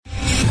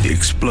The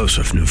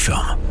explosive new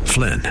film,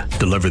 Flynn,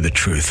 deliver the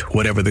truth,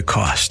 whatever the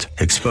cost,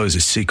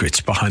 exposes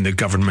secrets behind the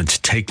government's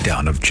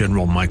takedown of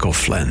General Michael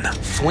Flynn.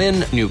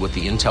 Flynn knew what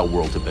the intel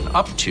world had been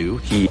up to.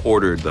 He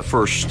ordered the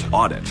first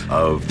audit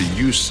of the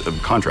use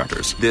of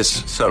contractors.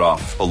 This set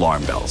off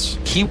alarm bells.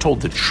 He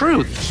told the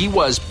truth. He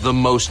was the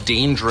most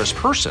dangerous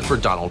person for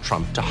Donald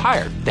Trump to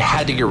hire. They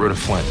had to get rid of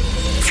Flynn.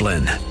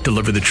 Flynn,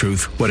 deliver the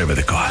truth, whatever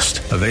the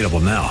cost. Available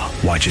now.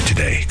 Watch it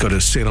today. Go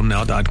to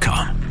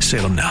salemnow.com.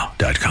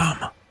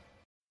 salemnow.com.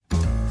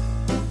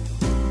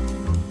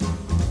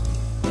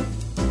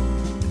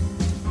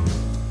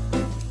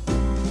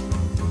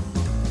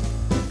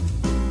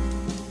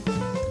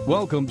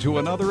 Welcome to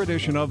another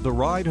edition of The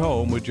Ride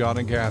Home with John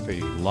and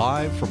Kathy,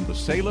 live from the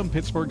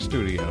Salem-Pittsburgh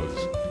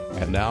studios.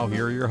 And now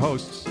here are your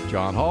hosts,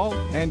 John Hall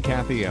and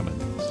Kathy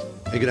Emmons.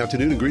 Hey, good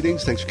afternoon and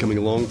greetings. Thanks for coming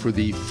along for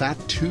the Fat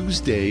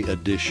Tuesday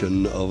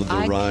edition of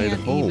The Ride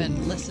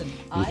Home.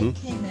 I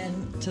came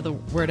in to the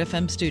Word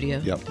FM studio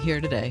here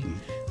today,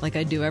 like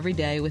I do every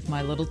day with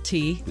my little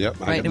tea. Yep,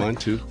 I got mine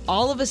too.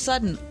 All of a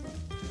sudden,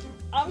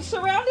 I'm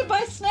surrounded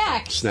by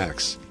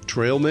snacks.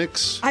 Trail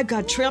mix. I've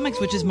got trail mix,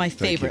 which is my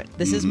favorite.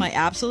 This is my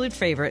absolute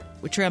favorite.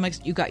 With trail mix,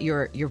 you got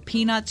your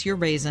peanuts, your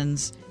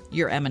raisins,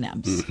 your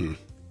M&Ms.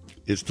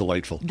 It's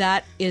delightful.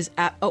 That is,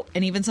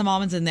 and even some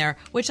almonds in there,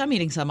 which I'm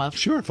eating some of.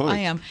 Sure, fine. I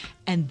am.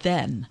 And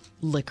then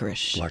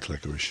licorice. Black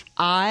licorice.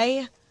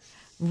 I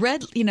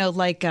read,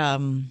 like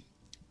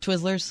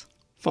Twizzlers.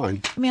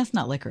 Fine. I mean, that's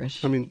not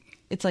licorice. I mean,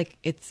 it's like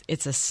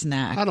it's a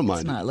snack. I don't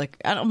mind it's not like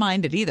I don't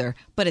mind it either,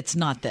 but it's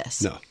not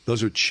this. No,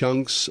 those are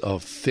chunks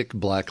of thick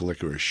black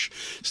licorice.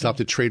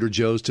 Stopped at Trader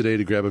Joe's today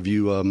to grab a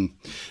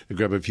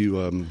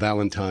few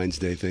Valentine's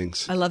Day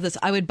things. I love this.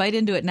 I would bite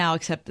into it now,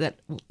 except that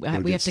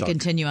we have to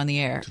continue on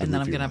the air, and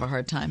then I'm going to have a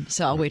hard time.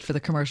 So I'll wait for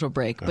the commercial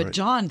break. But right.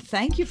 John,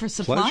 thank you for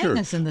supplying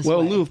us in this way.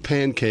 Well, in lieu of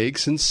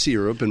pancakes and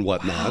syrup and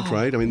whatnot,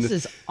 right? I mean, this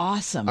is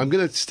awesome. I'm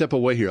going to step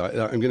away here.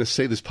 I'm going to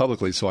say this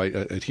publicly, so I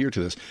adhere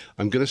to this.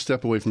 I'm going to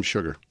step away from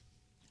sugar.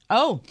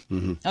 Oh,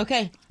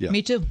 okay. Yeah.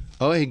 Me too.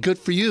 Oh, hey, good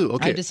for you.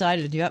 Okay. I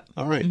decided, yep.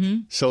 All right.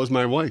 So is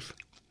my wife.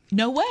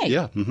 No way.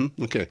 Yeah.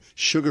 Okay.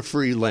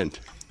 Sugar-free Lent.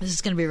 This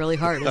is going to be really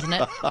hard, isn't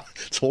it?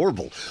 It's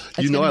horrible.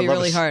 It's going to be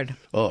really hard.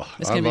 Oh,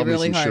 it's going to be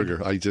really hard.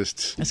 Sugar.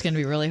 It's going to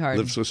be really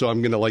hard. So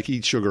I'm going to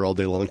eat sugar all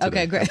day long today.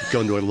 Okay, great. Go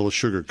into a little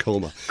sugar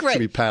coma. Great. Should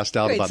be passed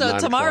out about 9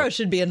 o'clock. So tomorrow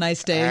should be a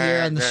nice day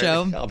here on the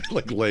show. I'll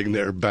be laying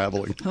there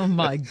babbling. Oh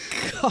my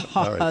God.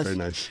 All right, very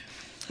nice.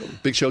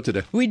 Big show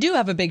today. We do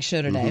have a big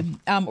show today.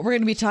 We're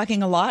going to be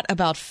talking a lot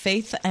about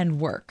faith and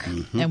work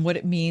and what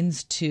it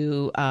means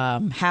to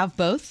have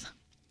both,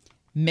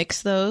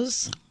 mix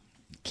those,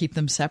 keep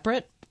them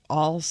separate,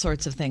 all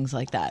sorts of things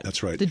like that.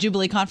 That's right. The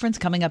Jubilee Conference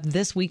coming up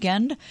this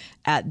weekend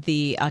at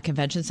the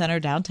Convention Center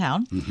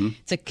downtown.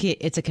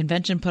 It's a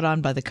convention put on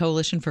by the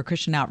Coalition for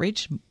Christian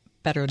Outreach,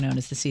 better known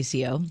as the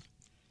CCO.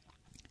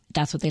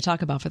 That's what they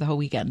talk about for the whole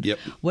weekend. Yep.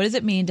 What does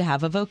it mean to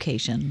have a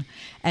vocation,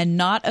 and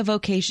not a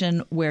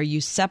vocation where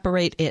you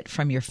separate it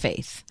from your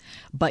faith,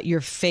 but your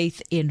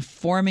faith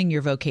informing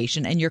your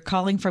vocation and your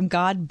calling from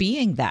God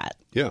being that?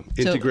 Yeah,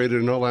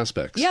 integrated in all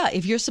aspects. Yeah,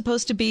 if you're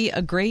supposed to be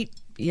a great,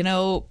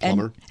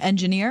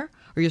 engineer,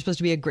 or you're supposed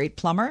to be a great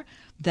plumber,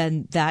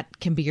 then that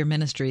can be your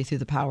ministry through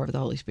the power of the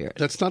Holy Spirit.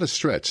 That's not a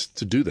stretch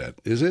to do that,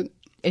 is it?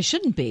 It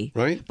shouldn't be.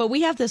 Right. But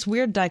we have this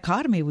weird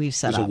dichotomy we've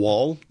set up. There's a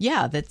wall?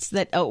 Yeah,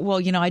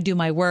 I do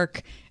my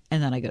work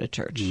and then I go to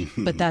church.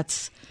 But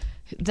that's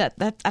I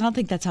don't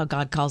think that's how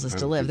God calls us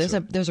to live.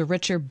 There's a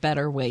richer,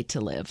 better way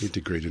to live.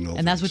 Integrated in all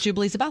And that's things. what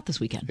Jubilee's about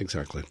this weekend.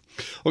 Exactly.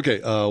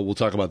 Okay, we'll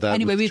talk about that.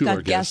 Anyway, with we've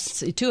got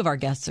guests. Two of our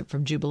guests are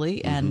from Jubilee,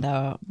 and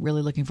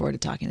really looking forward to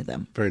talking to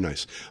them. Very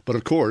nice. But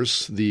of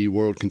course, the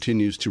world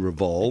continues to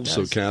revolve.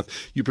 So, Kath,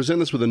 you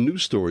present us with the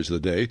news stories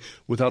of the day.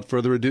 Without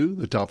further ado,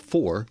 the top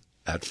 4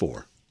 at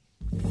 4.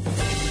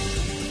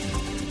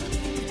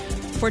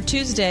 For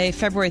Tuesday,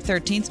 February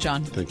 13th,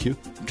 John. Thank you.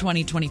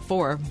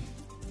 2024.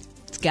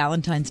 It's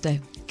Galentine's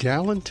Day.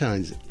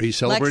 Galentine's. Are you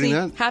celebrating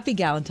Lexi, that? Happy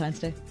Galentine's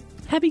Day.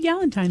 Happy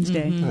Galentine's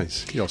Day.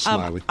 Nice. You're all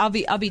smiley. I'll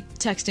be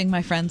texting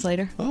my friends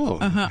later. Oh,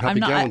 happy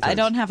Galentine's. I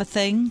don't have a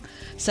thing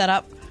set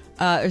up.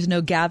 There's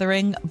no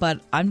gathering, but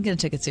I'm going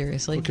to take it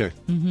seriously. Okay.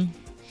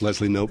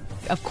 Leslie, nope.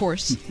 Of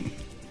course.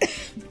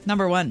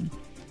 Number 1.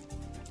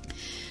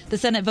 The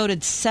Senate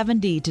voted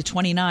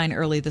 70-29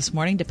 early this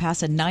morning to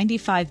pass a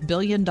 $95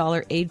 billion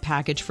aid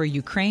package for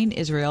Ukraine,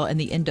 Israel, and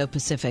the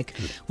Indo-Pacific,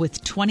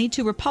 with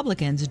 22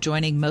 Republicans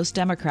joining most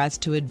Democrats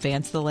to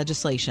advance the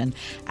legislation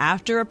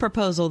after a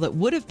proposal that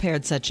would have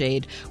paired such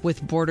aid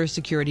with border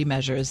security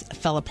measures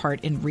fell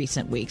apart in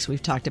recent weeks.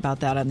 We've talked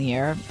about that on the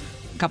air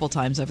couple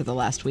times over the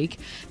last week.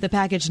 The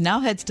package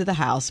now heads to the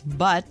House,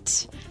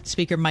 but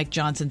Speaker Mike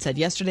Johnson said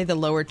yesterday the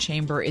lower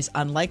chamber is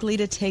unlikely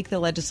to take the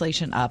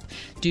legislation up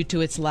due to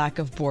its lack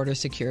of border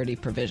security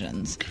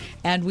provisions.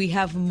 And we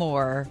have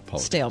more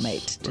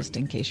stalemate, just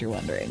in case you're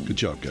wondering. Good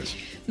job, guys.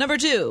 Number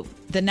 2,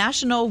 the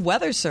National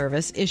Weather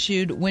Service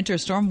issued winter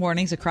storm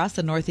warnings across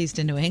the Northeast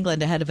and New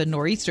England ahead of a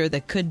nor'easter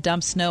that could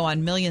dump snow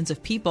on millions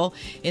of people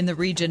in the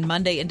region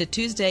Monday into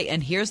Tuesday.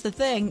 And here's the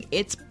thing,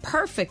 it's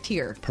perfect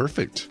here.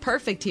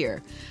 Perfect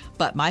here.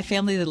 But my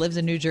family that lives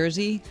in New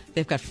Jersey,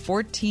 they've got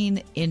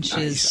 14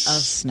 inches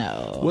of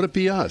snow. Would it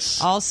be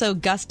us? Also,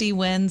 gusty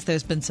winds.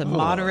 There's been some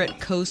moderate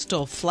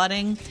coastal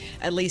flooding.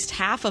 At least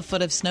half a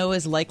foot of snow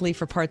is likely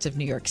for parts of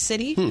New York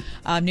City.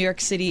 New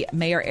York City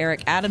Mayor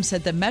Eric Adams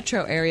said the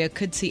metro area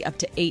could see up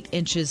to 8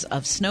 inches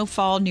of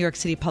snowfall. New York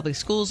City public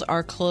schools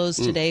are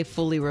closed today,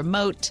 fully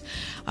remote.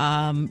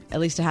 At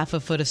least a half a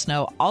foot of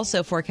snow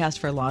also forecast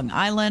for Long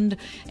Island,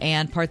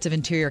 and parts of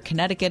interior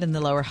Connecticut and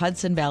the lower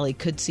Hudson Valley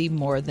could see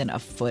more than a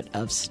foot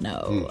of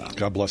snow.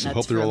 God bless them.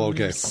 That's Hope they're all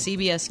from okay.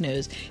 CBS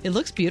News. It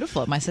looks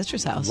beautiful at my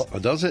sister's house.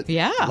 Does it?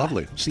 Yeah.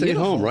 Lovely. Stay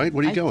Beautiful. at home, right?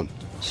 Where are you going?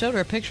 Showed her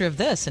a picture of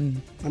this,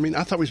 and I mean,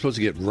 I thought we were supposed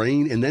to get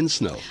rain and then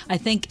snow. I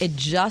think it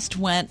just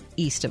went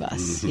east of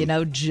us,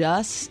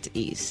 just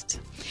east.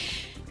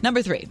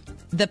 Number 3,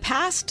 the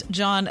past,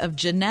 John, of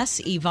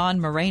Janesse Yvonne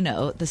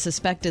Moreno, the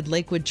suspected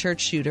Lakewood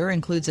church shooter,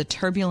 includes a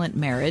turbulent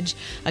marriage,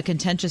 a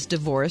contentious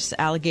divorce,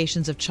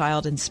 allegations of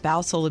child and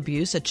spousal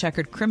abuse, a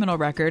checkered criminal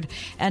record,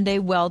 and a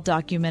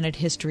well-documented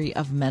history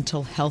of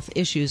mental health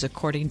issues,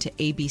 according to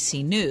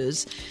ABC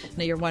News.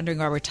 Now, you're wondering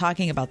why we're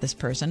talking about this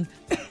person.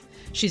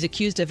 She's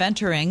accused of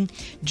entering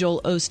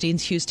Joel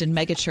Osteen's Houston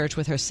megachurch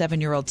with her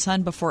 7-year-old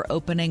son before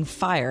opening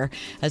fire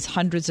as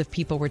hundreds of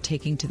people were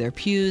taking to their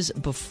pews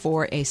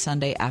before a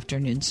Sunday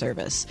afternoon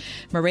service.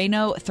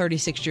 Moreno,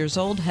 36 years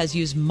old, has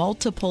used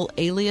multiple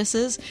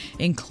aliases,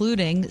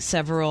 including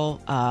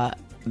several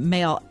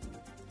male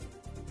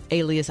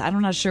alias. I'm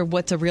not sure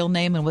what's a real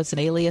name and what's an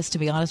alias, to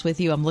be honest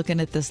with you. I'm looking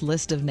at this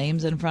list of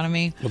names in front of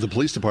me. Well, the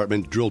police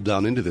department drilled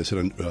down into this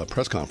at a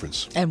press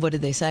conference. And what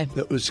did they say?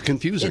 It was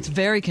confusing. It's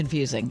very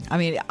confusing. I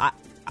mean,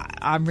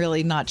 I'm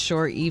really not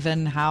sure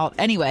even how.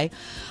 Anyway,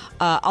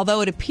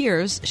 although it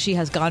appears she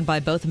has gone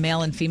by both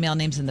male and female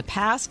names in the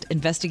past,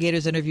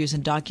 investigators' interviews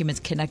and documents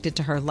connected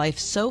to her life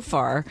so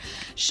far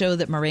show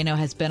that Moreno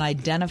has been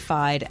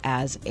identified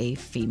as a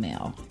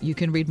female. You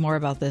can read more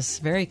about this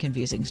very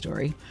confusing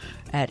story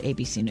at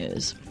ABC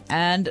News.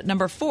 And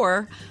number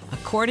 4,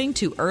 according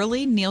to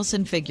early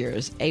Nielsen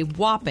figures, a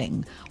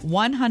whopping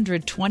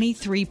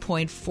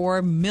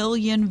 123.4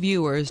 million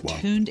viewers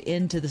tuned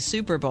into the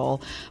Super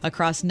Bowl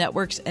across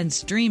networks and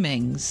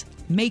streamings,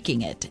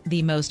 making it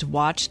the most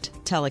watched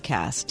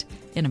telecast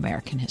in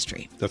American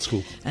history. That's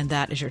cool. And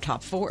that is your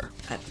top 4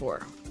 at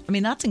 4. I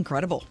mean, that's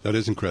incredible. That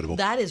is incredible.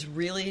 That is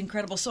really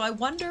incredible. So I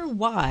wonder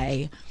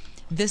why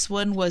this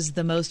one was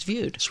the most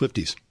viewed.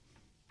 Swifties.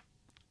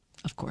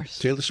 Of course.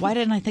 Taylor Swift. Why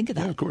didn't I think of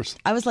that? Yeah, of course.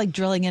 I was like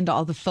drilling into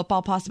all the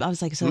football possible. I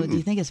was like, so do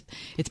you think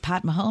it's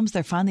Pat Mahomes?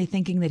 They're finally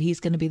thinking that he's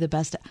going to be the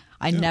best.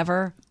 I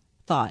never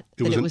thought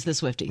that it was the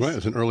Swifties. Right. It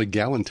was an early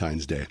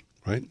Galentine's Day,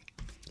 right?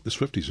 The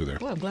Swifties are there.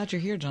 Well, I'm glad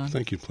you're here, John.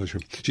 Thank you.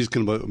 Pleasure. She's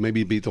going to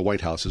maybe beat the White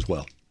House as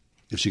well,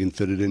 if she can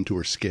fit it into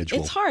her schedule.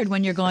 It's hard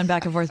when you're going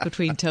back and forth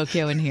between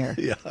Tokyo and here.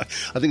 Yeah.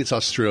 I think it's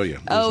Australia.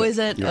 Oh, is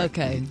it? Right.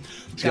 Okay.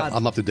 Yeah,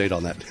 I'm up to date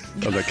on that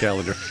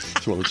calendar.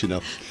 Just want to let you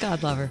know.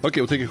 God love her. Okay,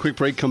 we'll take a quick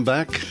break, come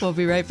back. We'll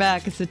be right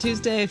back. It's the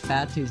Tuesday,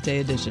 Fat Tuesday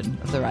edition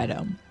of The Ride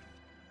Home.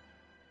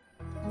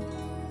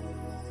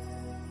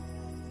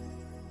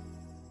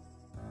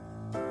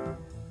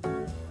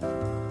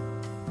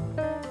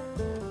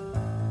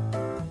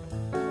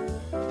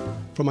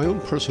 From my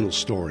own personal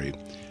story,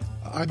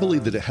 I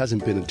believe that it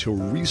hasn't been until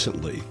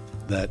recently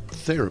that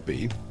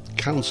therapy,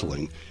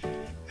 counseling,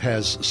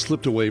 has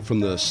slipped away from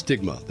the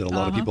stigma that a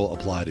lot of people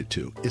applied it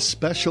to,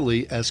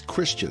 especially as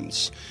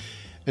Christians.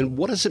 And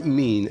what does it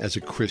mean as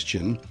a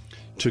Christian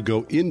to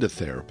go into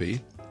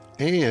therapy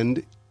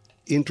and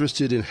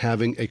interested in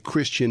having a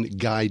Christian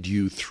guide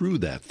you through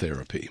that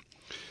therapy?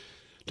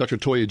 Dr.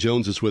 Toya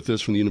Jones is with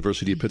us from the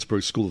University of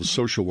Pittsburgh School of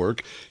Social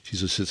Work.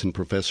 She's assistant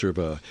professor of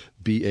a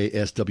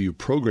BASW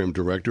program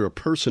director, a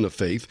person of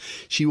faith.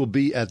 She will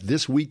be at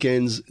this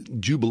weekend's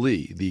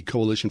Jubilee, the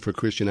Coalition for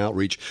Christian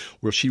Outreach,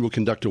 where she will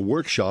conduct a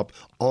workshop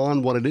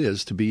on what it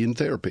is to be in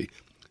therapy.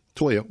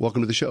 Toya,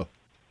 welcome to the show.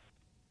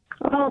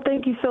 Oh,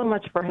 thank you so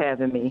much for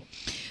having me.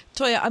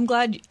 Toya, I'm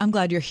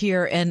glad you're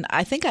here, and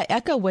I think I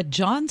echo what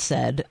John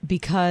said,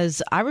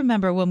 because I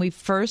remember when we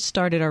first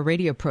started our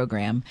radio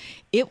program,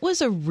 it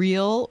was a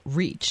real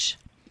reach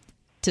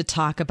to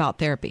talk about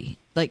therapy,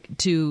 like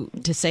to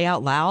say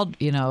out loud,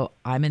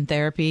 I'm in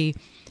therapy.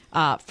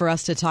 For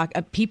us to talk,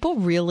 people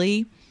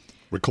really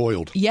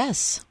recoiled.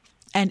 Yes,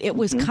 and it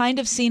was kind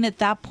of seen at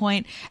that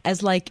point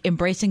as like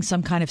embracing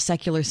some kind of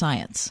secular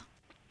science.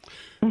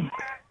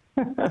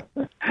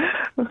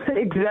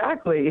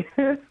 Exactly.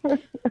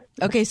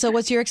 Okay, so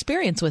what's your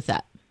experience with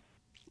that?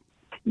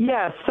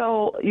 Yeah,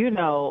 so,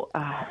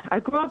 I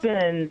grew up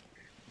in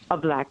a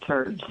black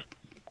church,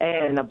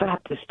 and a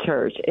Baptist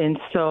church. And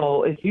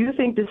so if you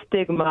think the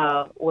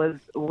stigma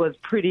was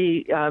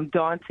pretty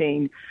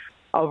daunting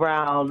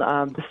around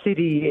the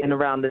city and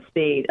around the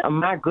state,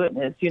 my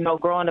goodness,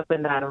 growing up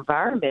in that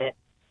environment,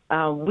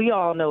 we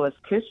all know as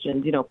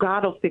Christians,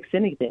 God will fix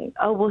anything.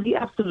 Oh, well, he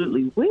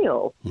absolutely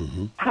will.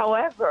 Mm-hmm.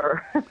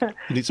 However,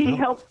 he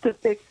helps to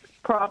fix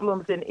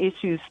problems and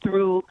issues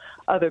through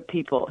other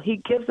people. He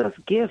gives us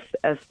gifts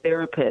as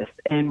therapists,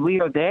 and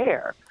we are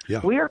there. Yeah.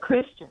 We are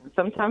Christians.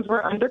 Sometimes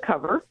we're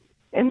undercover,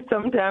 and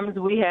sometimes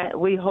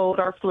we hold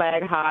our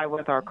flag high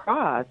with our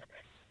cross,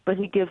 but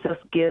he gives us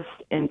gifts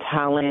and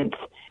talent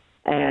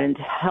and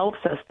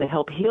helps us to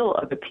help heal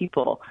other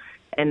people.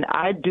 And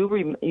I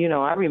do,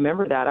 I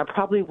remember that. I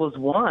probably was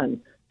one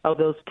of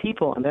those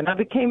people. And then I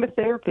became a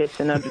therapist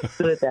and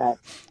understood that.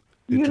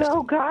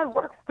 God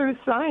works through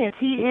science.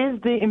 He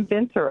is the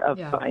inventor of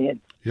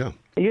science. Yeah.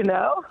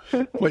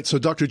 Wait, so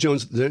Dr.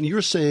 Jones, then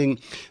you're saying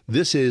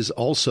this is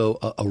also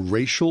a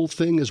racial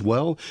thing as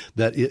well?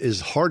 That as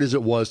hard as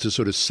it was to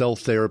sort of sell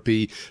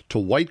therapy to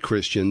white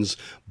Christians,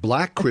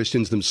 black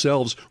Christians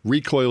themselves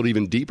recoiled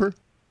even deeper?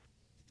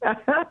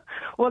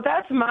 Well,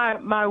 that's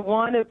my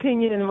one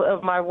opinion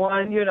of my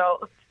one,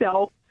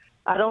 self.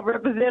 I don't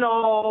represent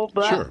all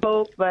black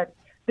folks, but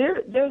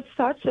there's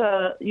such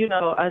a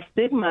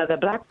stigma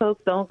that black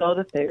folks don't go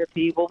to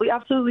therapy. Well, we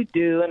absolutely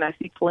do, and I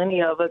see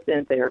plenty of us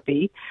in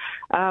therapy.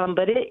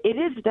 But it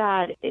is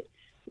that,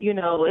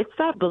 it's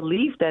that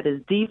belief that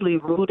is deeply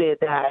rooted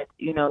that,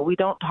 we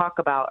don't talk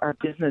about our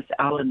business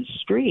out in the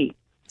street.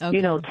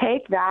 Okay.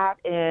 Take that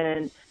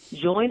and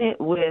join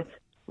it with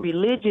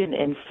religion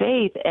and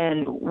faith,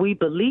 and we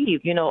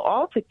believe,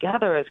 all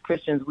together as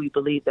Christians, we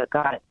believe that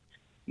God,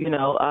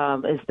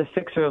 is the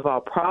fixer of all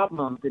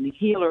problems and the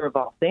healer of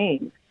all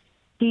things.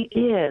 He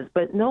is,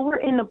 but nowhere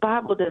in the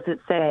Bible does it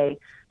say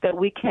that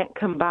we can't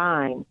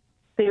combine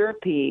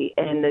therapy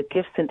and the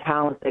gifts and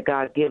talents that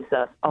God gives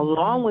us,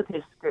 along with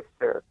his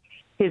scripture,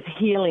 his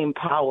healing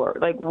power.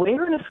 Like,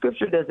 where in the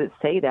scripture does it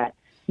say that?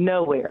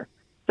 Nowhere.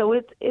 So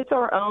it's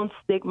our own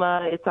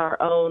stigma. It's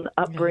our own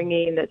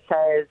upbringing that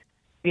says,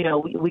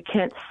 we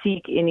can't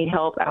seek any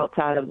help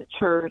outside of the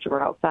church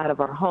or outside of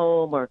our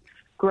home or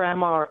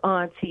grandma or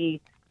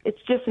auntie.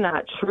 It's just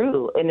not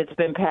true, and it's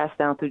been passed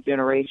down through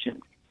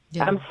generations.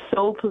 Yeah. I'm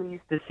so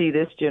pleased to see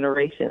this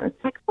generation.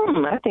 It's like,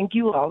 I think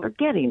you all are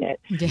getting it.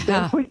 Yeah.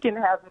 That we can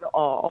have it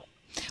all.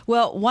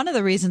 Well, one of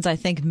the reasons I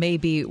think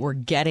maybe we're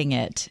getting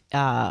it,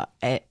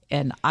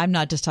 and I'm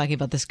not just talking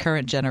about this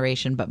current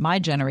generation, but my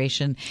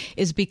generation,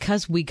 is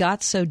because we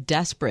got so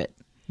desperate.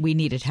 We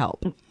needed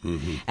help.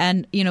 Mm-hmm.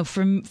 And,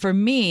 for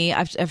me,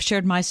 I've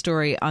shared my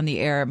story on the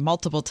air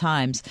multiple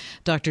times,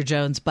 Dr.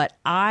 Jones, but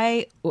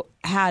I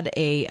had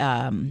a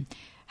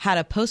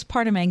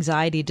postpartum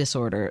anxiety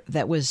disorder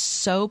that was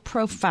so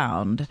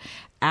profound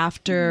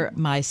after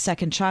my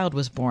second child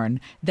was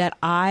born that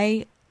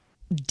I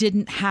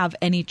didn't have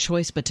any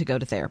choice but to go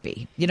to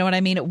therapy. You know what I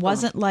mean? It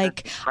wasn't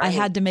like I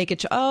had to make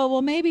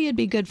maybe it'd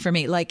be good for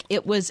me. Like,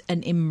 it was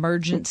an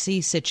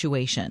emergency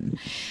situation.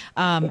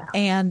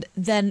 And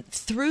then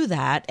through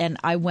that, and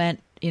I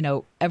went,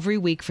 every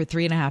week for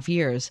 3.5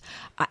 years.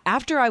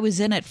 After I was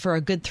in it for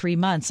a good 3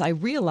 months, I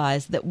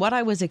realized that what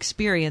I was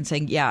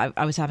experiencing,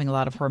 I was having a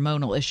lot of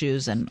hormonal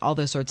issues and all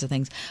those sorts of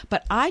things,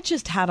 but I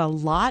just had a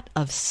lot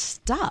of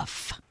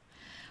stuff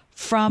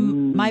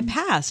from my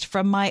past,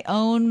 from my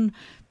own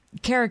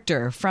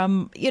character,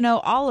 from,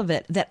 all of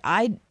it, that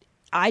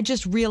I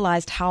just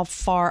realized how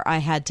far I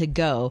had to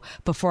go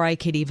before I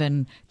could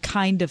even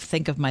kind of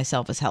think of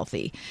myself as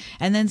healthy.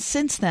 And then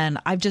since then,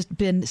 I've just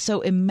been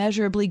so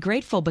immeasurably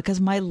grateful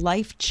because my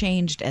life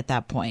changed at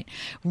that point.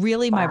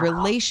 Really, my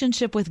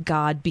relationship with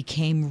God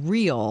became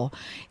real.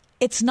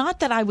 It's not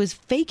that I was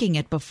faking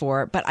it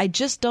before, but I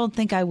just don't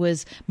think I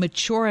was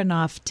mature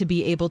enough to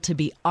be able to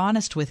be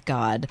honest with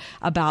God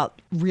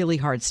about really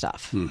hard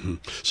stuff. Mm-hmm.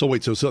 So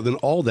wait, so then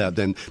all that,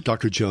 then,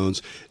 Dr.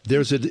 Jones,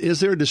 is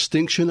there a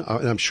distinction?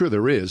 And I'm sure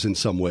there is in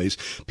some ways.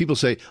 People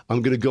say,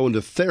 I'm going to go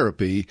into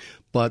therapy,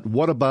 but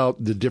what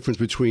about the difference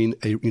between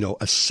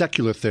a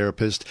secular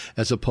therapist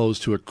as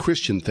opposed to a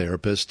Christian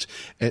therapist,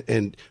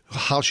 and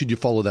how should you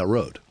follow that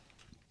road?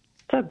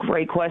 That's a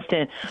great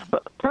question.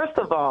 But first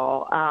of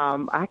all,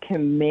 I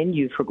commend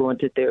you for going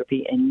to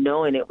therapy and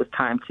knowing it was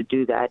time to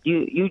do that.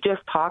 You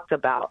just talked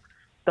about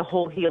the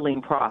whole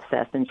healing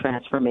process and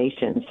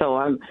transformation.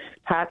 So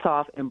hats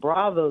off and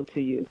bravo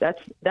to you.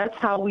 That's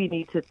how we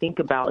need to think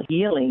about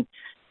healing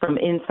from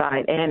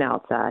inside and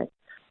outside.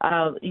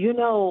 A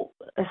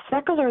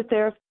secular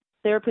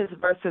therapist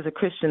versus a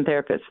Christian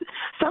therapist.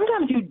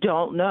 Sometimes you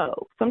don't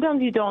know.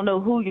 Sometimes you don't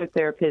know who your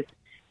therapist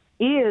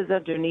is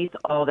underneath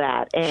all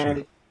that.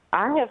 And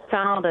I have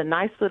found a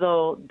nice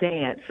little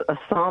dance, a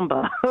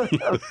samba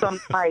of some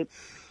type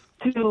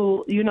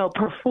to,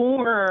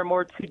 perform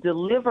or to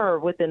deliver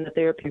within the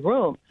therapy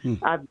room.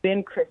 I've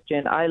been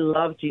Christian. I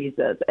love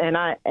Jesus. And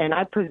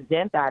I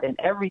present that in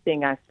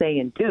everything I say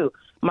and do.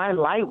 My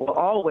light will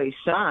always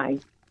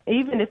shine.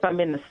 Even if I'm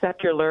in a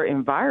secular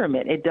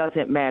environment, it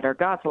doesn't matter.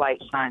 God's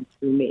light shines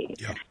through me.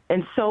 Yeah.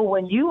 And so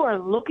when you are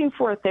looking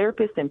for a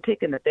therapist and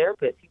picking a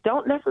therapist, you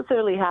don't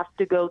necessarily have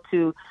to go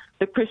to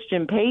the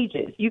Christian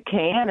pages. You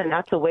can, and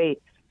that's a way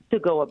to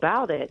go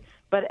about it.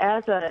 But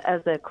as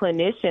a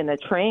clinician, a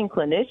trained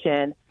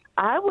clinician,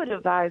 I would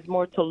advise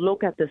more to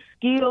look at the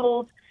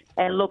skills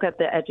and look at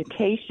the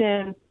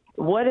education.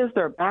 What is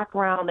their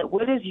background?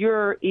 What is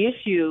your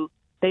issue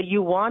that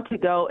you want to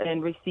go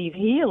and receive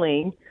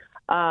healing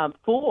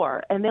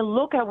for? And then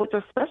look at what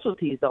their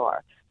specialties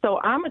are. So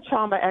I'm a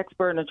trauma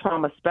expert and a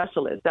trauma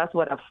specialist. That's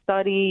what I've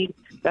studied.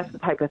 That's the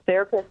type of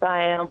therapist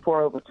I am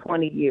for over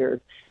 20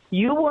 years.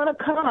 You want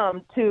to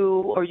come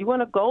to, or you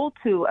want to go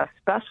to a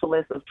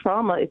specialist of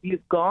trauma if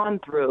you've gone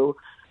through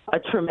a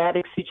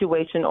traumatic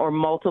situation or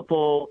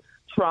multiple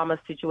trauma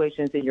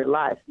situations in your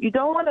life. You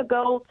don't want to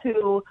go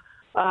to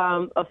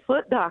a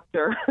foot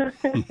doctor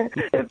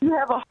if you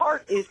have a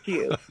heart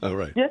issue. All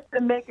right. Just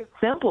to make it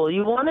simple,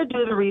 you want to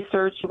do the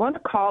research. You want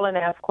to call and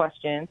ask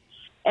questions.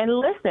 And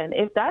listen,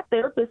 if that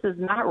therapist is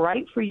not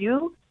right for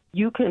you,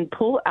 you can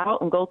pull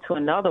out and go to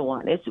another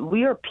one.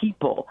 We are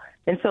people.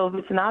 And so if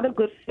it's not a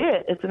good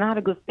fit, it's not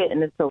a good fit,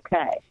 and it's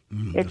okay.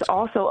 It's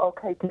also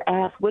okay to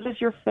ask, what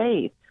is your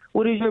faith?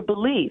 What is your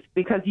belief?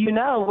 Because,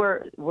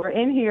 we're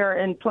in here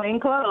in plain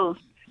clothes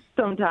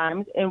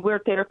sometimes, and we're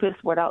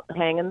therapists without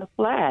hanging the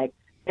flag.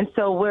 And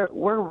so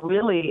we're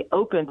really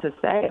open to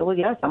say, well,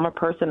 yes, I'm a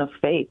person of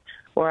faith,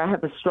 or I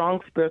have a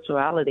strong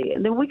spirituality.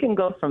 And then we can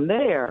go from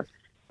there.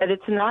 But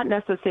it's not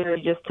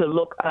necessary just to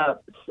look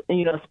up,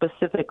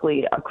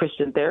 specifically a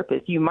Christian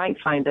therapist. You might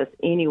find us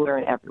anywhere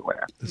and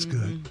everywhere. That's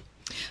good.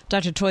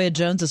 Dr. Toya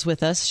Jones is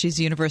with us. She's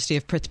the University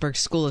of Pittsburgh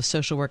School of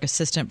Social Work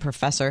assistant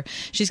professor.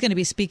 She's going to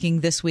be speaking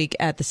this week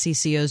at the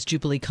CCO's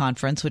Jubilee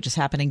Conference, which is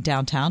happening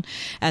downtown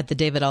at the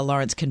David L.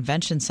 Lawrence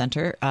Convention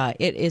Center.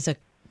 It is a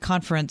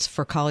conference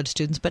for college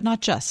students, but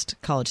not just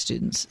college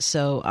students.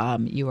 So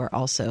you are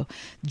also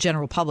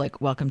general public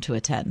welcome to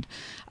attend.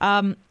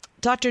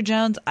 Dr.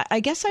 Jones, I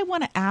guess I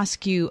want to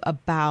ask you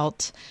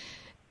about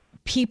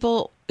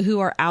people who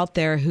are out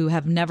there who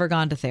have never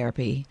gone to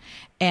therapy,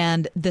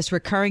 and this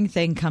recurring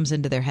thing comes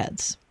into their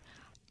heads.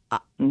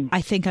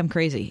 I think I'm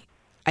crazy.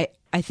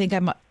 I think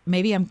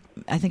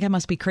I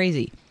must be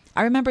crazy.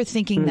 I remember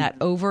thinking that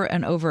over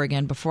and over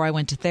again before I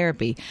went to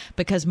therapy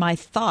because my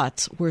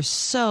thoughts were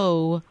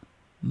so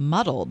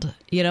muddled.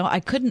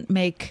 I couldn't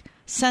make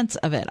sense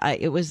of it.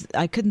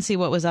 I couldn't see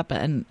what was up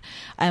and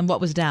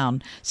what was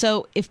down.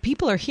 So if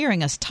people are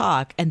hearing us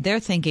talk and they're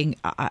thinking,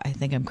 I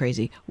think I'm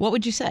crazy, what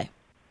would you say?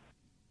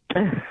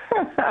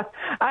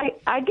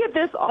 I get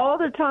this all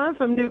the time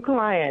from new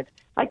clients.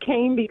 I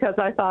came because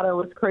I thought I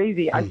was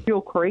crazy. I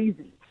feel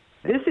crazy.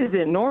 This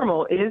isn't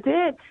normal, is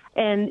it?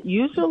 And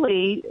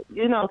usually,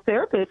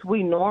 therapists,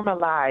 we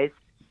normalize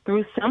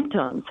through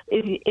symptoms.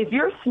 If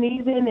you're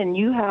sneezing and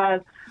you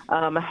have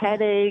a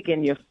headache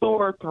and your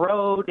sore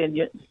throat and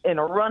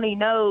a runny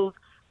nose,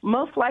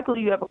 most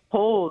likely you have a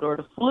cold or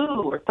the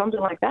flu or something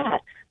like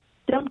that.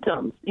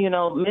 Symptoms,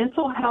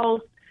 mental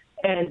health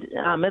and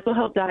mental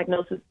health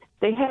diagnosis,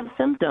 they have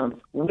symptoms.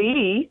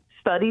 We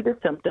study the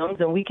symptoms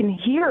and we can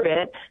hear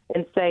it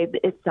and say,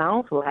 it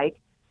sounds like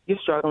you're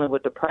struggling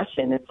with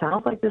depression. It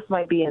sounds like this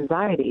might be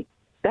anxiety.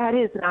 That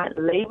is not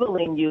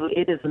labeling you.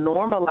 It is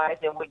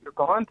normalizing what you're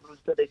going through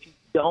so that you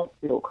don't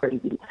feel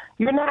crazy.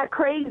 You're not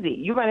crazy.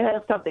 You might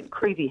have something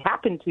crazy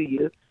happen to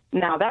you.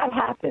 Now, that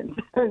happens.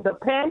 The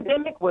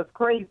pandemic was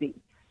crazy,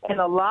 and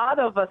a lot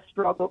of us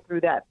struggle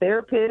through that.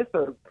 Therapists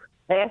or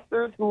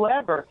pastors,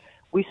 whoever,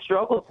 we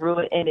struggle through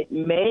it, and it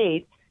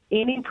made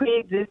any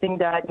pre-existing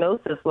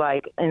diagnosis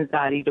like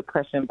anxiety,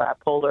 depression,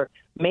 bipolar,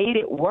 made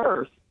it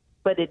worse,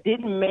 but it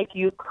didn't make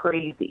you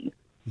crazy.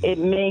 It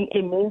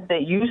means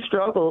that you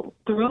struggle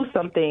through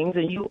some things,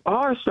 and you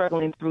are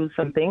struggling through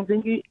some things,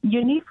 and you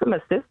need some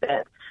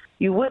assistance.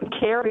 You wouldn't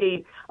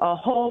carry a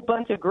whole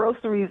bunch of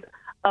groceries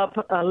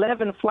up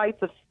 11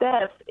 flights of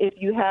steps if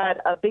you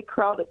had a big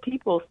crowd of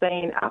people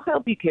saying, I'll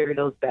help you carry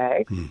those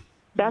bags.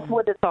 That's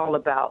what it's all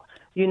about.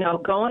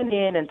 Going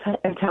in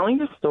and telling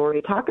your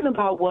story, talking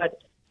about what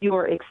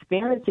you're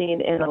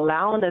experiencing and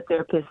allowing the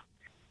therapist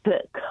to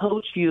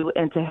coach you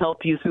and to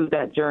help you through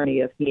that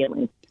journey of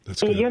healing.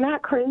 That's good. You're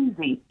not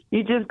crazy.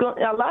 You just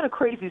a lot of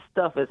crazy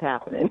stuff is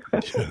happening.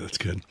 Yeah, that's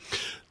good.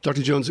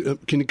 Dr. Jones,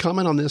 can you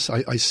comment on this?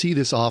 I see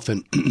this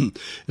often,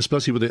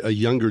 especially with a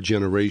younger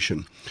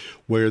generation,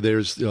 where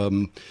there's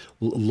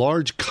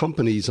large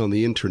companies on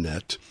the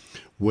internet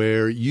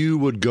where you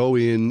would go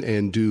in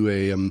and do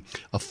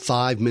a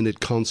 5-minute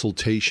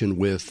consultation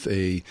with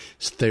a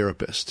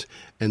therapist.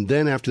 And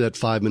then after that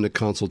 5-minute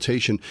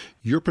consultation,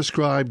 you're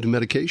prescribed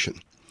medication.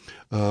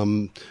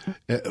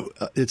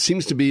 It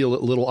seems to be a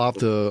little off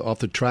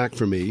the track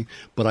for me,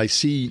 but I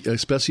see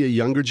especially a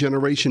younger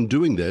generation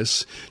doing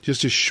this,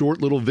 just a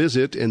short little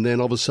visit, and then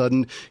all of a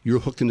sudden you're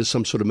hooked into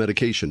some sort of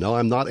medication. Now,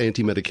 I'm not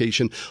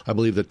anti-medication. I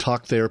believe that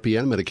talk therapy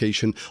and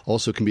medication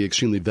also can be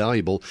extremely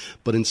valuable,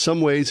 but in some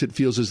ways it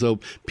feels as though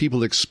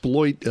people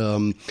exploit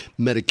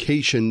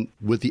medication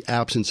with the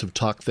absence of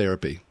talk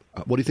therapy.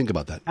 What do you think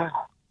about that?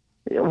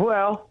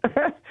 Well,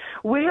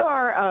 We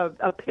are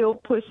a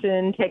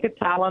pill-pushing, take a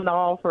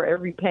Tylenol for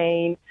every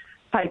pain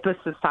type of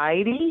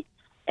society.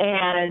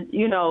 And,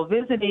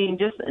 visiting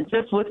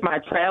just with my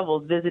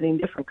travels, visiting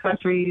different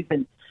countries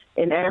and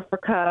in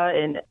Africa.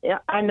 And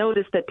I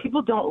noticed that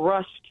people don't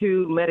rush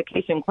to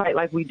medication quite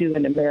like we do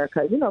in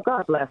America.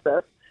 God bless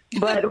us.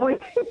 But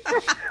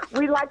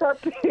we like our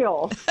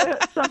pill.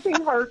 Something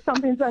hurts,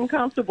 something's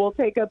uncomfortable,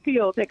 take a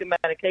pill, take a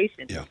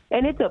medication. Yeah.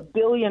 And it's $1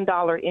 billion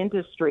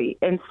industry.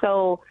 And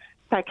so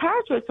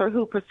psychiatrists are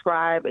who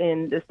prescribe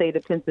in the state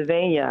of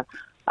Pennsylvania.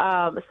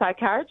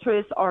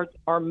 Psychiatrists are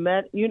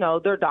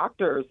they're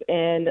doctors,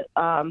 and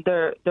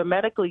they're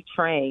medically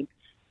trained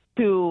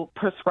to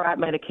prescribe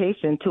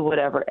medication to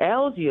whatever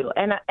ails you.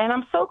 And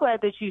I'm so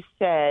glad that you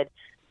said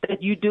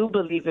that you do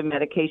believe in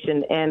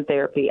medication and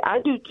therapy.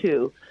 I do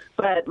too.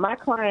 But my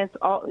clients,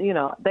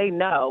 they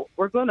know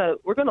we're gonna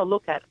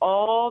look at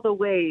all the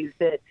ways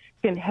that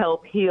can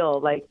help heal,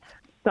 like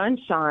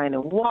sunshine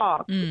and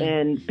walks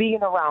and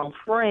being around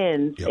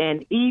friends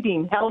and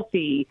eating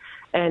healthy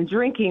and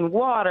drinking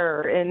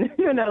water and,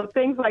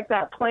 things like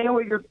that, playing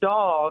with your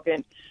dog.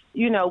 And,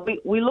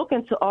 we look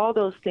into all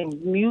those things,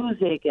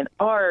 music and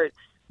art,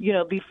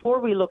 before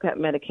we look at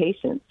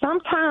medication.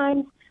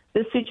 Sometimes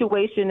the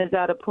situation is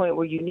at a point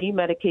where you need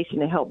medication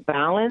to help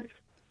balance,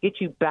 get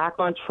you back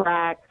on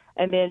track,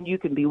 and then you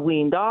can be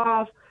weaned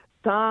off.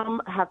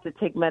 Some have to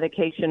take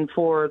medication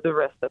for the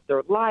rest of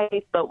their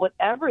life, but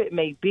whatever it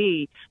may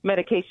be,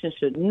 medication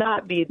should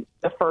not be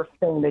the first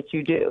thing that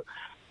you do.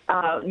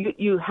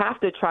 You have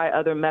to try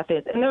other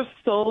methods, and there's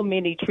so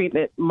many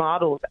treatment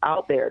models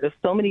out there. There's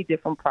so many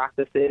different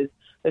practices.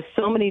 There's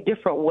so many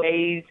different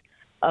ways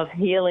of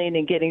healing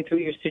and getting through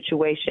your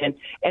situation.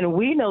 And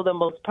we know the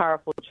most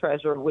powerful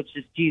treasure, which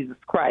is Jesus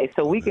Christ.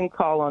 So we can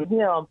call on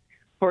him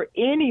for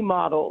any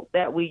model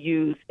that we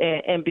use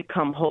and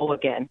become whole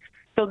again.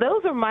 So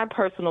those are my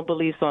personal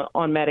beliefs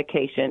on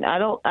medication. I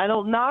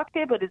don't knock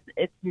it, but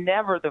it's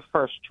never the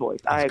first choice.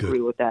 I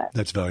agree with that.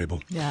 That's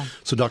valuable. Yeah.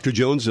 So, Dr.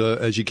 Jones,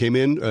 as you came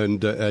in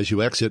and as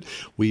you exit,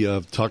 we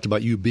talked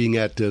about you being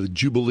at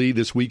Jubilee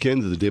this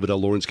weekend at the David L.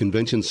 Lawrence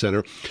Convention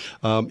Center.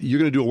 You're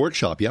going to do a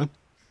workshop, yeah?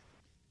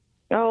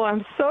 Oh,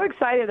 I'm so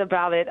excited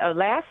about it.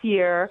 Last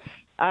year,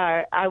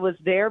 I was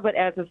there, but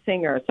as a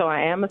singer. So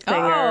I am a singer.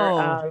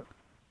 Oh.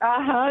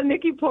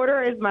 Nikki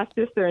Porter is my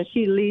sister, and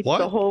she leads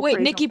the whole. Wait,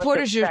 Nikki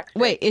Porter's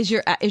is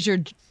your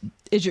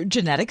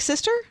genetic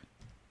sister?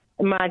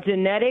 My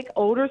genetic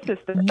older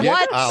sister.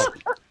 What?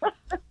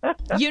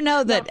 You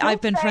know that I've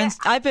been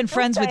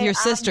friends with your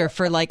sister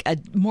for like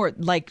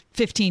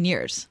 15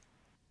 years.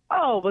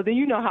 Oh, well, then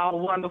you know how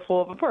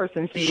wonderful of a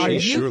person she is. Are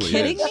you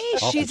kidding me?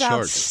 She's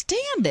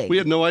outstanding. We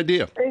had no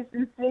idea.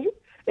 Isn't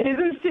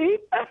she?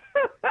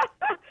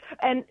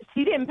 And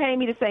she didn't pay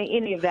me to say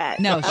any of that.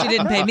 No, she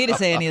didn't pay me to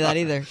say any of that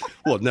either.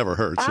 Well, it never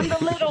hurts. I'm the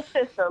little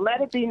sister.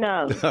 Let it be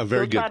known.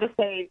 Very good. Try to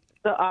say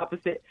the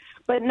opposite.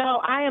 But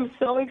no, I am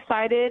so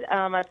excited.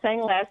 I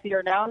sang last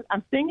year. Now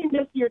I'm singing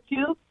this year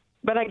too,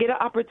 but I get an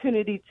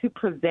opportunity to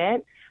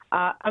present.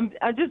 I'm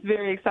just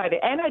very excited.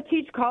 And I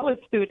teach college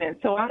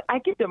students, so I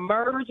get to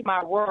merge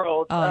my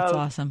world. Oh, that's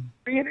awesome.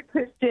 Being a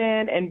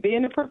Christian and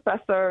being a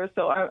professor.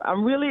 So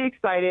I'm really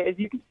excited, as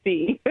you can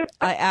see.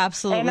 I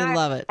absolutely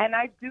love it. And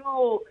I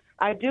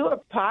do a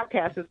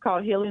podcast. It's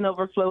called Healing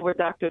Overflow with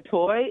Dr.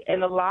 Toy.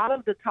 And a lot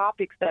of the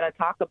topics that I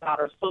talk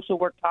about are social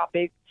work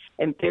topics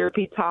and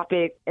therapy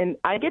topics. And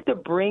I get to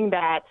bring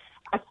that.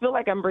 I feel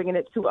like I'm bringing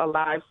it to a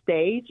live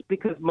stage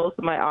because most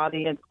of my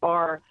audience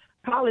are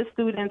college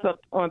students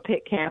on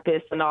Pitt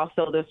campus and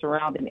also the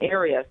surrounding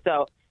area.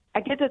 So I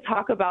get to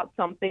talk about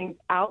something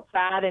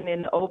outside and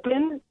in the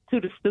open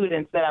to the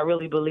students that I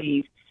really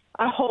believe.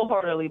 I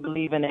wholeheartedly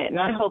believe in it, and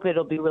I hope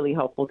it'll be really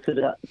helpful to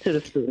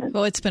the students.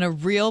 Well, it's been a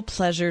real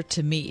pleasure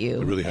to meet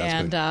you. It really has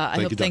and been. I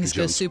hope things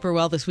go super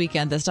well this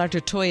weekend. That's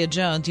Dr. Toya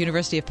Jones,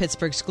 University of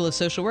Pittsburgh School of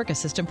Social Work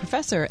Assistant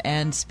Professor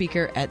and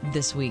speaker at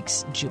this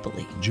week's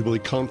Jubilee.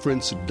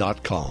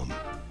 JubileeConference.com.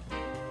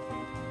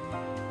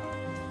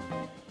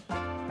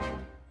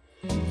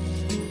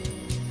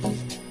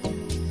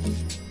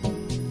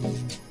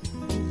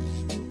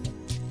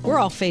 We're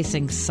all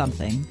facing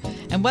something.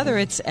 And whether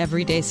it's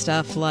everyday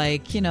stuff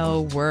like,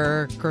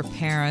 work or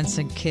parents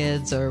and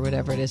kids or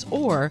whatever it is,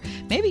 or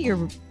maybe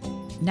you're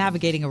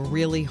navigating a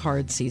really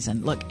hard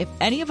season. Look, if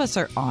any of us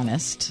are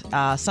honest,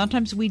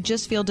 sometimes we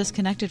just feel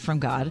disconnected from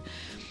God.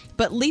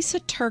 But Lisa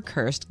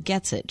Turkhurst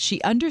gets it.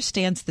 She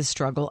understands the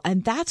struggle,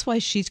 and that's why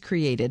she's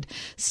created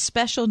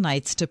special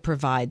nights to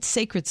provide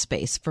sacred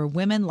space for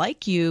women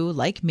like you,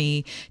 like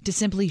me, to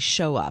simply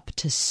show up,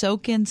 to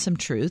soak in some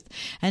truth,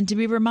 and to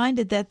be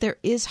reminded that there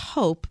is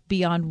hope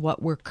beyond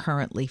what we're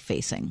currently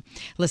facing.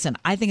 Listen,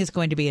 I think it's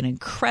going to be an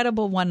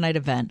incredible one-night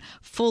event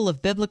full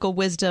of biblical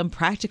wisdom,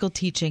 practical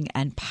teaching,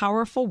 and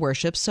powerful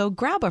worship. So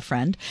grab a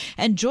friend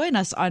and join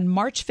us on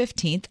March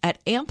 15th at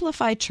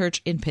Amplify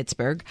Church in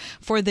Pittsburgh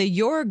for the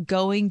You're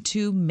Going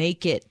to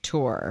Make It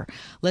tour.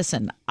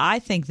 Listen, I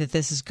think that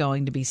this is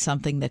going to be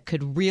something that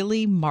could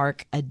really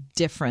mark a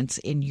difference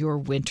in your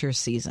winter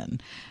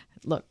season.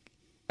 Look,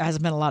 there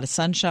hasn't been a lot of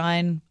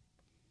sunshine.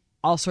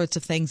 all sorts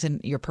of things in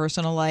your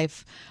personal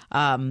life.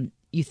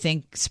 You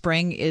think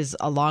spring is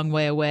a long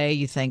way away.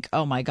 You think,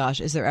 oh my gosh,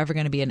 is there ever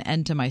going to be an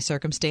end to my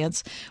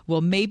circumstance?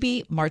 Well,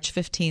 maybe March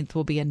 15th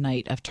will be a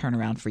night of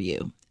turnaround for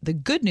you. The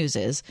good news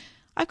is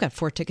I've got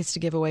 4 tickets to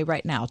give away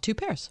right now, 2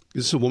 pairs.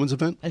 Is this a women's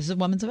event? This is a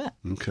women's event.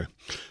 Okay.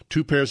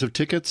 2 pairs of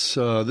tickets.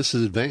 This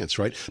is advanced,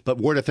 right? But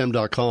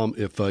wordfm.com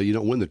if you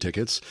don't win the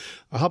tickets.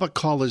 How about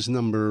callers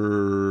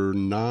number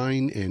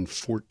 9 and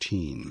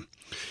 14?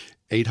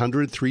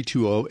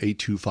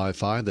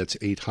 800-320-8255. That's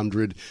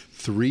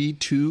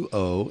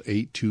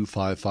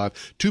 800-320-8255.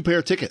 2 pair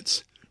of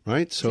tickets,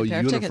 right? So you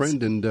and a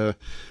friend and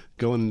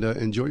go and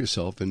enjoy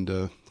yourself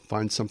and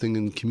find something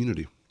in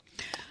community.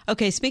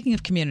 Okay, speaking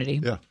of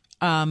community,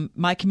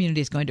 my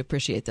community is going to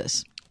appreciate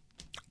this.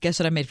 Guess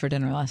what I made for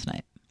dinner last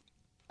night?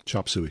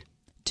 Chop suey.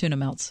 Tuna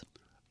melts.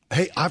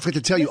 Hey, I forgot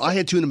to tell you, I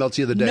had tuna melts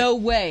the other day. No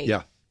way.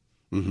 Yeah.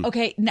 Mm-hmm.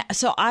 Okay,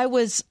 so I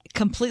was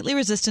completely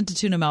resistant to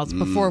tuna melts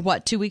before,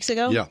 2 weeks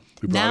ago? Yeah.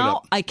 We brought now it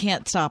up. I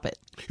can't stop it.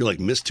 You're like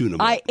Miss Tuna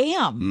Melt. I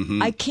am.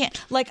 Mm-hmm. I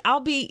can't. Like,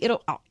 I'll be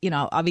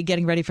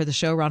getting ready for the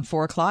show around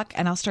 4:00,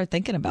 and I'll start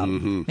thinking about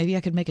maybe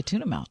I could make a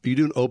tuna melt. Are you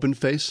doing open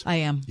face? I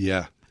am.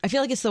 Yeah. I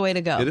feel like it's the way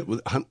to go.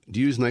 Do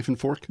you use knife and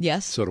fork?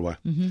 Yes. So do I.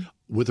 Mm-hmm.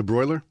 With a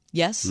broiler?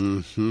 Yes.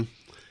 Mm-hmm.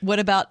 What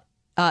about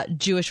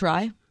Jewish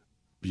rye?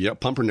 Yeah,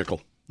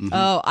 pumpernickel. Mm-hmm.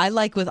 Oh, I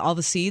like with all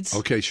the seeds.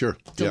 Okay, sure.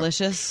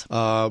 Delicious.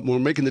 Yeah. When we're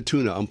making the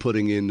tuna, I'm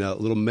putting in a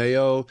little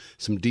mayo,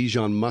 some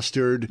Dijon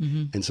mustard,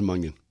 and some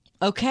onion.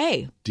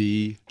 Okay.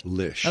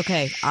 Delish.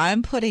 Okay,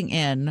 I'm putting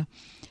in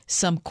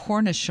some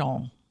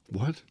cornichon.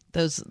 What?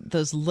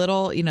 Those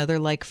little, they're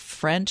like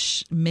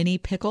French mini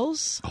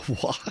pickles.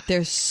 What?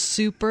 They're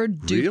super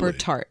duper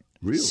tart.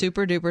 Really?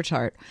 Super duper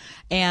tart.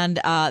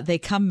 And they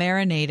come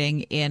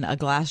marinating in a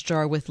glass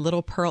jar with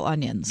little pearl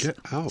onions. Get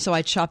out. So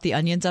I chop the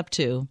onions up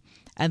too.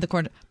 And the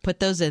corn, put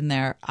those in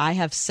there. I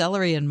have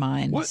celery in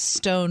mine,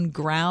 stone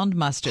ground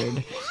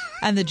mustard,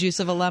 and the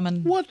juice of a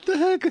lemon. What the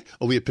heck?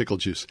 Oh, we have pickle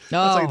juice. Oh,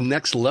 that's like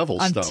next level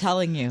I'm stuff. I'm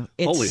telling you.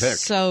 It's Holy heck.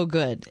 so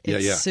good.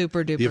 It's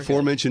super duper The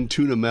aforementioned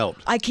tuna melt.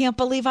 I can't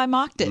believe I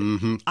mocked it.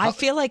 Mm-hmm. I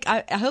feel like,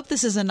 I hope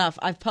this is enough.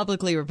 I've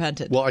publicly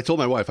repented. Well, I told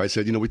my wife, I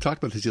said, we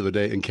talked about this the other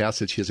day, and Cass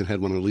said she hasn't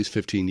had one in at least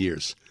 15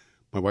 years.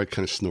 My wife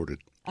kind of snorted.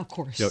 Of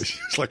course. Yeah,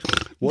 she's like,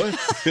 what?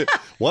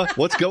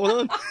 What's going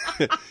on?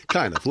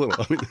 Kind of, a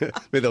little. I mean,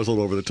 maybe that was a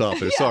little over the top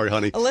there. Yeah. Sorry,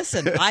 honey.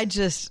 Listen,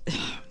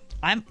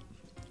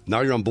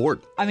 Now you're on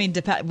board. I mean,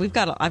 I've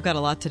got a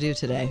lot to do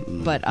today,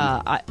 but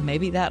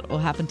maybe that will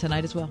happen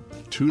tonight as well.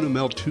 Tuna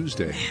Melt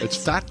Tuesday. It's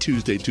Fat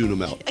Tuesday Tuna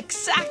Melt.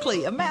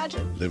 Exactly.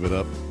 Imagine. Live it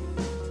up.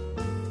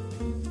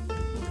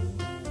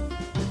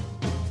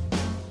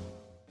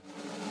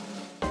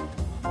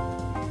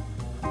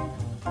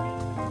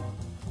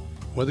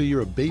 Whether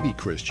you're a baby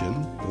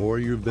Christian or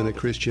you've been a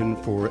Christian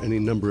for any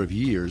number of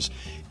years,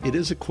 it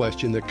is a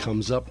question that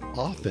comes up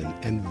often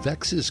and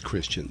vexes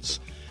Christians.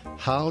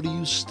 How do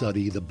you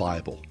study the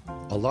Bible?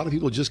 A lot of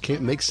people just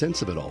can't make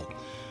sense of it all.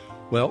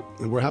 Well,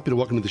 we're happy to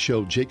welcome to the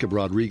show Jacob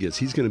Rodriguez.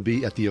 He's going to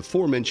be at the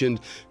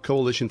aforementioned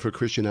Coalition for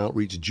Christian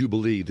Outreach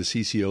Jubilee, the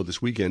CCO,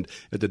 this weekend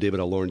at the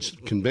David L. Lawrence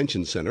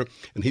Convention Center,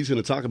 and he's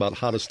going to talk about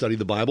how to study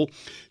the Bible.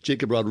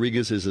 Jacob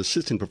Rodriguez is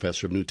assistant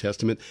professor of New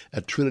Testament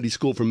at Trinity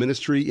School for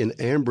Ministry in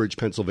Ambridge,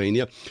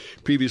 Pennsylvania.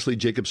 Previously,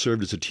 Jacob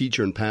served as a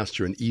teacher and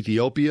pastor in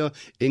Ethiopia,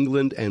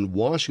 England, and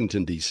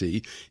Washington,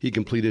 D.C. He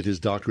completed his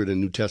doctorate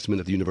in New Testament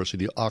at the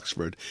University of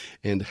Oxford.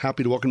 And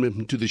happy to welcome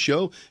him to the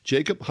show.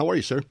 Jacob, how are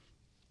you, sir?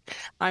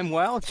 I'm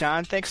well,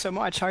 John. Thanks so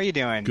much. How are you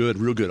doing? Good,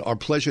 real good. Our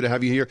pleasure to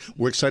have you here.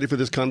 We're excited for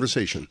this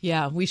conversation.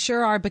 Yeah, we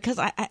sure are, because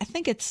I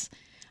think it's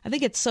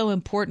so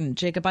important.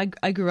 Jacob,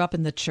 I grew up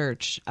in the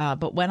church,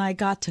 but when I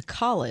got to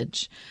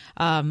college,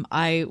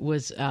 I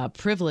was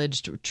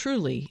privileged,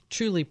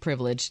 truly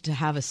privileged, to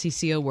have a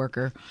CCO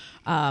worker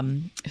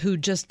who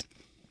just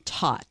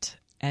taught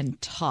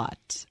and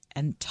taught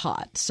and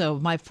taught. So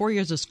my 4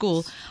 years of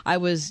school, I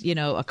was,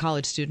 a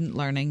college student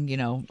learning,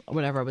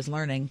 whatever I was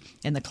learning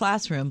in the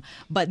classroom.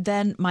 But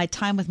then my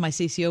time with my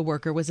CCO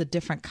worker was a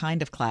different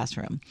kind of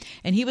classroom.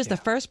 And he was the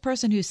first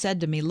person who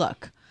said to me,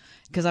 look,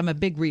 because I'm a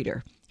big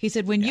reader. He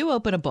said, when you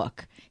open a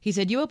book,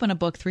 you open a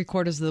book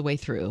 3/4 of the way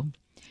through,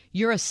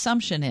 your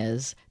assumption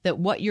is that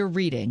what you're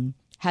reading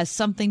has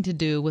something to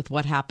do with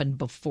what happened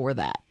before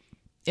that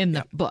in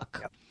the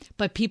book.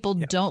 But people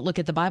don't look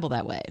at the Bible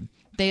that way.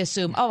 They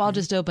assume, I'll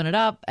just open it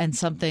up and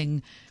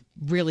something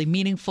really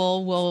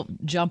meaningful will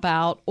jump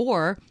out,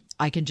 or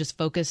I can just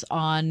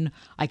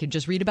I can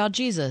just read about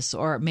Jesus,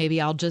 or maybe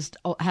I'll just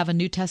have a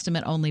New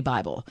Testament only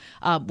Bible.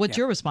 What's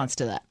your response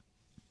to that?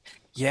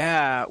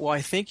 Yeah, well,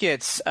 I think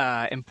it's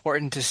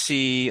important to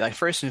see,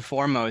 first and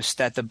foremost,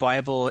 that the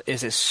Bible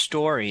is a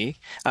story,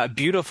 a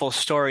beautiful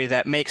story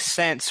that makes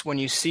sense when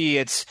you see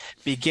its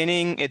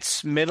beginning,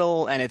 its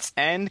middle, and its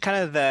end,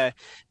 kind of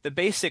the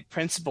basic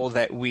principle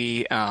that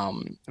we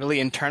really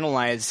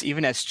internalize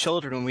even as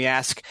children when we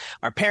ask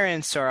our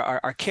parents or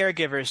our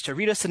caregivers to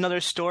read us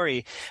another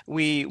story.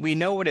 We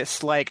know what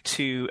it's like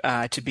to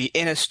be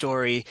in a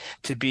story,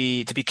 to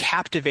be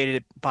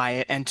captivated by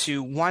it, and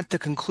to want the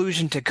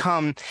conclusion to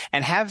come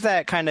and have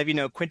that kind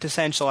of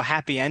quintessential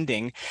happy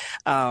ending.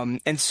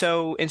 And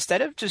so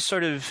instead of just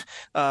sort of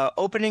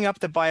opening up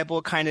the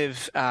Bible kind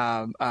of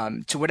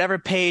to whatever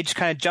page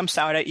kind of jumps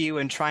out at you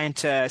and trying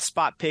to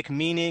spot pick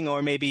meaning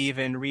or maybe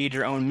even read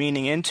your own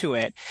meaning into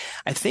it,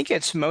 I think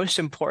it's most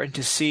important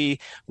to see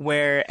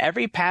where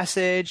every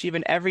passage,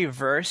 even every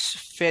verse,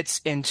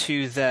 fits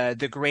into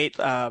the great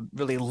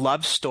really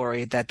love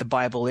story that the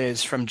Bible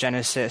is, from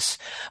Genesis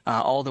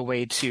all the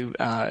way to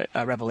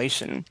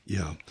Revelation.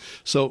 Yeah.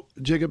 So,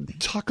 Jacob,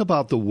 talk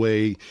about the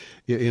way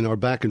in our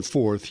back and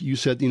forth, you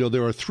said,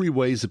 there are 3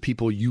 ways that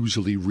people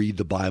usually read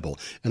the Bible.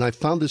 And I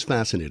found this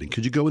fascinating.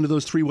 Could you go into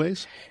those 3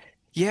 ways?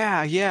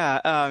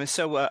 Yeah.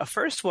 So a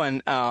first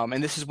one,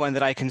 and this is one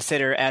that I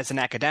consider as an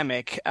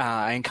academic,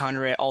 I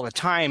encounter it all the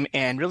time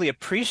and really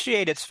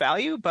appreciate its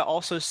value, but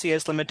also see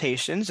its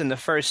limitations. And the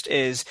first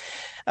is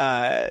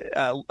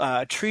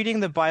treating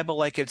the Bible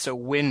like it's a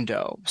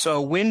window. So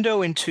a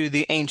window into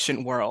the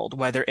ancient world,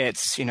 whether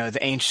it's, the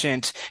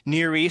ancient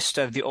Near East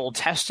of the Old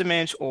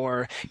Testament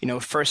or,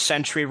 first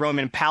century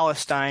Roman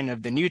Palestine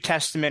of the New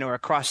Testament, or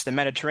across the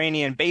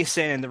Mediterranean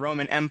basin and the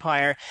Roman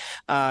Empire.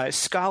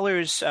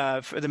 Scholars,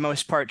 for the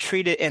most part,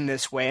 treat it in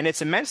this way. And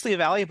it's immensely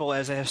valuable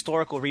as a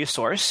historical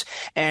resource.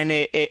 And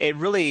it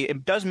really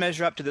does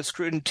measure up to the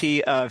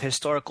scrutiny of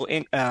historical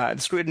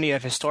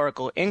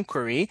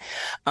inquiry.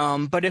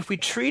 But if we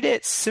treat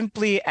it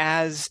simply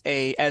as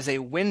a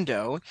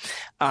window,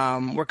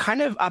 we're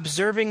kind of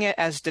observing it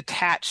as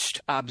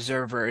detached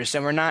observers,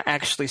 and we're not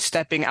actually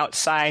stepping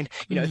outside,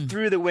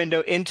 through the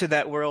window into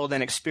that world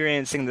and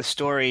experiencing the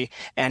story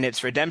and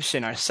its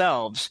redemption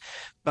ourselves.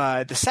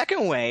 But the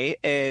second way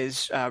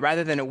is,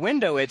 rather than a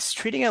window, it's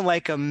treating it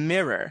like a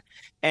mirror.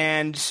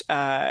 And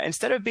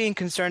instead of being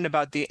concerned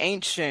about the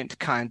ancient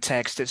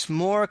context, it's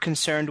more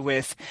concerned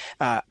with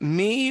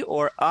me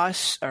or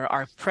us or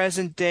our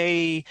present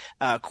day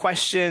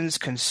questions,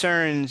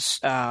 concerns.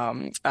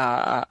 And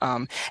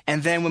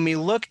then when we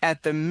look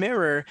at the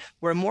mirror,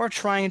 we're more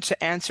trying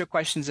to answer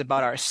questions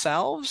about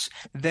ourselves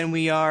than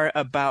we are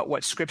about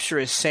what Scripture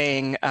is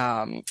saying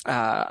on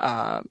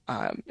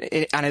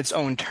its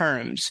own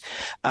terms.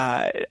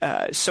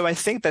 So I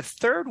think the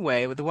third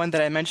way, the one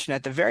that I mentioned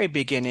at the very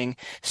beginning,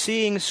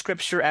 seeing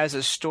Scripture as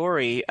a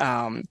story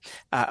of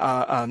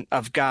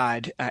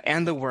God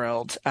and the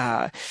world,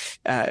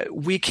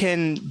 we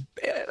can,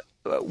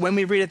 when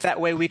we read it that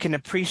way, we can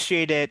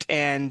appreciate it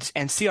and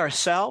see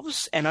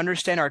ourselves and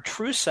understand our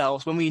true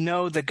selves when we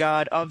know the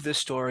God of the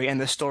story and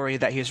the story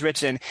that He's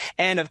written.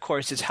 And of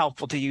course, it's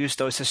helpful to use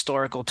those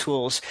historical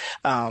tools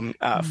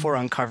for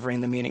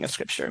uncovering the meaning of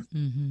Scripture.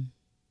 Mm-hmm.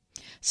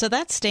 So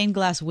that stained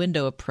glass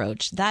window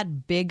approach,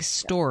 that big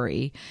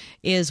story,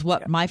 is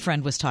what my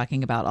friend was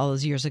talking about all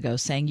those years ago,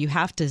 saying you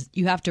have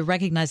to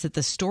recognize that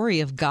the story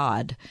of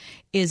God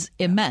is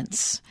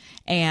immense,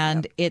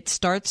 and it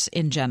starts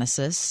in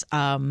Genesis.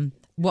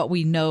 What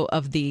we know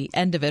of the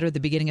end of it, or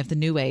the beginning of the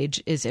New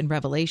Age, is in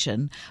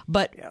Revelation.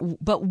 But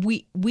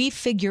we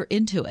figure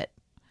into it.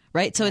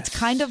 Right. So it's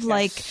kind of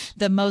like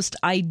the most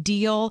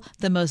ideal,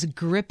 the most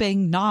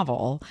gripping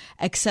novel,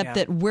 except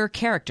that we're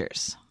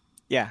characters.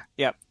 Yeah.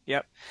 Yep.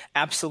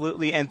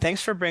 Absolutely. And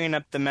thanks for bringing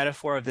up the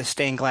metaphor of the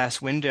stained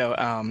glass window.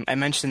 I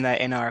mentioned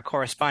that in our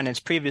correspondence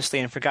previously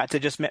and forgot to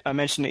just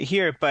mention it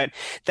here. But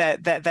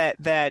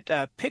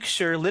that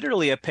picture,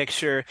 literally a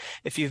picture,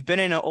 if you've been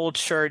in an old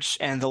church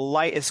and the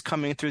light is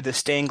coming through the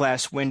stained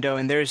glass window,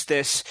 and there's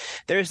this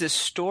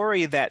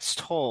story that's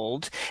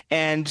told.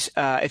 And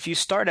if you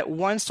start at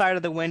one side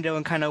of the window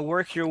and kind of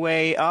work your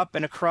way up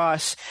and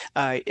across,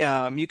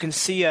 you can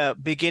see a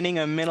beginning,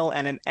 a middle,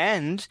 and an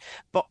end.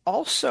 But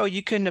also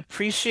you can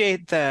appreciate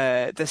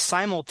the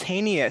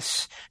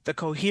simultaneous, the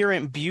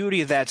coherent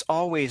beauty that's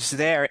always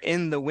there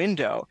in the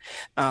window.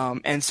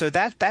 And so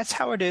that's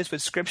how it is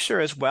with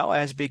Scripture as well,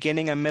 as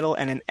beginning, a middle,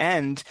 and an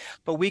end.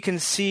 But we can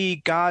see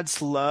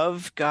God's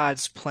love,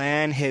 God's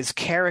plan, His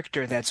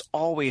character that's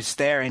always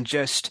there. And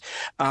just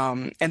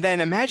and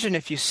then imagine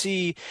if you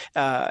see,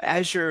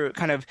 as you're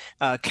kind of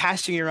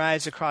casting your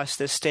eyes across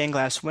this stained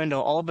glass window,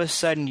 all of a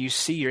sudden you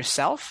see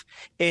yourself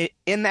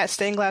in that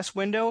stained glass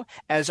window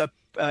as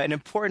an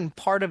important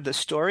part of the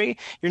story.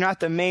 You're not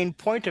the main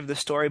point of the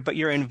story, but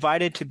you're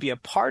invited to be a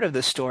part of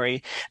the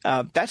story.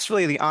 That's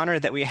really the honor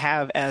that we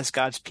have as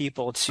God's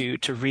people to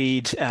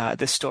read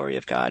the story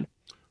of God.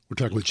 We're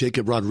talking with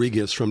Jacob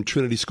Rodriguez from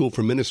Trinity School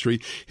for Ministry.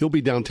 He'll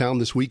be downtown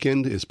this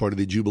weekend as part of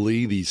the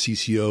Jubilee, the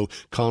CCO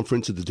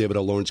conference at the David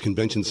L. Lawrence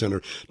Convention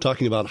Center,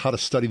 talking about how to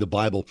study the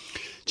Bible.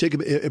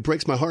 Jacob, it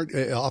breaks my heart.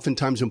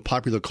 Oftentimes in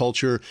popular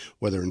culture,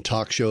 whether in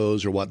talk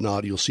shows or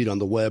whatnot, you'll see it on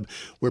the web,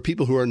 where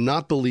people who are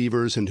not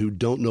believers and who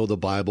don't know the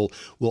Bible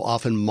will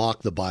often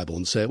mock the Bible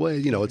and say, well,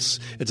 it's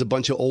a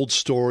bunch of old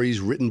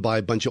stories written by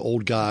a bunch of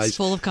old guys. It's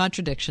full of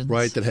contradictions.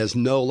 Right, that has a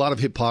lot of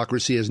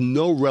hypocrisy, has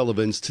no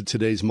relevance to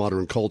today's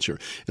modern culture.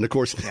 And of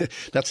course,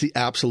 that's the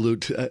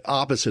absolute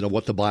opposite of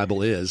what the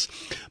Bible is.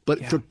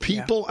 But for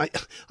people,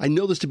 I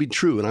know this to be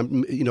true,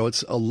 and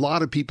it's a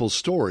lot of people's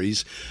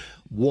stories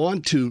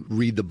want to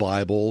read the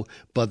Bible,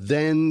 but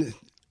then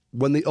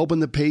when they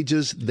open the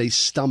pages, they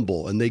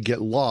stumble and they get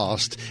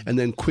lost and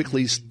then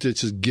quickly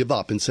just give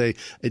up and say,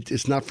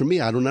 it's not for me.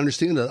 I don't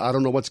understand it. I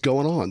don't know what's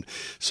going on.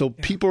 So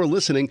people are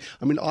listening.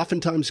 I mean,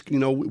 oftentimes,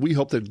 we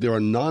hope that there are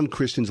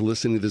non-Christians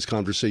listening to this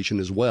conversation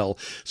as well.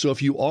 So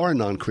if you are a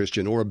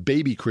non-Christian or a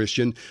baby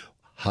Christian,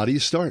 how do you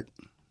start?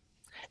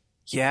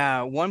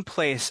 Yeah, one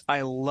place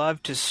I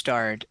love to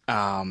start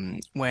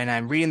when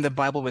I'm reading the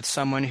Bible with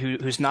someone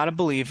who's not a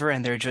believer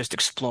and they're just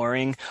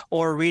exploring,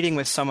 or reading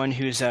with someone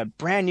who's a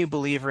brand new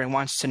believer and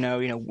wants to know,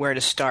 where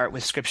to start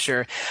with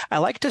Scripture. I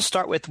like to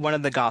start with one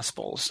of the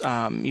Gospels,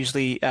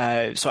 usually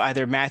so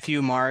either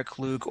Matthew, Mark,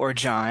 Luke, or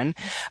John.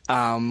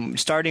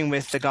 Starting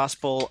with the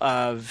Gospel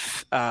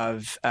of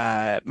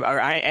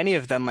any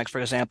of them, like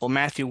for example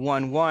Matthew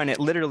 1:1, it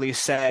literally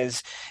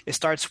says it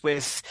starts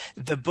with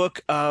the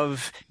book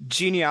of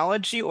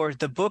genealogy, or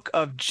the book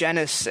of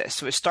Genesis.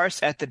 So it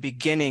starts at the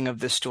beginning of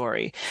the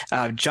story.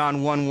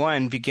 John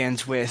 1:1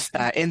 begins with,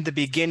 in the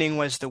beginning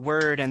was the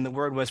Word, and the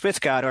Word was with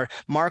God. Or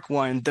Mark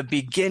 1, the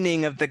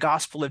beginning of the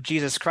gospel of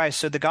Jesus Christ.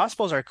 So the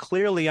Gospels are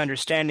clearly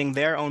understanding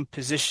their own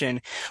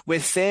position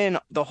within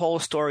the whole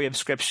story of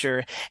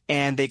Scripture,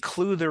 and they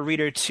clue the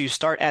reader to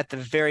start at the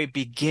very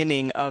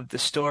beginning of the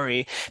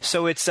story.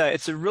 So it's a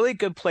really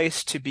good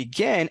place to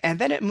begin, and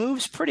then it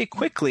moves pretty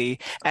quickly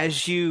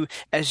as you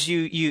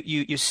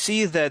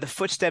see the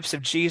footsteps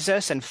of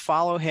Jesus and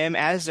follow him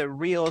as a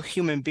real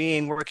human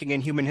being working in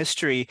human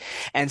history,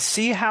 and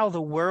see how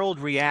the world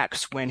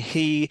reacts when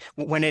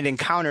it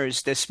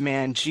encounters this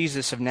man,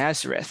 Jesus of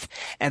Nazareth.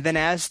 And then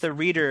as the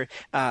reader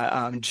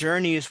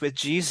journeys with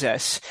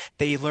Jesus,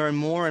 they learn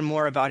more and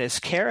more about his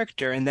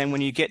character. And then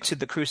when you get to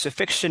the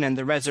crucifixion and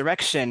the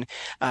resurrection,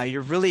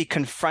 you're really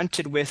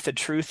confronted with the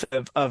truth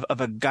of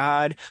a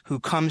God who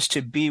comes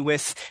to be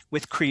with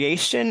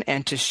creation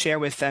and to share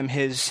with them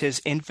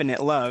his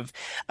infinite love.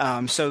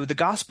 So the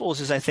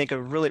Gospels is, I think,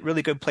 a really,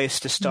 really good place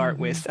to start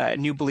with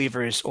new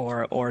believers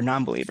or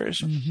non-believers.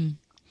 Mm-hmm.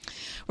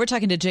 We're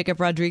talking to Jacob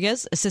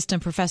Rodriguez,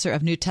 Assistant Professor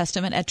of New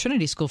Testament at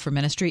Trinity School for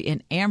Ministry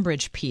in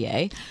Ambridge,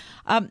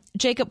 PA.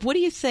 Jacob, what do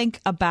you think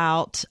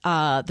about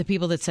the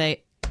people that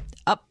say,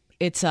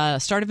 it's a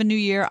start of a new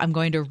year, I'm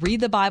going to read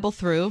the Bible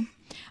through,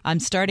 I'm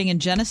starting in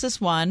Genesis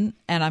 1,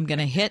 and I'm going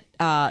to hit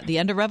the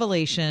end of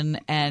Revelation,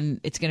 and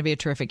it's going to be a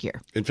terrific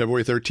year. And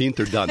February 13th,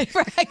 they're done.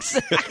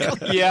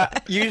 Exactly. Yeah,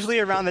 usually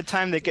around the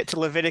time they get to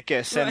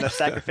Leviticus and the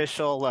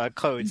sacrificial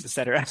codes,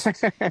 etc.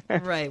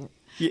 Right.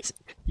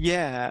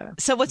 Yeah.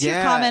 So what's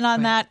your comment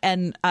on that?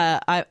 And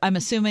I'm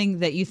assuming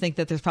that you think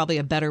that there's probably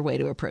a better way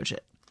to approach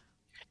it.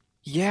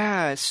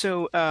 Yeah.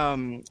 So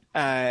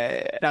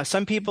now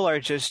some people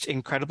are just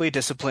incredibly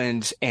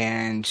disciplined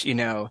and,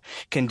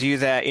 can do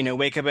that,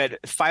 wake up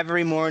at 5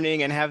 every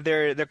morning and have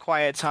their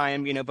quiet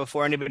time,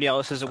 before anybody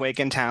else is awake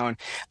in town.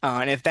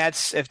 And if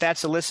that's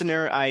a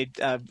listener,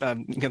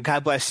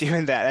 God bless you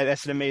in that.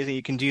 That's amazing.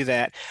 You can do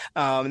that.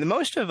 The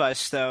most of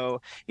us,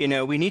 though,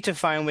 we need to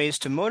find ways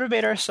to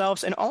motivate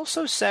ourselves and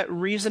also set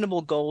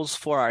reasonable goals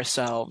for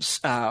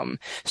ourselves,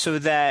 so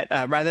that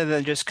rather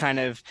than just kind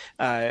of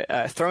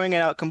throwing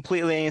it out completely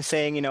and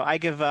saying, I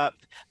give up,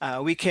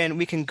 we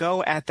can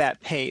go at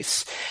that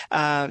pace.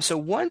 So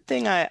one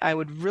thing I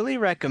would really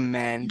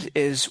recommend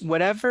is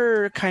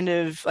whatever kind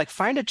of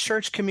find a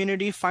church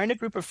community, find a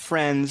group of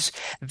friends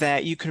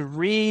that you can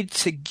read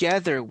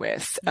together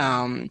with,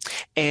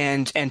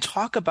 and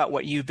talk about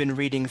what you've been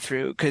reading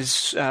through.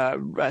 Because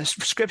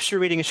Scripture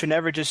reading should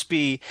never just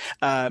be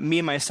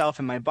me, myself,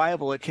 and my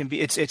Bible. It can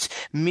be it's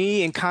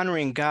me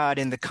encountering God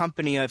in the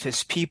company of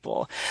His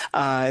people.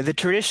 The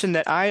tradition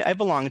that I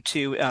belong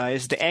to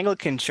is the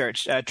Anglican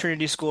Church.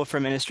 Trinity School for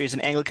Ministry is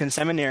an Anglican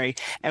seminary,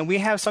 and we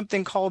have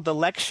something called the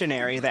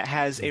lectionary that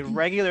has a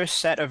regular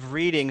set of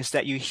readings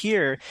that you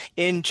hear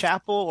in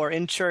chapel or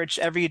in church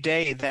every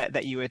day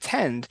that you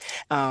attend.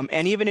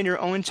 And even in your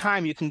own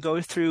time, you can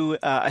go through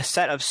a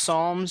set of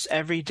Psalms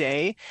every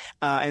day.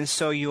 And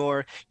so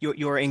you're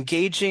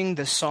engaging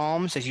the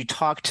Psalms as you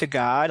talk to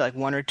God, like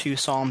 1 or 2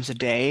 Psalms a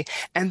day.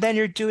 And then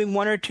you're doing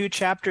 1 or 2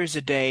 chapters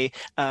a day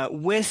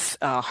with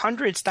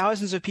hundreds,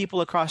 thousands of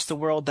people across the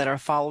world that are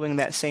following following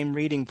that same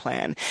reading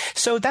plan.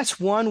 So that's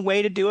one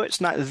way to do it. It's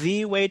not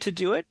the way to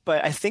do it,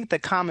 but I think the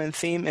common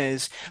theme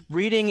is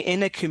reading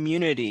in a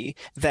community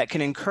that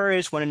can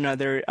encourage one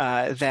another,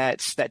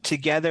 that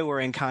together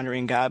we're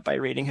encountering God by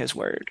reading His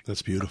Word.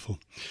 That's beautiful.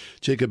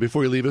 Jacob,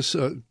 before you leave us,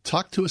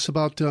 talk to us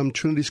about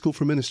Trinity School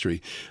for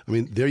Ministry. I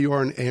mean, there you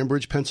are in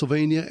Ambridge,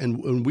 Pennsylvania,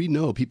 and we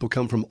know people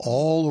come from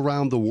all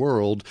around the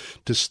world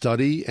to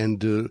study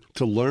and to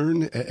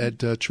learn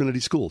at Trinity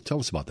School. Tell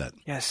us about that.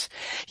 Yes.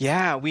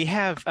 Yeah, we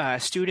have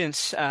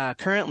students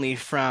currently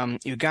from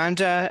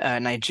Uganda,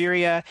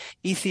 Nigeria,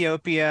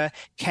 Ethiopia,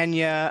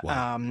 Kenya,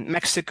 wow.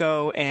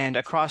 Mexico, and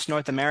across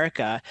North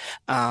America.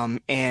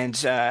 The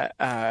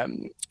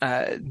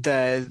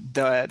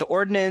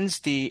ordinands,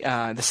 the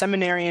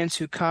seminarians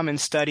who come and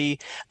study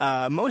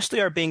mostly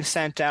are being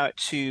sent out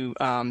to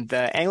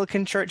the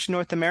Anglican Church in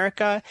North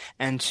America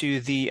and to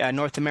the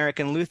North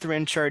American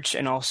Lutheran Church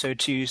and also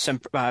to some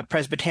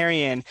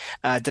Presbyterian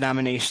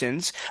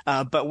denominations.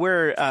 But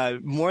we're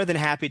more than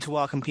happy to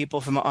welcome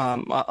people from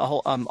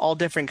all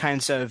different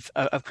kinds of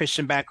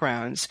Christian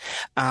backgrounds.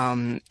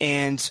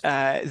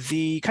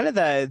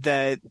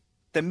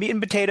 The meat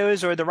and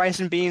potatoes, or the rice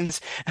and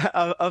beans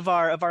of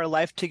our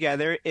life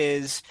together,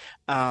 is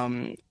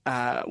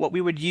what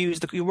we would use.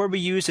 The word we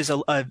use is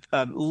a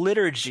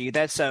liturgy.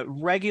 That's a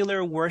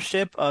regular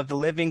worship of the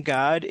living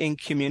God in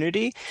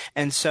community.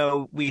 And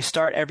so we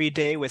start every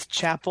day with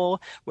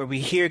chapel, where we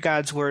hear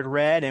God's word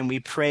read and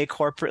we pray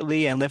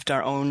corporately and lift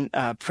our own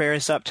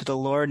prayers up to the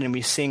Lord, and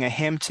we sing a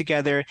hymn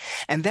together.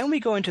 And then we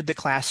go into the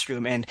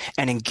classroom and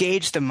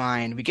engage the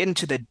mind. We get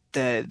into the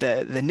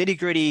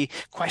nitty-gritty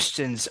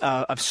questions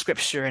of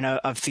Scripture and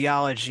of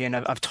theology and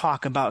of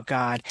talk about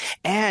God,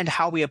 and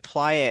how we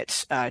apply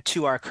it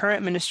to our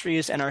current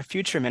ministries and our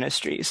future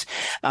ministries.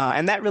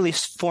 And that really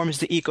forms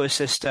the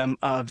ecosystem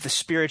of the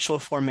spiritual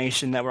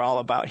formation that we're all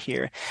about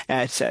here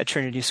at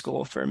Trinity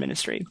School for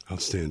Ministry.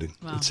 Outstanding.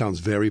 Wow. It sounds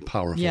very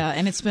powerful. Yeah,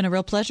 and it's been a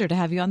real pleasure to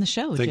have you on the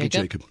show, Thank you,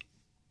 Jacob.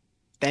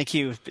 Thank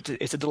you.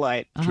 It's a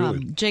delight.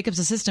 Jacob's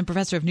assistant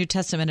professor of New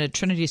Testament at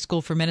Trinity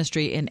School for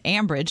Ministry in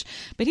Ambridge,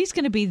 but he's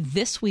going to be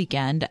this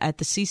weekend at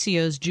the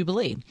CCO's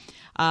Jubilee.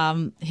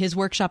 His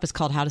workshop is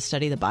called How to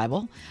Study the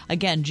Bible.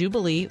 Again,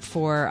 Jubilee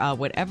for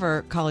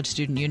whatever college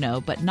student you know,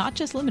 but not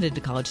just limited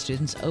to college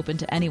students, open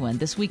to anyone.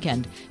 This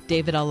weekend,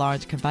 David L.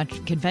 Lawrence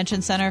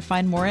Convention Center.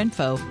 Find more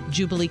info,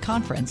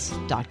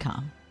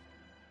 jubileeconference.com.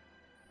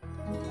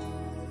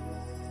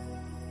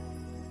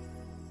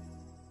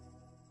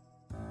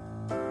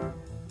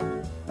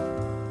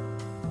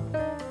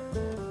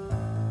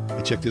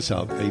 Check this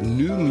out. A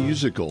new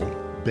musical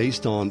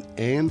based on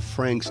Anne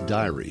Frank's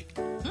diary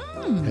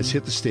has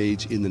hit the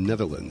stage in the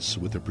Netherlands,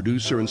 with the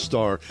producer and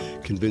star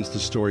convinced the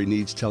story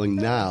needs telling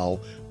now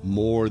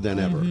more than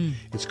ever.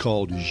 It's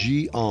called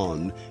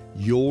Ji-an,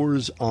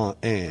 Yours on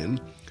Anne,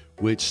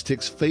 which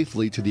sticks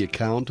faithfully to the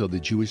account of the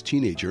Jewish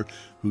teenager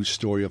whose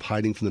story of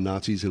hiding from the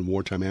Nazis in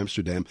wartime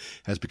Amsterdam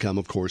has become,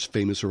 of course,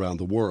 famous around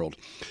the world.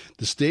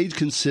 The stage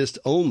consists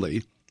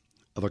only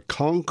of a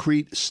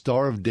concrete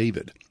Star of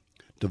David,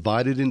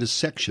 divided into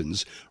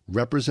sections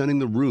representing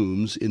the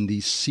rooms in the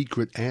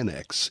secret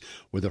annex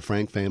where the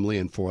Frank family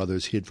and 4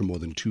 others hid for more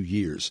than 2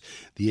 years.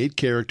 The 8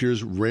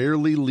 characters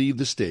rarely leave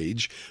the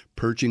stage,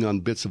 perching on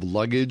bits of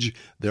luggage,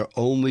 their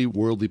only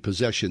worldly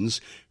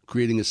possessions,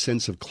 creating a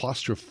sense of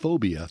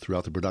claustrophobia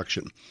throughout the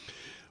production.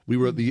 We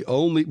were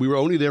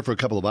only there for a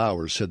couple of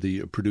hours, said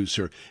the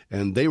producer,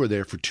 and they were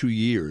there for 2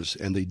 years,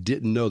 and they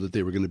didn't know that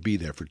they were going to be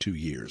there for 2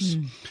 years.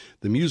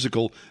 The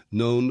musical,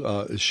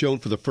 is shown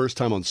for the first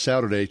time on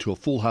Saturday to a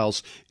full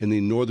house in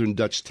the northern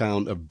Dutch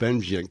town of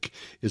Benschenk,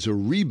 is a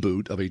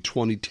reboot of a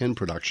 2010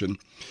 production.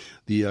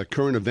 The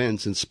current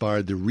events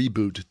inspired the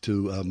reboot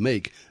to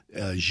make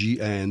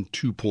Ji-an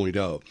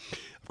 2.0.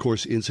 Of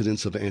course,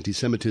 incidents of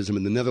anti-Semitism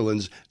in the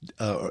Netherlands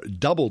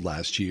doubled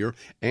last year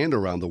and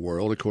around the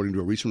world, according to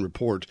a recent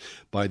report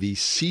by the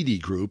CEDI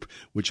group,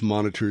 which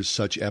monitors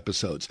such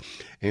episodes.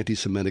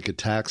 Anti-Semitic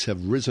attacks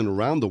have risen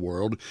around the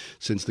world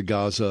since the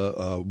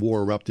Gaza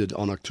war erupted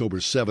on October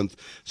 7th,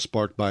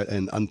 sparked by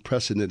an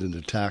unprecedented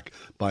attack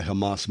by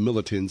Hamas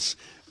militants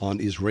on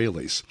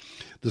Israelis.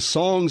 The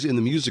songs in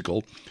the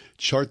musical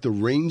chart the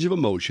range of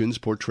emotions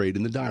portrayed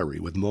in the diary,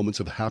 with moments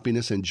of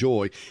happiness and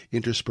joy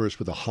interspersed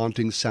with a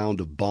haunting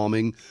sound of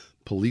bombing,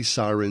 police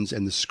sirens,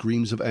 and the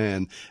screams of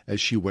Anne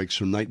as she wakes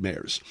from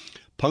nightmares.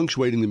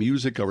 Punctuating the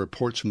music are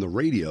reports from the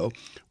radio,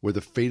 where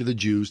the fate of the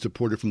Jews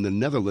deported from the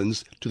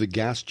Netherlands to the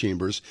gas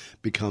chambers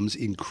becomes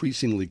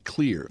increasingly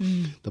clear.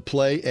 The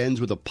play ends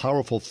with a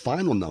powerful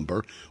final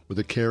number where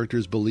the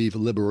characters believe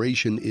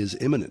liberation is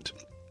imminent.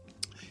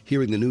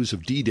 Hearing the news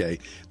of D-Day,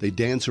 they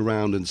dance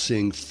around and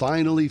sing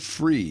 "Finally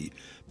Free,"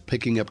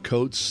 picking up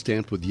coats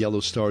stamped with yellow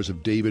stars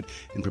of David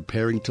and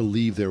preparing to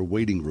leave their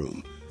waiting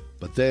room.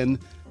 But then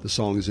the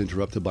song is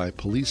interrupted by a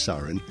police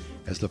siren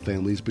as the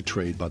family is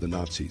betrayed by the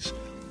Nazis.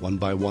 One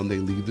by one, they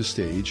leave the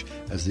stage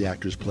as the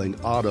actors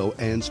playing Otto,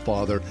 Anne's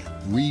father,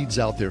 reads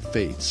out their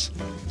fates.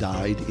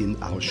 Died in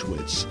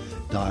Auschwitz,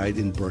 died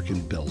in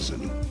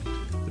Bergen-Belsen.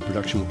 The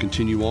production will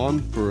continue on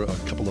for a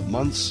couple of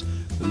months.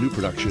 the new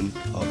production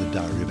of The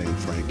Diary of Anne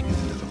Frank in the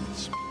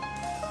Netherlands.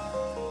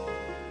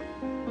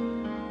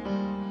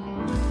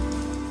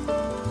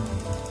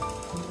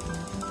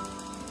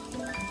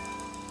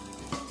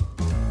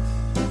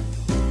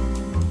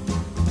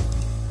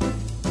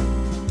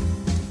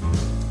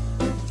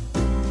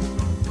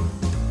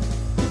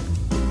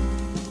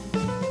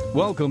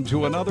 Welcome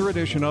to another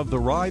edition of The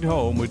Ride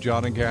Home with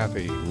John and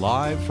Kathy,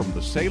 live from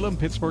the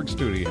Salem-Pittsburgh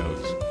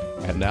studios.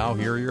 And now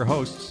here are your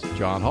hosts,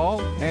 John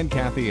Hall and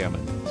Kathy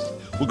Emmons.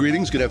 Well,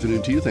 greetings. Good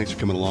afternoon to you. Thanks for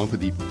coming along for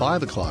the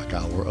 5 o'clock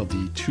hour of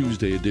the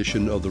Tuesday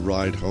edition of The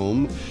Ride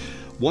Home.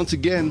 Once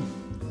again,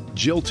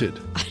 jilted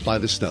by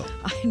the snow.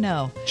 I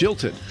know.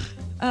 Jilted.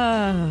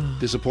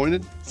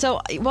 Disappointed?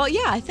 So, well,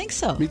 yeah, I think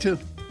so. Me too.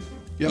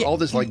 Yeah, all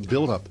this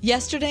build up.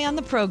 Yesterday on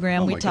the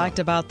program, we talked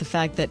about the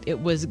fact that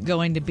it was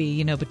going to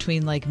be,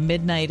 between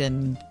midnight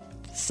and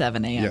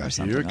 7 a.m. or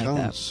something here it like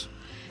comes.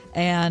 that.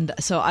 And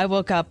so I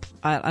woke up,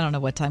 I don't know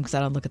what time because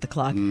I don't look at the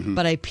clock,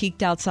 but I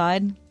peeked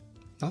outside.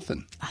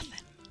 Nothing.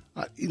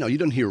 You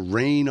don't hear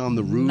rain on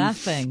the roof.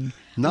 Nothing.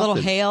 A little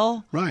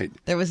hail. Right.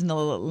 There was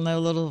no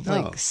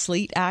little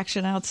sleet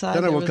action outside.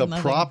 Then I woke up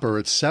proper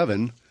at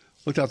 7.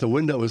 Looked out the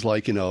window, it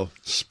was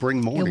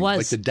spring morning. It was.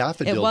 Like the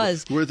daffodil. It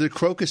was. Where the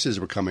crocuses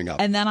were coming up.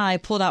 And then I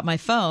pulled out my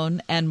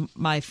phone, and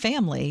my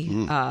family,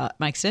 my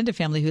extended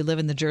family who live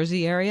in the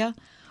Jersey area,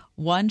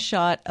 one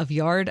shot of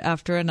yard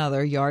after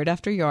another, yard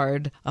after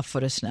yard, a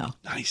foot of snow.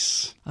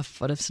 Nice. A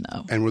foot of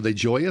snow. And were they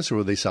joyous or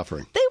were they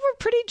suffering? They were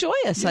pretty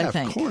joyous, I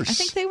think. Of course. I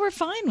think they were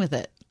fine with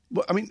it.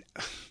 Well, I mean,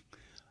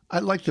 I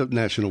like the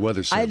National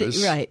Weather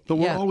Service. Right. But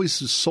we're always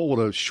sold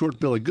a short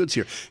bill of goods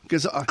here.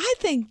 Because I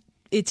think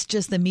it's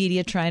just the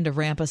media trying to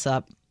ramp us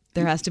up.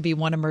 There has to be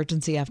one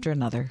emergency after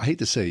another. I hate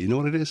to say, you know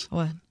what it is?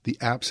 What? The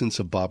absence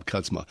of Bob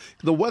Kutzma.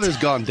 The weather's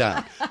gone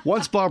down.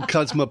 Once Bob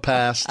Kutzma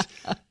passed,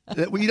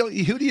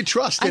 who do you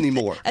trust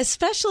anymore?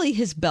 Especially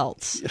his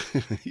belts.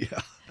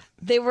 Yeah.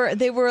 They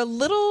were a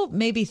little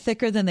maybe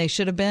thicker than they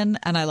should have been,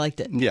 and I liked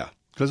it. Yeah,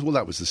 because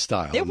that was the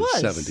style in the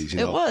 70s.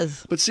 It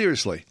was. But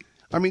seriously,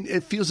 I mean,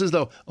 it feels as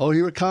though,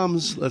 here it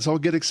comes. Let's all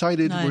get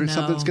excited.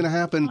 Something's going to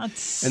happen.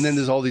 And then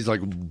there's all these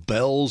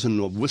bells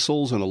and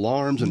whistles and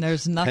alarms and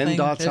there's nothing. pen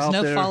dots there's out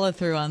no there. follow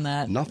through on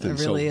that. Nothing.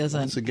 There really isn't.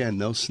 Once again,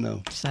 no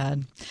snow.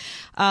 Sad.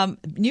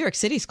 New York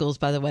City schools,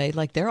 by the way,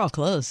 they're all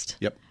closed.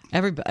 Yep.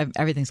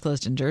 Everything's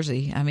closed in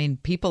Jersey. I mean,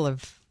 people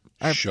have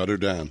shut her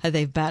down.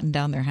 They've battened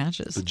down their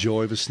hatches. The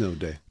joy of a snow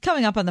day.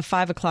 Coming up on the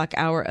 5 o'clock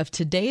hour of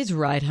today's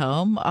Ride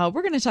Home,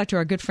 we're going to talk to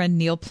our good friend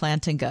Neil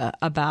Plantinga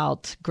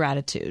about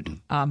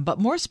gratitude, but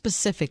more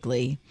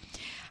specifically,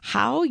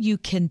 how you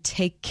can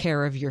take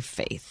care of your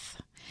faith.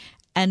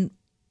 And,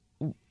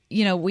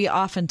 we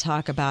often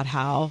talk about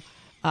how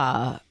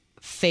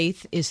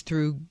faith is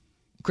through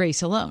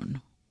grace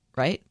alone,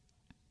 right?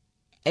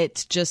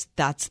 It's just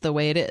that's the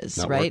way it is,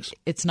 not right? Works.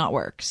 It's not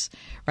works,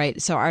 right?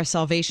 So our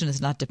salvation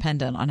is not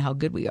dependent on how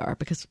good we are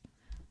because,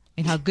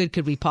 how good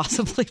could we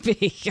possibly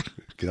be?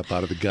 Get up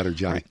out of the gutter,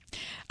 Johnny.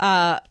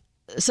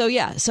 So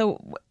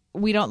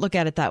we don't look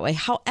at it that way.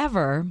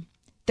 However,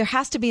 there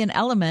has to be an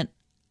element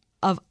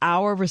of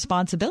our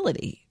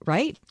responsibility,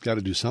 right? Got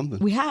to do something.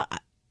 We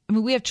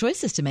have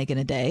choices to make in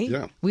a day.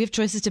 Yeah. We have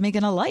choices to make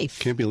in a life.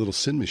 Can't be a little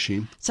sin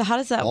machine. So how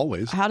does that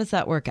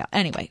work out?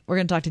 Anyway, we're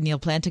going to talk to Neil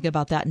Plantinga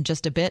about that in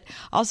just a bit.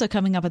 Also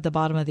coming up at the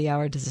bottom of the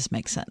hour, does this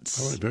make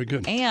sense? All right, very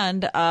good.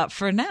 And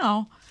for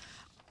now,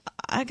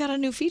 I got a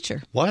new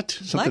feature. What?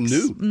 Something Lex?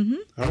 new? Mm-hmm.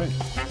 All right.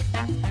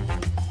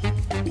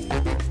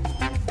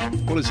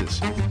 What is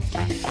this?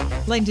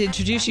 I'd like to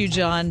introduce you,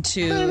 John,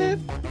 to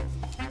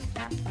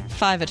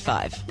 5 at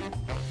 5.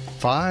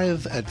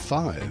 5 at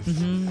 5?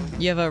 Mm-hmm.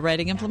 You have a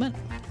writing implement?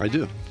 I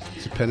do.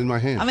 It's a pen in my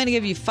hand. I'm going to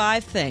give you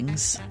 5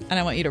 things, and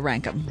I want you to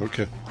rank them.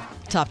 Okay.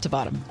 Top to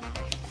bottom.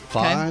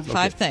 5? Okay?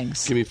 5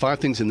 things. Give me 5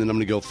 things, and then I'm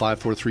going to go 5,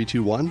 4, 3,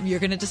 2, 1. You're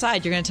going to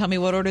decide. You're going to tell me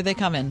what order they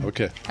come in.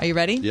 Okay. Are you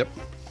ready? Yep.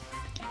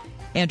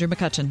 Andrew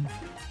McCutcheon.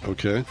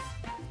 Okay.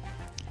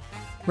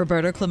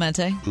 Roberto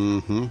Clemente.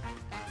 Mm-hmm.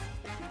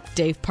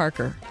 Dave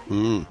Parker.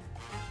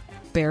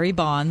 Barry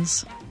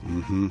Bonds.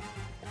 Mm-hmm.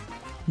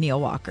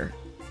 Neil Walker.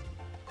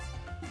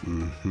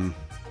 Mm-hmm.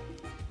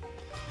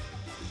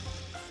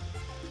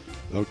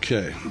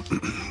 Okay.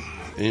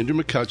 Andrew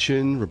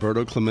McCutcheon,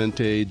 Roberto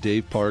Clemente,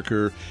 Dave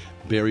Parker,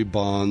 Barry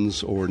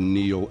Bonds, or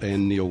Neil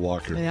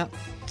Walker. Yep.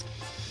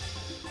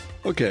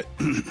 Okay.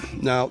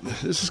 Now,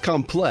 this is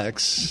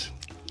complex.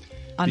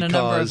 On a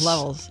number of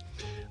levels.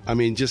 I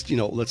mean, just,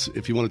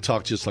 if you want to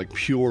talk just like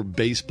pure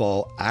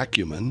baseball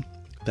acumen,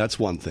 that's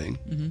one thing.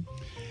 Mm-hmm.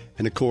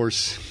 And of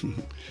course,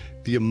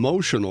 the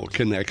emotional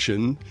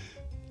connection,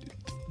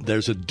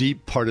 there's a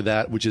deep part of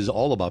that, which is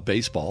all about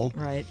baseball.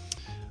 Right.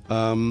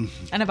 And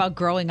about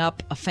growing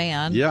up a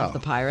fan of the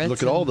Pirates.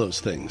 Look at all those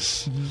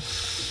things.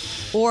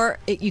 Mm-hmm. Or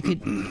you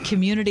could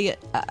community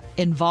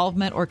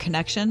involvement or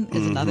connection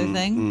is another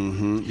thing.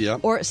 Mm-hmm. Yeah.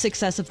 Or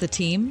success of the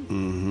team.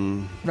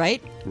 Mm-hmm.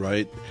 Right?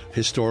 Right.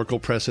 Historical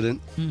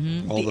precedent.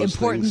 Mm-hmm. All the those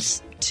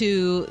importance things.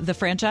 To the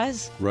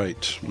franchise. Right.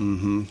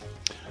 Mm-hmm.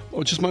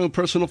 Just my own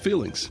personal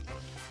feelings.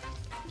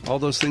 All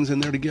those things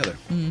in there together.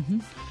 Mm-hmm.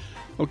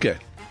 Okay.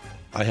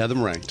 I had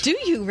them ranked. Do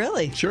you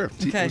really? Sure.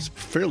 Okay. It was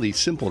fairly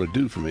simple to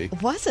do for me.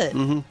 Was it?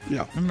 Mm-hmm.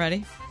 Yeah. I'm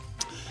ready.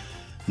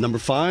 Number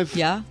 5.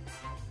 Yeah.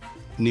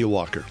 Neil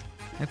Walker.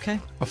 Okay.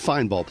 A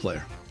fine ball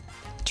player.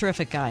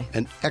 Terrific guy.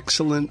 An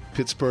excellent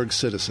Pittsburgh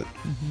citizen.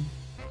 Mm-hmm.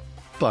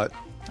 But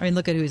I mean,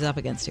 look at who he's up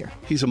against here.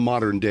 He's a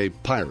modern-day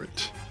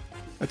Pirate.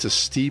 That's a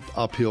steep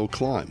uphill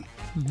climb.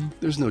 Mm-hmm.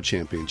 There's no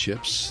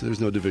championships. There's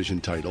no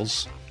division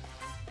titles.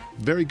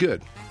 Very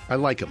good. I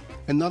like him.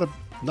 And not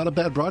a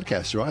bad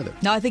broadcaster either.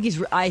 No, I think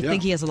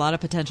think he has a lot of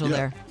potential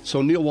there.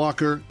 So Neil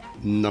Walker,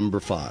 number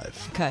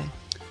 5. Okay.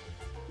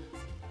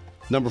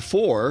 Number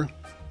 4,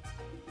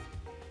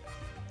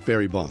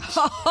 Barry Bonds.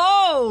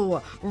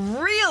 Oh,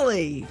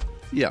 really?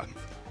 Yeah.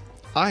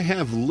 I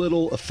have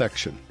little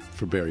affection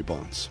for Barry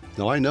Bonds.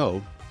 Now, I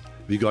know,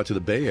 if you go out to the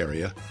Bay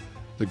Area,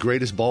 the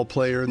greatest ball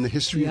player in the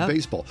history of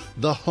baseball,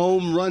 the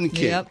home run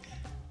king. Yep.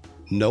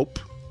 Nope.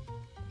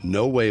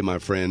 No way, my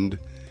friend.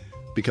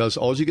 Because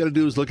all you got to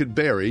do is look at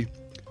Barry,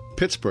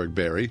 Pittsburgh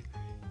Barry,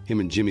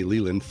 him and Jimmy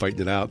Leland fighting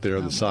it out there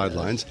on the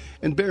sidelines.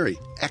 And Barry,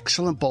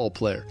 excellent ball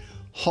player,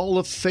 Hall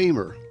of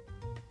Famer.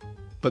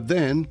 But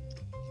then,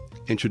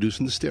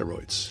 introducing the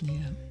steroids.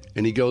 Yeah.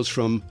 And he goes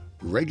from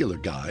regular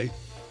guy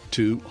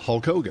to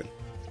Hulk Hogan.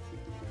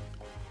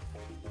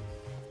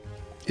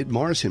 It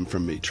mars him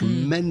from me,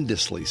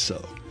 tremendously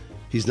so.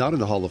 He's not in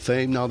the Hall of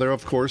Fame. Now, there,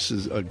 of course,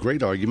 is a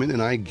great argument,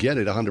 and I get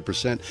it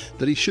 100%,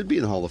 that he should be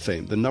in the Hall of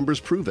Fame. The numbers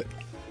prove it.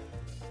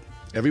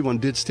 Everyone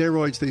did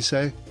steroids, they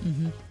say.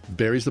 Mm-hmm.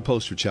 Barry's the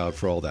poster child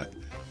for all that.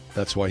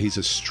 That's why he's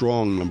a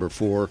strong number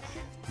 4,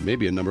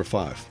 maybe a number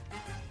 5.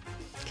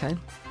 Okay.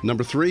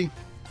 Number 3,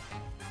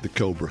 the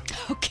Cobra.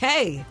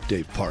 Okay.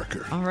 Dave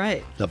Parker. All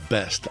right. The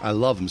best. I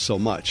love him so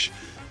much.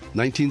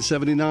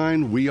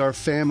 1979, We Are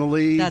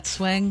Family. That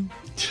swing.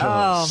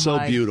 Oh, so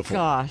my beautiful.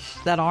 Gosh.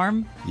 That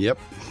arm. Yep.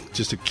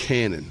 Just a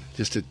cannon.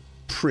 Just a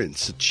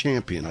prince, a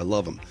champion. I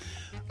love him.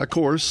 Of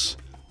course,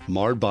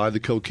 marred by the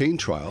cocaine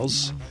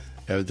trials.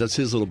 That's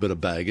his little bit of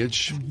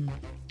baggage. Mm-hmm.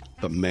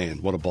 But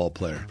man, what a ball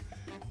player.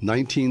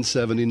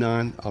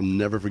 1979, I'll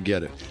never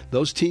forget it.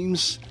 Those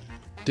teams,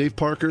 Dave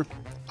Parker,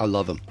 I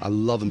love him. I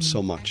love him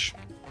so much.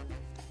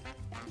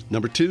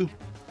 Number 2,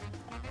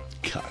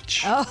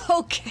 Kutch. Oh,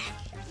 okay.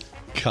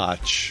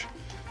 Kutch.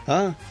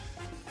 Huh?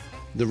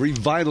 The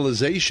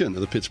revitalization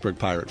of the Pittsburgh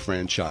Pirate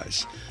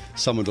franchise.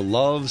 Someone to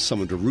love,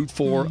 someone to root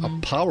for, a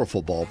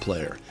powerful ball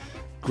player.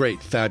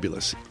 Great,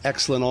 fabulous,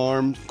 excellent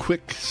arm,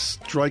 quick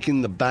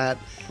striking the bat.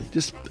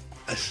 Just,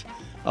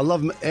 I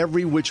love him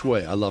every which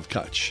way. I love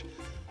Kutch.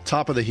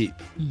 Top of the heap,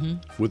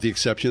 with the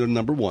exception of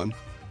number 1,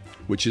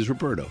 which is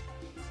Roberto.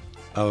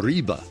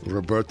 Arriba,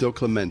 Roberto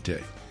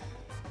Clemente.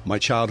 My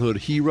childhood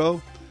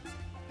hero,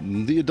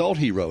 the adult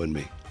hero in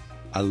me.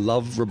 I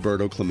love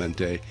Roberto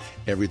Clemente.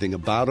 Everything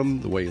about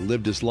him, the way he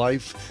lived his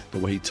life, the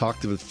way he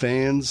talked to the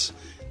fans,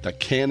 the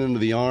cannon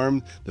of the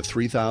arm, the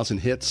 3,000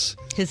 hits.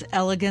 His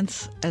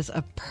elegance as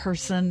a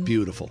person.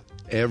 Beautiful.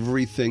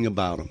 Everything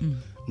about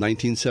him.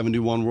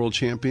 1971 world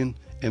champion,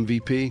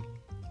 MVP,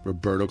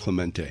 Roberto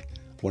Clemente.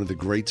 One of the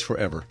greats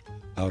forever.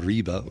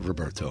 Arriba,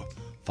 Roberto.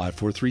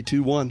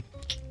 54321.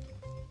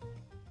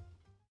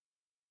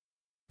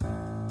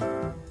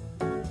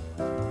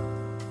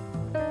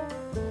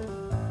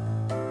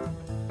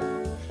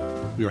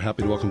 We are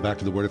happy to welcome back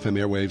to the Word FM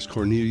airwaves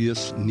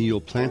Cornelius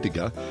Neal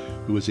Plantinga,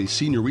 who is a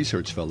senior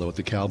research fellow at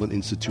the Calvin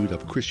Institute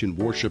of Christian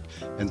Worship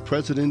and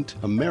president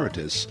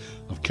emeritus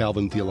of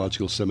Calvin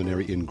Theological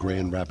Seminary in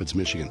Grand Rapids,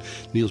 Michigan.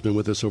 Neal's been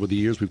with us over the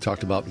years. We've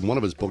talked about one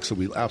of his books that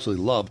we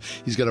absolutely love.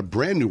 He's got a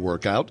brand new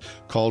work out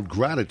called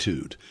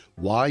Gratitude: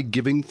 Why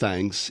Giving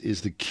Thanks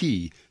is the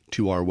Key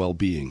to Our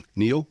Well-Being.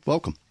 Neal,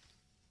 welcome.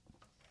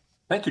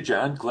 Thank you,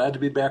 John. Glad to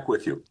be back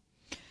with you.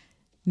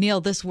 Neal,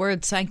 this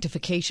word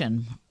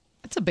sanctification,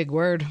 it's a big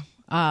word.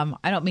 I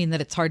don't mean that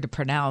it's hard to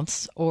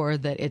pronounce or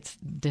that it's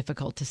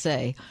difficult to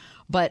say,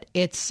 but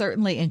it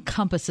certainly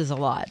encompasses a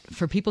lot.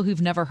 For people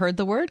who've never heard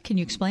the word, can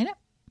you explain it?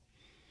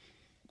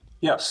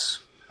 Yes.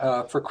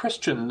 For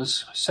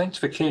Christians,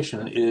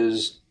 sanctification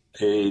is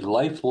a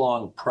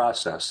lifelong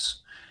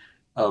process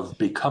of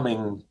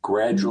becoming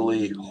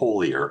gradually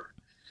holier.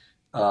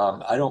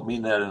 I don't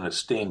mean that in a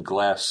stained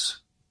glass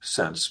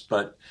sense,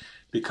 but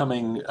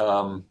becoming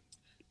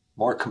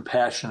more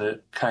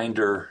compassionate,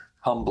 kinder,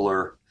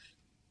 humbler,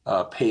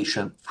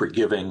 patient,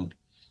 forgiving,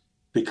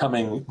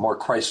 becoming more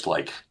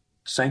Christ-like.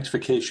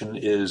 Sanctification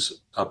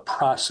is a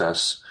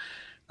process.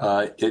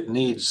 It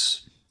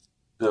needs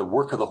the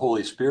work of the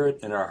Holy Spirit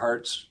in our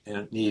hearts, and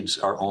it needs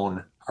our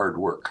own hard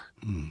work.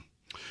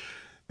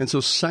 And so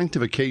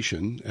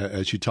sanctification,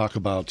 as you talk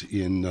about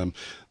in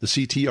the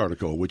CT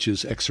article, which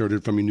is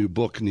excerpted from your new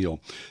book, Neal,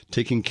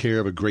 Taking Care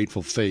of a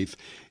Grateful Faith,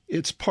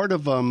 it's part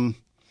of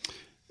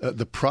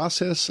the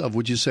process of,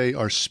 would you say,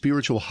 our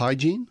spiritual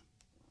hygiene?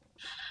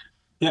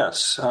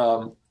 Yes.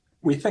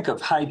 We think of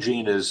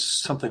hygiene as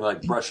something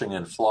like brushing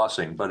and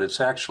flossing, but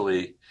it's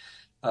actually,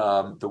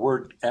 the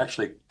word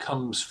actually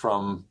comes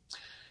from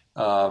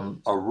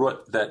a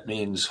root that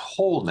means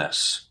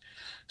wholeness.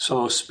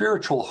 So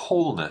spiritual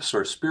wholeness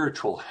or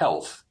spiritual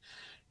health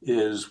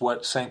is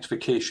what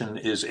sanctification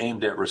is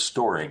aimed at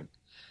restoring.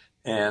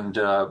 And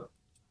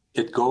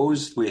it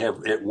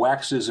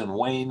waxes and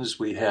wanes.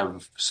 We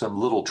have some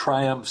little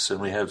triumphs and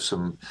we have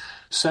some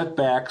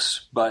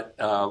setbacks, but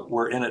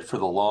we're in it for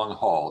the long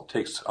haul. It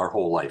takes our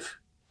whole life.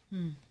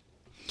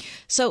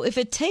 So if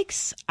it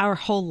takes our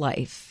whole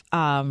life,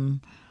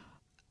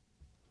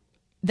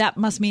 that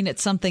must mean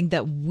it's something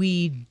that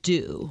we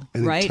do,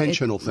 right?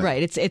 Intentional thing.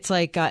 Right. It's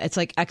like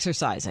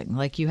exercising.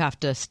 Like you have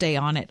to stay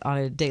on it on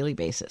a daily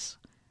basis.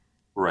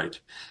 Right.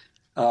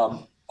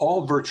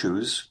 All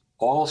virtues,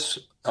 all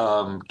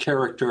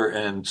character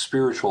and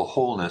spiritual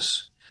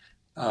wholeness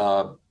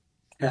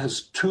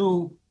has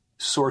two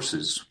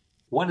sources.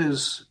 One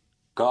is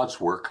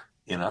God's work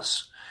in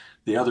us.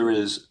 The other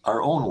is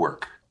our own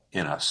work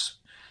in us.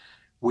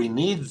 We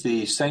need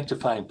the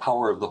sanctifying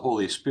power of the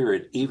Holy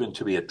Spirit even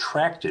to be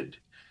attracted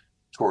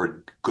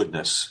toward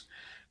goodness,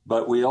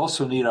 but we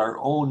also need our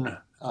own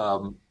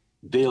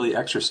daily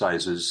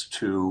exercises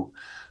to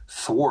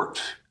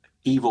thwart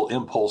evil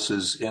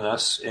impulses in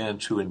us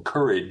and to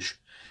encourage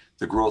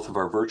the growth of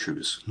our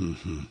virtues.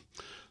 Mm-hmm.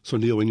 So,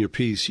 Neil, in your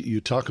piece,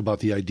 you talk about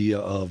the idea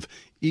of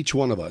each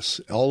one of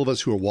us, all of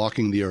us who are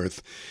walking the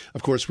earth.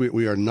 Of course,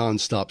 we are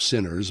nonstop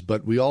sinners,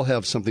 but we all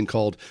have something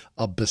called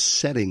a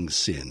besetting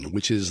sin,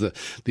 which is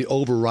the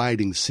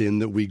overriding sin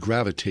that we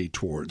gravitate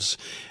towards.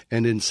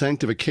 And in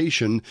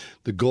sanctification,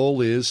 the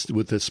goal is,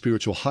 with the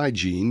spiritual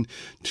hygiene,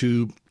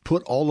 to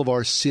put all of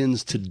our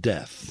sins to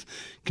death.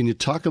 Can you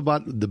talk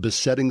about the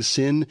besetting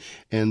sin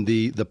and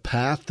the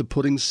path to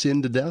putting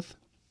sin to death?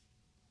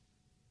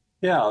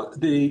 Yeah,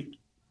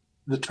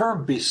 the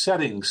term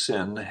besetting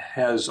sin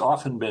has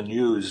often been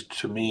used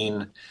to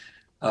mean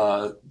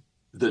the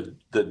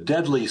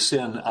deadly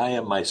sin I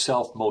am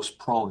myself most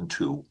prone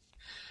to,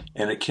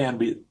 and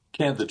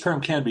the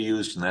term can be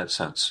used in that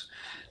sense.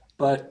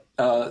 But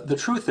the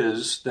truth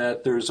is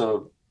that there's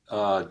a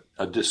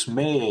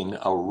dismaying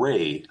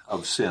array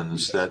of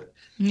sins that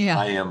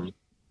I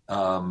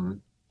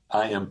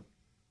am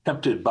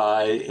tempted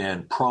by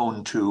and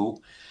prone to.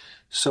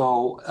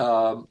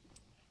 So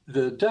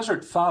the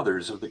Desert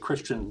Fathers of the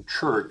Christian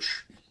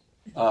Church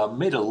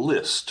made a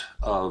list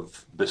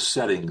of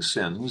besetting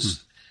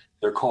sins.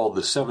 They're called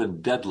the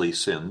 7 deadly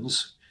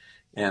sins,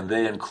 and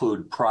they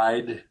include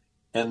pride,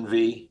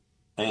 envy,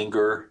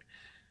 anger,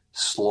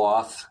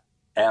 sloth,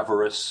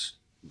 avarice,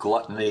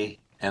 gluttony,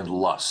 and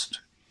lust.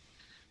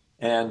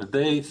 And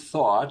they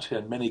thought,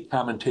 and many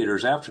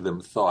commentators after them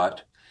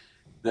thought,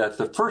 that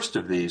the first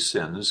of these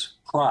sins,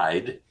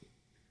 pride,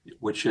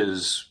 which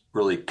is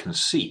really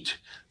conceit,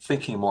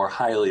 thinking more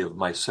highly of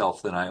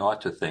myself than I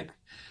ought to think,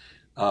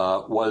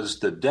 was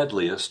the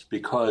deadliest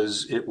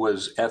because it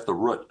was at the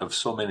root of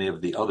so many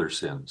of the other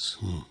sins.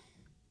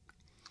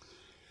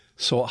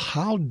 So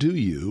how do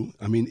you,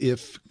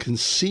 if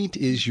conceit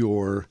is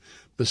your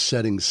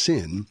besetting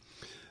sin,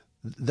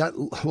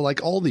 that,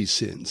 like all these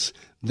sins,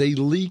 they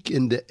leak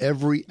into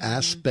every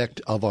aspect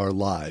of our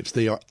lives.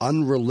 They are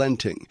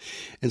unrelenting.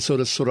 And so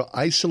to sort of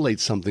isolate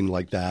something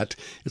like that,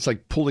 it's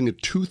like pulling a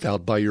tooth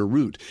out by your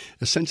root,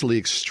 essentially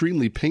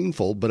extremely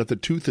painful, but if the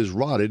tooth is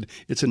rotted,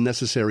 it's a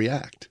necessary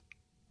act.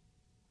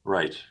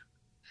 Right.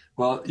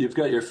 Well, you've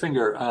got your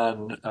finger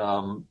on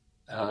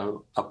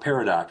a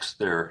paradox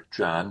there,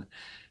 John.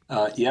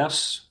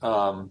 Yes,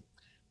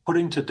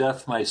 putting to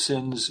death my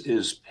sins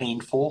is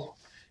painful.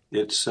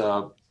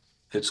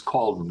 It's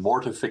called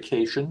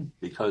mortification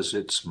because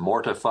it's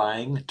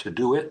mortifying to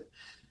do it.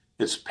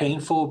 It's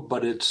painful,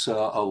 but it's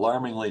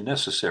alarmingly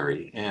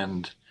necessary.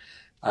 And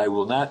I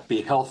will not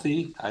be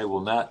healthy. I will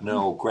not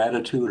know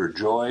gratitude or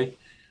joy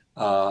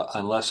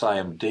unless I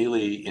am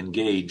daily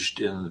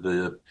engaged in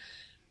the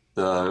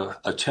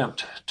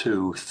attempt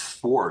to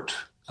thwart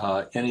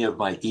any of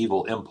my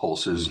evil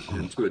impulses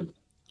and to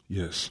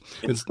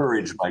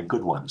encourage my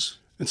good ones.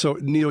 And so,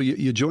 Neil,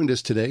 you joined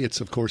us today. It's,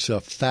 of course,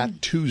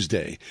 Fat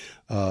Tuesday.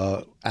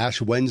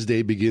 Ash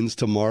Wednesday begins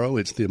tomorrow.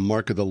 It's the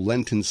mark of the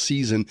Lenten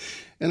season.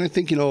 And I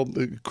think,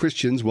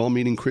 Christians,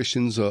 well-meaning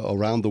Christians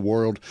around the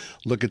world,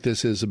 look at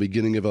this as the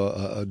beginning of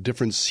a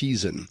different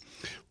season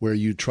where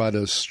you try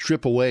to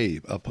strip away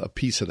a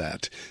piece of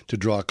that to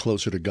draw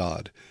closer to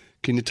God.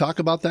 Can you talk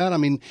about that?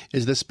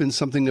 Has this been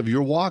something of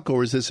your walk,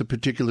 or is this a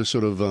particular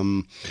sort of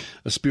a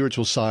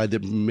spiritual side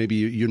that maybe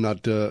you're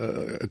not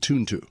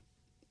attuned to?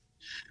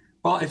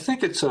 Well, I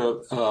think it's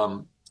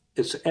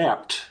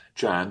apt,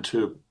 John,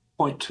 to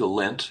point to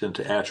Lent and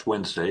to Ash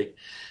Wednesday.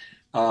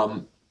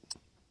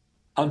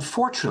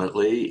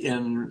 Unfortunately,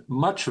 in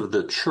much of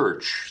the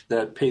church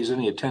that pays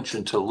any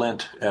attention to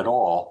Lent at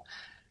all,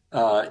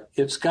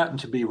 it's gotten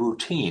to be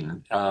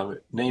routine.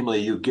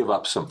 Namely, you give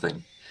up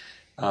something.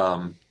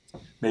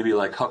 Maybe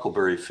like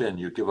Huckleberry Finn,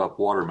 you give up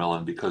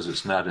watermelon because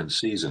it's not in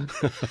season.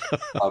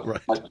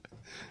 Right. But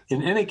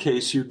in any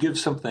case, you give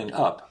something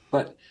up.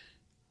 But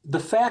the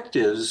fact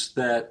is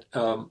that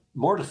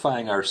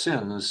mortifying our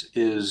sins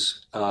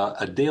is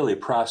a daily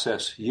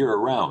process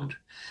year-round.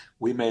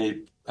 We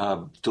may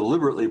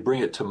deliberately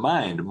bring it to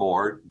mind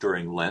more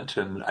during Lent,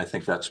 and I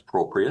think that's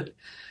appropriate.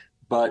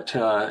 But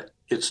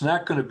it's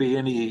not going to be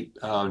any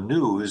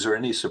news or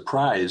any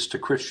surprise to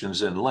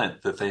Christians in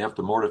Lent that they have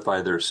to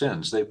mortify their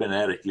sins. They've been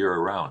at it year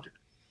around.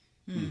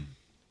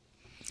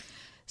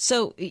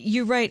 So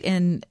you write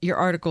in your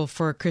article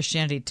for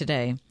Christianity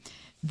Today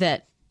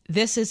that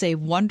this is a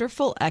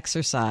wonderful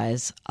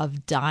exercise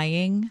of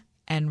dying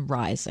and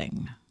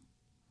rising.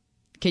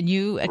 Can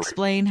you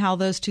explain how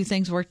those two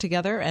things work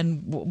together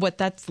and what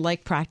that's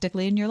like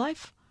practically in your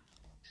life?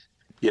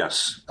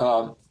 Yes.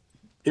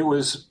 It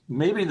was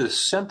maybe the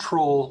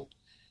central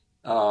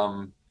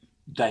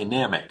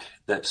dynamic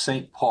that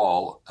St.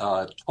 Paul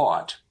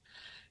taught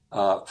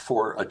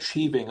for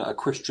achieving a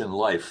Christian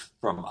life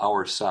from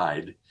our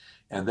side,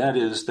 and that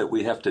is that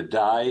we have to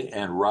die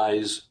and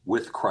rise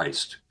with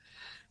Christ.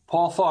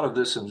 Paul thought of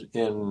this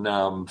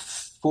in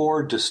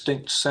 4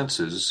 distinct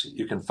senses.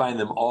 You can find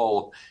them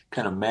all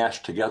kind of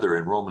mashed together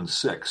in Romans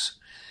 6.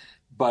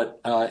 But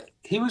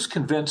he was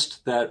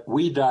convinced that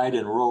we died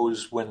and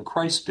rose when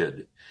Christ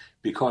did,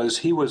 because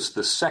he was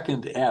the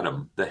second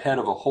Adam, the head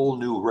of a whole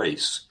new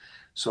race.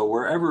 So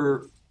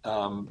wherever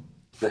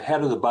the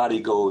head of the body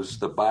goes,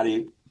 the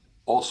body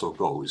also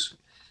goes.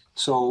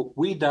 So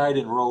we died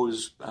and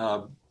rose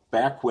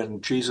back when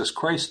Jesus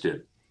Christ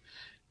did.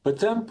 But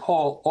then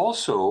Paul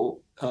also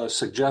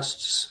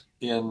suggests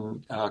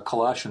in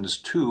Colossians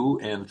 2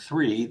 and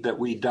 3 that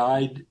we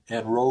died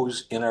and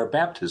rose in our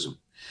baptism,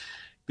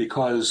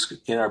 because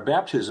in our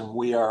baptism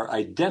we are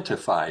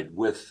identified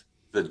with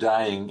the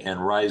dying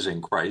and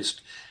rising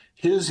Christ.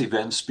 His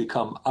events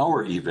become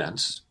our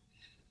events.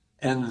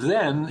 And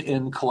then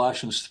in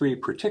Colossians 3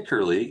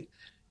 particularly,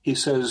 he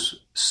says,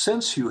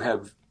 since you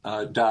have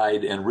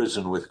died and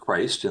risen with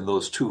Christ in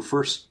those 2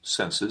 first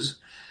senses,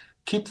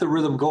 keep the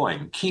rhythm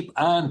going, keep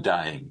on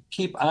dying,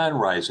 keep on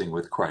rising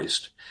with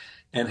Christ.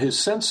 And his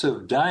sense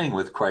of dying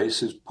with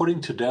Christ is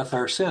putting to death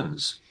our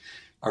sins,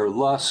 our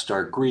lust,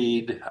 our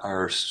greed,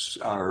 our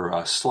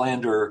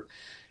slander.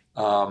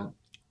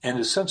 And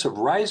his sense of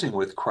rising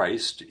with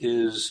Christ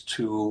is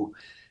to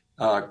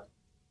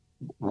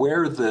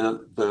wear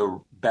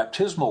the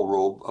baptismal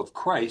robe of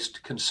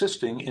Christ,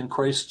 consisting in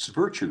Christ's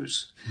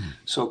virtues.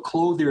 So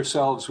clothe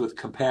yourselves with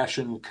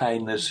compassion,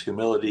 kindness,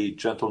 humility,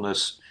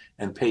 gentleness,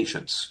 and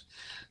patience.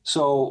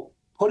 So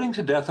putting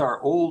to death our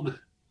old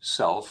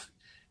self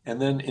and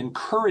then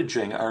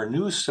encouraging our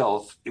new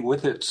self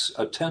with its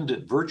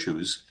attendant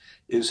virtues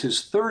is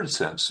his third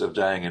sense of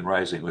dying and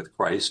rising with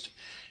Christ.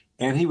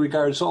 And he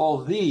regards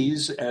all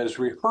these as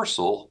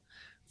rehearsal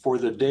for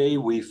the day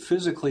we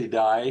physically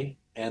die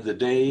and the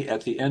day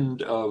at the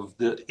end of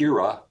the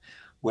era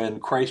when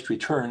Christ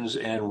returns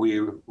and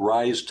we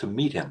rise to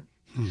meet him.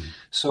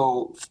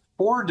 So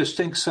 4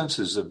 distinct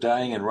senses of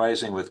dying and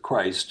rising with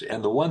Christ,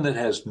 and the one that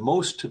has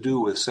most to do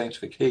with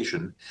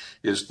sanctification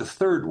is the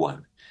third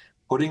one,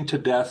 putting to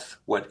death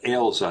what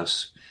ails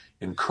us,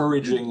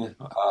 encouraging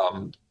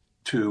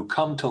to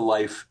come to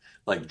life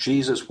like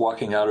Jesus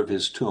walking out of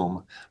his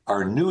tomb,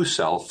 our new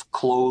self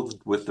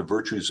clothed with the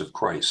virtues of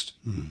Christ.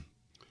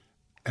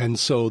 And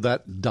so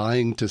that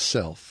dying to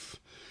self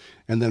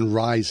and then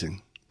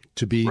rising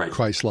to be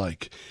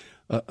Christ-like,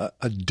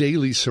 a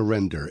daily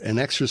surrender, an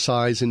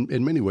exercise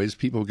in many ways.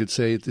 People could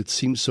say it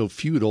seems so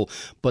futile,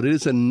 but it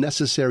is a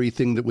necessary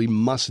thing that we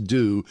must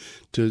do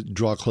to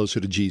draw closer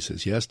to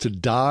Jesus, yes? To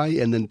die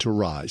and then to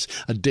rise,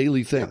 a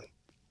daily thing.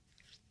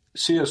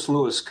 C.S.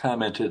 Lewis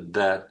commented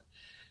that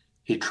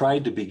he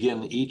tried to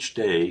begin each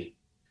day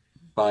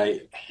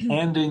by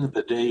handing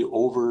the day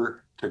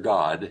over to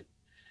God,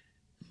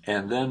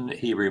 and then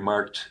he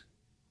remarked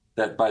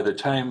that by the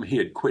time he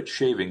had quit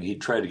shaving, he'd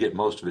try to get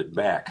most of it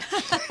back.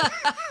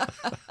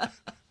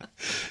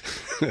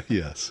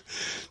 Yes.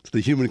 It's the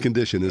human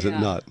condition, is it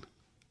not?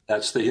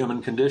 That's the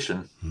human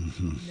condition.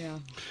 Yeah.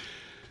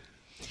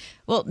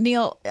 Well,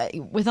 Neil,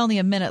 with only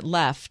a minute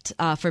left,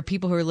 for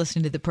people who are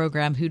listening to the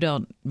program who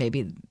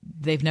maybe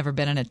they've never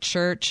been in a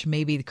church,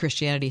 maybe the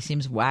Christianity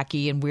seems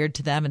wacky and weird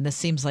to them, and this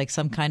seems like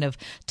some kind of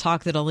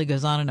talk that only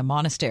goes on in a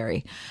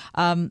monastery.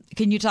 Can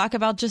you talk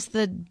about just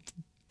the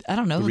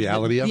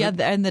reality of it?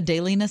 And the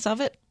dailiness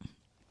of it?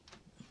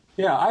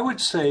 Yeah, I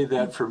would say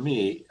that for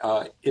me,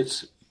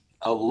 it's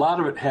a lot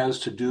of it has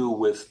to do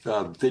with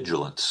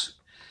vigilance,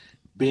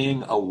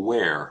 being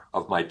aware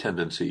of my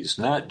tendencies,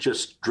 not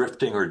just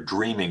drifting or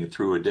dreaming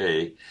through a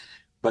day,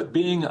 but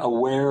being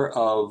aware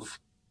of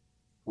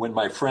when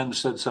my friend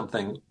said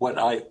something, what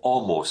I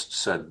almost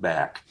said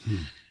back,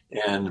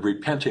 and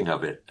repenting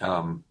of it,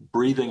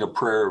 breathing a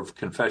prayer of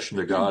confession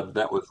to God,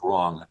 that was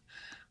wrong.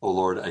 Oh,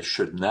 Lord, I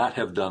should not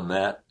have done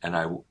that, and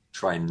I will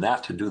try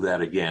not to do that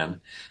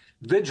again.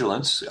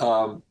 Vigilance,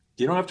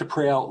 you don't have to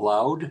pray out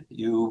loud.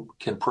 You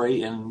can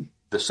pray in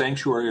the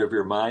sanctuary of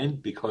your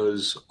mind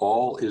because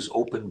all is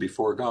open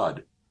before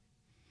God.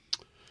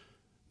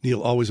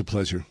 Neil, always a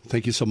pleasure.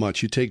 Thank you so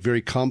much. You take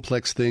very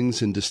complex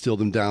things and distill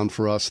them down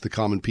for us, the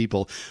common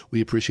people. We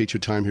appreciate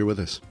your time here with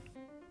us.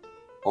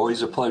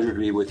 Always a pleasure to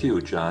be with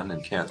you, John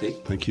and Kathy.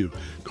 Thank you.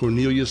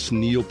 Cornelius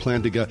Neil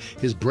Plantinga,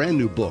 his brand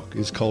new book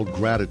is called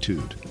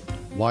Gratitude: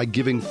 Why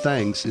Giving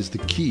Thanks is the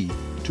Key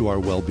to Our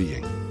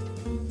Well-Being.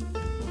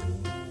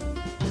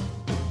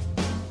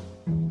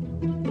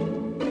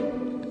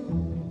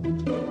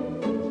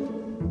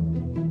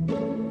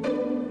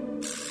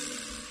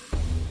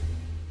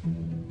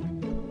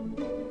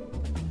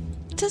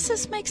 Does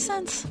this make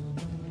sense?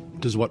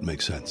 Does what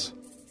make sense?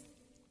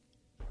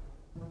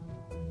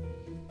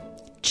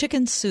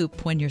 Chicken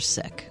soup when you're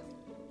sick.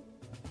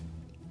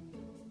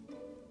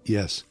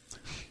 Yes.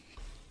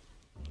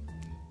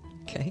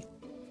 Okay.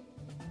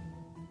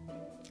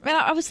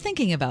 I was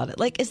thinking about it.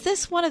 Like, is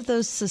this one of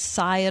those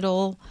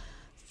societal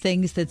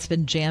things that's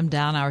been jammed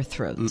down our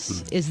throats?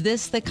 Mm-mm. Is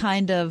this the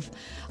kind of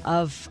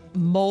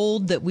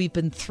mold that we've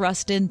been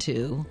thrust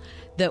into,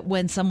 that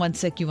when someone's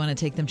sick, you want to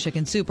take them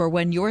chicken soup, or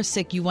when you're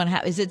sick, you want to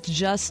have? Is it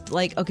just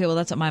like, okay, well,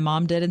 that's what my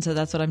mom did, and so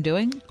that's what I'm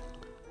doing?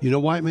 You know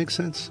why it makes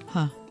sense?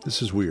 Huh?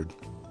 This is weird.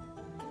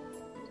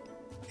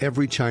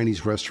 Every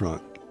Chinese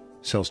restaurant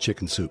sells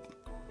chicken soup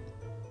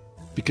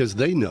because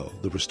they know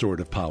the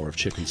restorative power of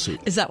chicken soup.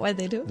 Is that why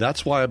they do it?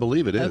 That's why I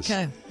believe it is.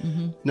 Okay.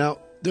 Mm-hmm. Now,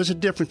 there's a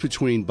difference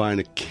between buying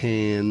a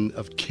can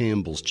of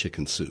Campbell's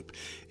chicken soup.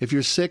 If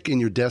you're sick and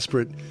you're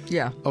desperate,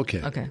 yeah,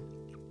 okay. Okay.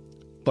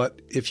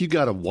 But if you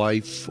got a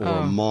wife or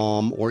a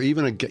mom or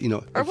even if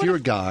you're a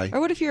guy.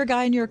 Or what if you're a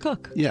guy and you're a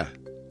cook? Yeah.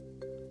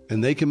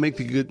 And they can make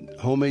the good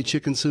homemade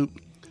chicken soup,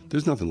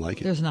 there's nothing like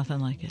it. There's nothing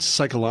like it.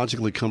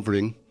 Psychologically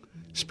comforting,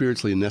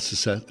 spiritually a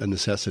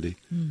necessity.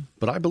 Mm.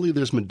 But I believe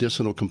there's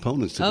medicinal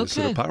components to this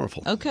that are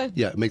powerful. Okay.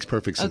 Yeah, it makes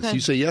perfect sense. Okay. You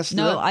say yes to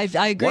no, that?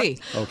 I agree.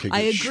 What? Okay, good. I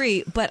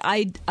agree. But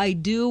I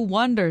do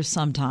wonder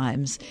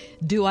sometimes,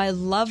 do I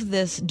love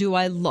this? Do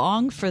I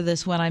long for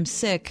this when I'm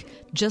sick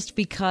just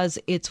because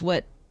it's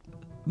what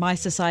my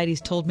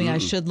society's told me I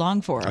should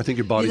long for? I think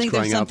your body's crying out for it.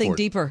 You think there's something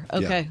deeper?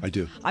 Okay. Yeah, I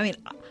do. I mean,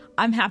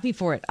 I'm happy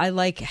for it. I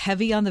like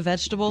heavy on the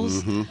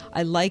vegetables. Mm-hmm.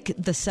 I like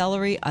the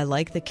celery. I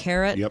like the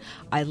carrot. Yep.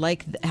 I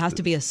like it has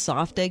to be a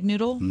soft egg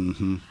noodle,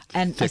 mm-hmm.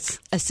 and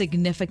a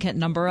significant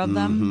number of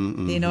them.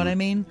 Mm-hmm, you know what I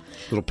mean?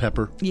 Little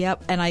pepper.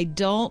 Yep. And I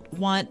don't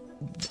want.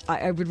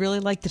 I would really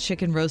like the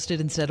chicken roasted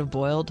instead of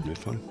boiled.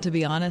 To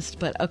be honest,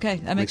 but okay,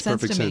 that makes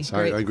sense perfect to sense. me.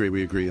 I agree.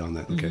 We agree on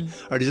that. Okay.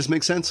 Mm-hmm. All right. Does this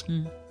make sense?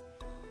 Mm.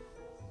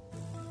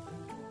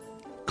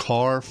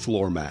 Car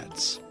floor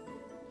mats.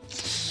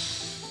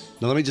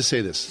 Now, let me just say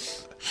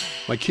this.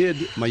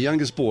 My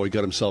youngest boy,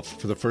 got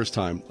himself for the first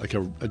time like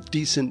a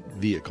decent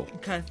vehicle.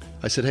 Okay.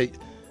 I said, hey,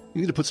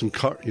 you need to put some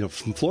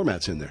some floor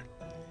mats in there.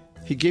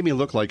 He gave me a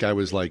look like I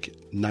was like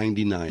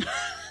 99.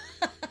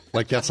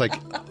 Like that's like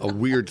a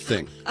weird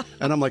thing.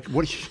 And I'm like,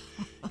 what?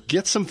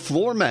 Get some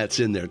floor mats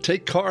in there.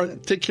 Take care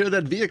of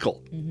that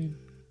vehicle.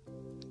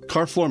 Mm-hmm.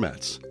 Car floor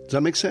mats. Does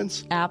that make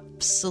sense?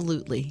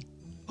 Absolutely.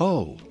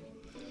 Oh.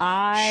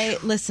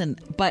 Listen,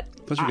 but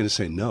I thought you were going to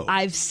say no.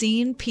 I've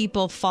seen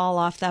people fall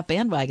off that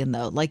bandwagon,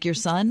 though, like your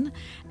son.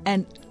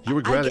 And you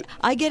regret it.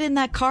 I get in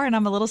that car and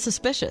I'm a little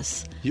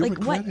suspicious. You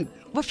regret it.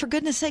 What, for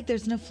goodness sake,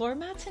 there's no floor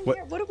mats in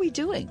here? What are we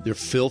doing? They're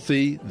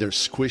filthy. They're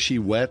squishy,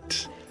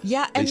 wet.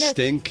 Yeah. They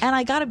stink. And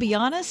I got to be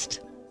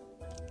honest,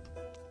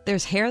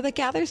 there's hair that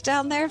gathers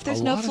down there if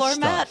there's no floor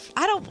mat.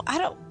 I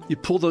don't. You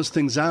pull those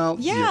things out.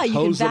 Yeah, you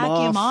can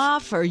vacuum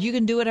off, or you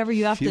can do whatever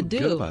you have to do.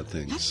 Feel good about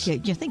things.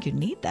 You think you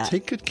need that?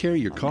 Take good care of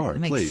your car,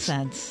 please. Makes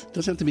sense.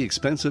 Doesn't have to be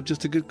expensive.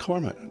 Just a good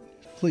car mat,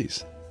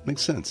 please.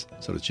 Makes sense.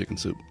 So does chicken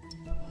soup.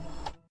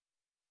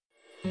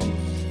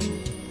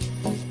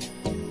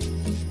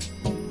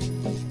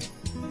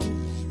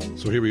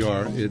 So here we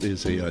are. It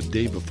is a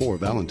day before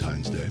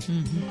Valentine's Day,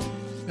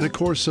 and of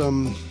course,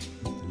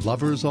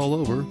 lovers all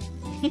over,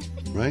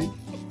 right?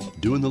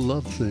 Doing the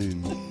love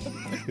thing.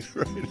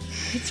 Right.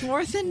 It's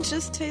more than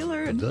just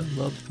Taylor and the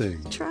love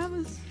thing.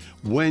 Travis.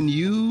 When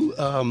you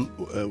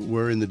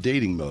were in the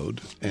dating mode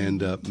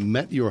and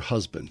met your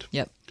husband,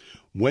 yep.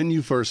 When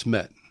you first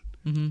met,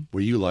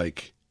 were you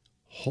like,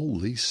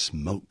 holy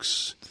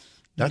smokes,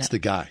 that's the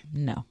guy?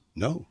 No.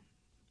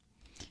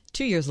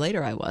 2 years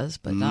later I was,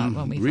 but not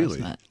when we first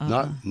met.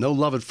 No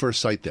love at first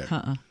sight there.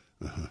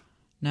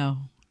 No.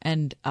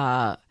 And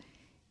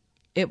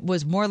it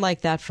was more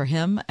like that for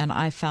him, and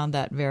I found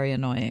that very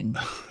annoying.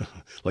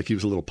 Like he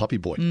was a little puppy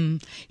boy.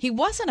 He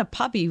wasn't a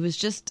puppy. He was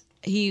just,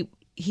 he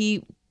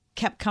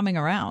kept coming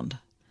around.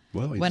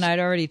 Well, when I'd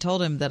already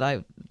told him that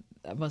I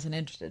wasn't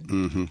interested.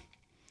 Mm-hmm.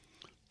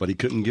 But he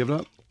couldn't give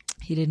up?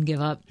 He didn't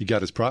give up. He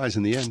got his prize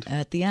in the end.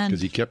 At the end.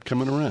 Because he kept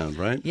coming around,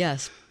 right?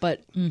 Yes,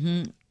 but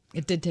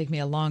it did take me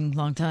a long,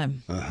 long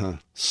time.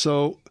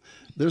 So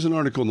there's an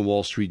article in the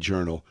Wall Street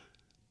Journal.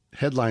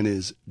 Headline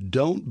is,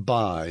 "Don't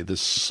buy the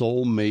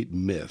soulmate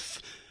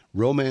myth.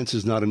 Romance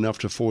is not enough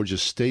to forge a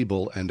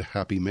stable and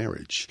happy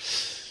marriage."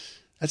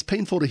 That's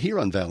painful to hear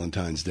on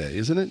Valentine's Day,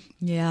 isn't it?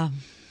 Yeah.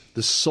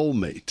 The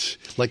soulmate.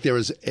 Like there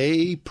is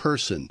a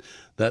person,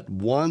 that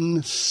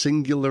one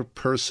singular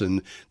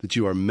person that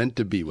you are meant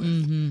to be with.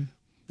 Mm-hmm.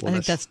 Well, I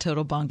think that's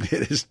total bunk.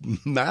 It is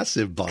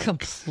massive bunk.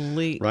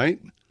 Complete.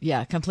 Right?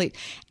 Yeah, complete.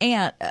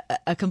 And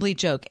a complete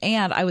joke.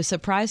 And I was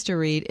surprised to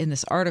read in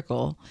this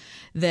article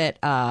that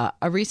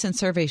a recent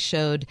survey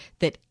showed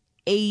that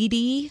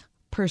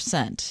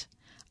 80%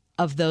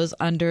 of those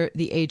under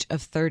the age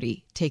of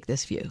 30 take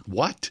this view.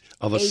 What?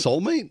 Of a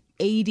soulmate?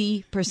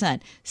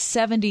 80%.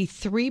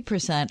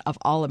 73% of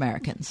all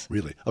Americans.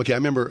 Really? Okay, I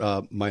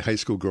remember my high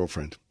school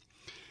girlfriend.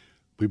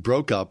 We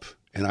broke up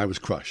and I was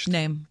crushed.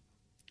 Name?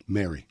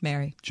 Mary.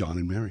 Mary. John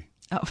and Mary.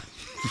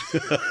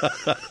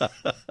 Oh.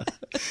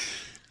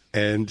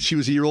 And she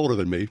was a year older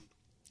than me.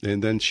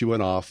 And then she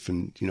went off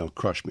and,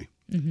 crushed me.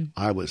 Mm-hmm.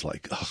 I was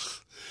like, ugh,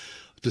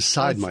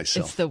 beside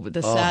myself. It's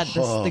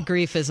the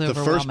grief is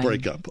overwhelming. The first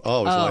breakup.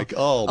 Oh, it was like,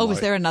 was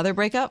there another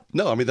breakup?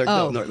 No, I mean,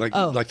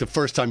 like the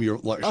first time your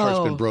heart's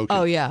been broken.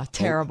 Oh, yeah,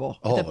 terrible.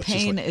 The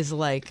pain is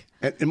like...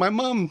 And my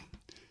mom,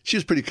 she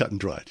was pretty cut and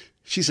dried.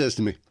 She says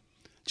to me,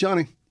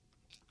 Johnny,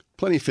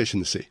 plenty of fish in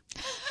the sea.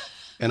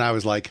 And I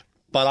was like,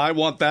 but I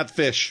want that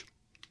fish.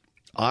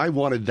 I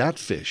wanted that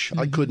fish. Mm-hmm.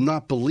 I could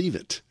not believe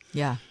it.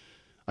 Yeah.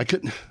 I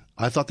couldn't.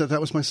 I thought that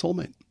was my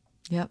soulmate.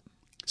 Yep.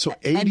 So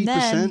 80%. And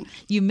then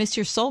you miss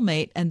your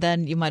soulmate, and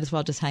then you might as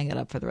well just hang it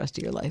up for the rest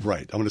of your life.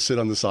 Right. I'm going to sit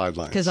on the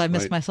sidelines. Because I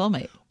missed my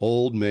soulmate.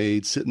 Old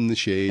maid, sit in the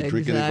shade,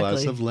 drinking a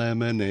glass of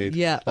lemonade.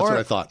 Yeah. That's what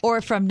I thought.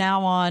 Or from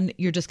now on,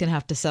 you're just going to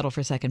have to settle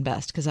for second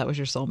best because that was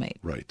your soulmate.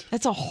 Right.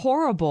 That's a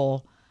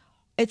horrible.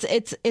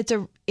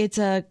 It's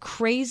a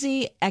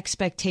crazy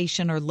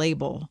expectation or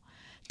label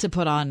to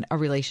put on a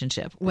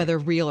relationship, whether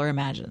real or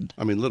imagined.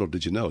 I mean, little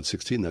did you know, at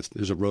 16,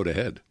 there's a road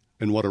ahead.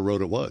 And what a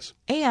road it was.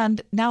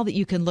 And now that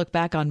you can look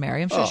back on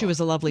Mary, I'm sure she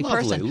was a lovely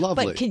person.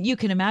 Lovely. But you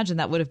can imagine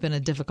that would have been a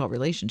difficult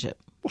relationship.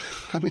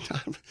 I mean,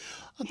 I'm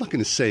not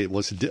going to say it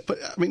was, but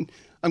I mean,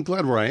 I'm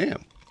glad where I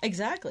am.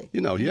 Exactly.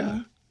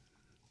 Yeah.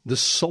 The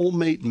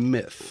soulmate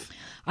myth.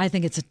 I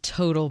think it's a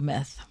total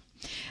myth.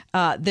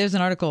 There's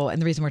an article,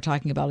 and the reason we're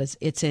talking about it is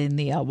it's in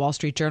the Wall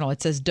Street Journal.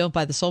 It says, "Don't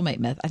buy the soulmate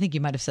myth." I think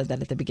you might have said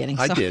that at the beginning.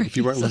 I did. If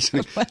you weren't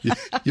listening,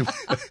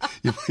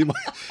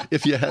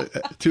 if you had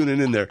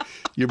tuning in there,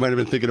 you might have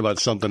been thinking about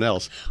something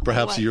else,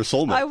 perhaps your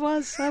soulmate. I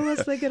was thinking about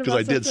something else. Because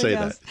I did say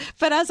that.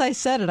 But as I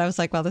said it, I was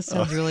like, wow, this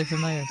sounds really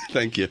familiar.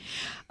 Thank you.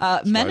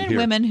 Men and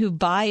women who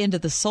buy into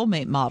the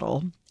soulmate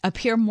model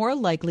appear more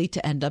likely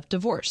to end up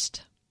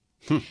divorced.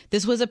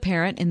 This was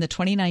apparent in the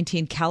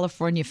 2019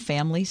 California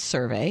Family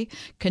Survey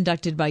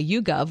conducted by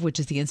YouGov, which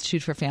is the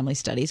Institute for Family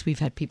Studies. We've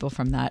had people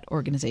from that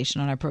organization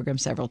on our program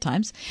several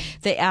times.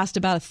 They asked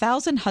about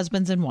 1,000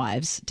 husbands and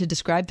wives to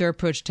describe their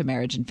approach to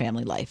marriage and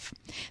family life.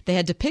 They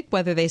had to pick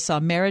whether they saw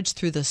marriage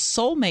through the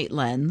soulmate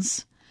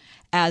lens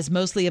as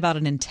mostly about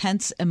an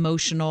intense,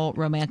 emotional,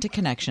 romantic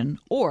connection,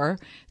 or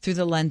through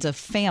the lens of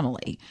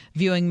family,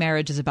 viewing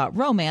marriage as about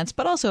romance,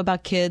 but also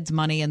about kids,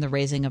 money, and the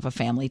raising of a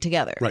family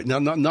together. Right. Now,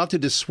 not to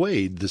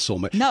dissuade the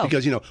soulmate. No.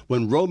 Because,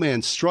 when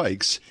romance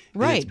strikes,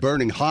 and it's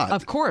burning hot.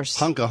 Of course.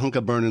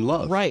 Hunka burning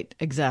love. Right.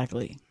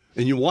 Exactly.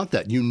 And you want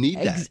that. You need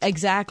that.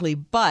 Exactly.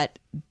 But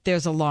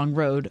there's a long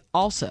road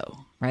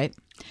also, right?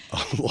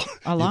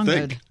 A long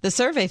road. The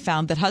survey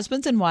found that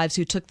husbands and wives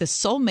who took the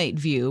soulmate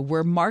view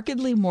were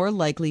markedly more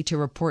likely to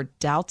report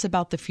doubts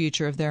about the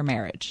future of their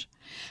marriage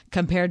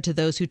compared to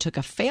those who took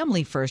a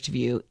family first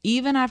view,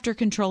 even after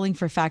controlling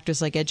for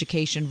factors like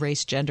education,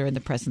 race, gender, and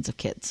the presence of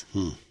kids.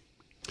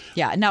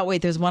 Yeah. Now,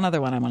 wait, there's one other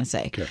one I want to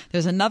say. Okay.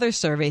 There's another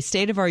survey,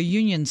 State of Our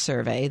Union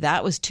survey.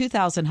 That was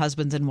 2,000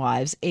 husbands and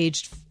wives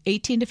aged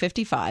 18 to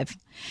 55.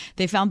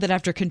 They found that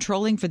after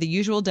controlling for the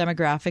usual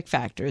demographic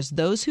factors,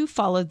 those who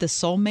followed the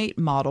soulmate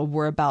model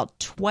were about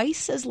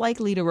twice as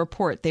likely to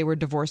report they were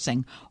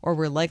divorcing or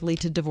were likely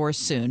to divorce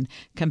soon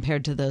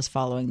compared to those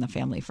following the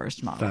family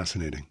first model.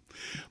 Fascinating.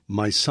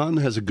 My son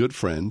has a good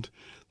friend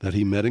that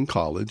he met in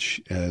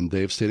college, and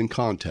they have stayed in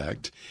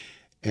contact,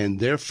 and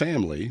their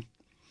family,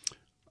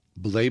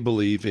 they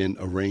believe in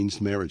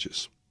arranged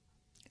marriages.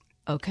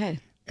 Okay.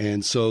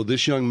 And so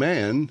this young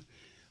man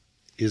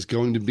is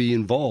going to be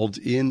involved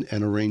in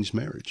an arranged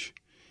marriage.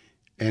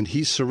 And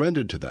he's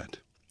surrendered to that.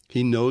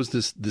 He knows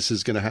this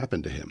is going to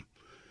happen to him.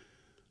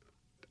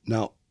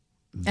 Now,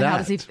 and how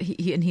does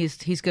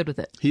he's good with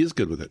it? He is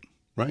good with it,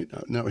 right?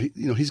 Now,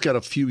 he's got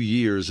a few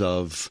years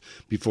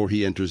before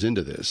he enters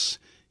into this.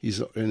 He's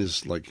in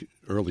his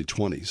early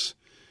 20s,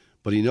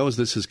 but he knows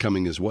this is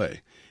coming his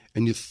way.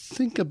 And you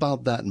think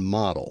about that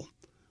model.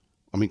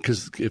 I mean,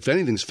 because if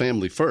anything's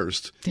family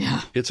first,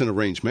 it's an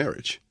arranged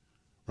marriage,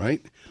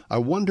 right? I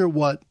wonder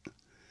what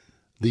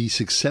the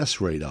success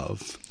rate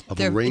of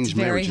arranged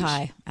marriages. It's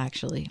very high,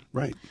 actually.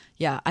 Right.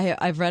 Yeah,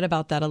 I've read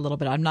about that a little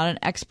bit. I'm not an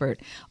expert,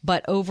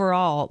 but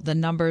overall, the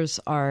numbers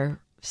are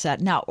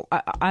set. Now,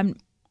 I'm...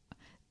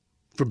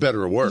 For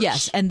better or worse.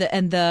 Yes, and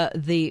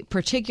the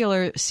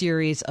particular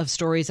series of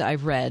stories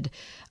I've read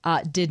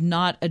did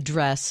not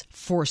address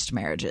forced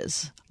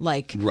marriages,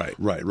 like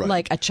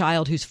like a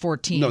child who's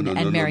 14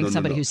 and marrying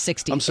somebody who's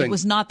 60. It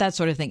was not that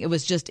sort of thing. It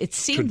was just it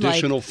seemed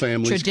traditional like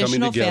families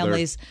traditional coming together.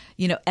 families,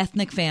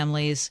 ethnic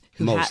families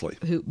who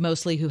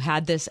who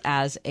had this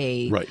as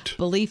a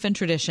belief and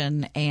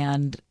tradition,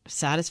 and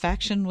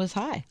satisfaction was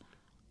high.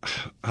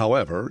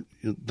 However,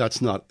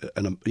 that's not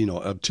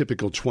a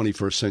typical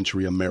 21st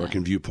century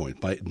American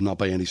viewpoint, not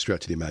by any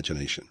stretch of the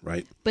imagination,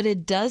 right? But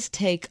it does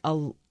take a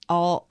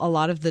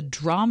lot of the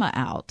drama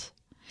out.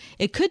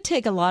 It could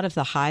take a lot of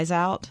the highs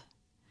out.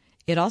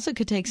 It also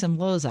could take some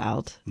lows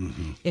out.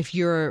 Mm-hmm. If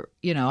you're,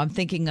 I'm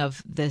thinking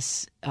of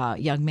this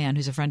young man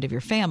who's a friend of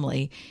your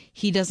family.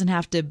 He doesn't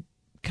have to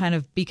kind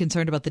of be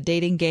concerned about the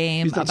dating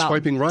game. He's not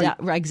swiping right.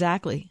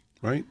 Exactly.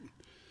 Right.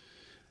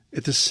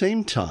 At the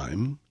same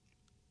time,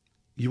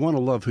 you want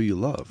to love who you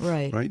love,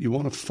 right? You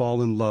want to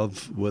fall in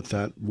love with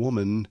that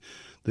woman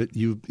that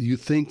you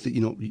think that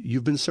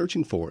you've been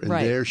searching for, and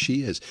there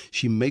she is.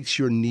 She makes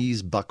your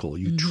knees buckle.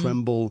 You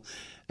tremble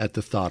at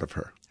the thought of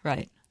her.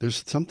 Right.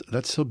 There's something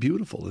that's so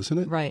beautiful, isn't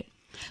it? Right.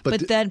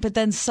 But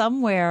then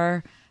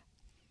somewhere,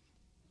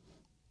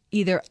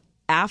 either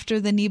after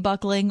the knee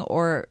buckling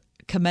or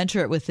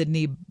commensurate with the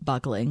knee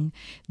buckling,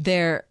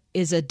 there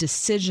is a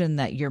decision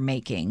that you're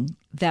making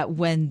that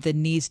when the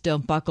knees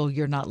don't buckle,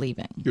 you're not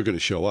leaving. You're going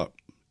to show up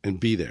and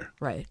be there.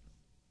 Right.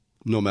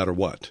 No matter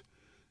what.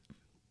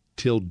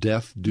 Till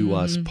death do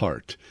us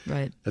part.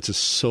 Right. That's a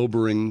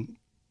sobering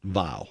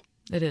vow.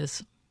 It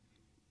is.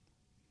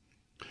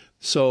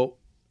 So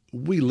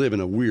we live in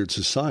a weird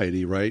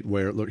society, right,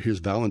 where, look, here's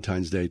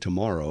Valentine's Day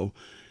tomorrow.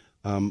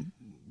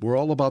 We're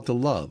all about the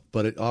love,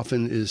 but it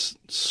often is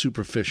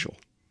superficial.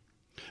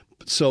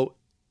 So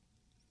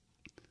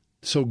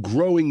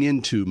growing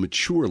into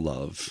mature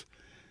love,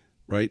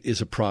 right,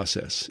 is a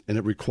process, and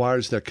it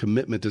requires that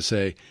commitment to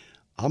say,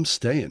 I'm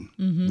staying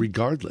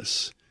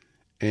regardless,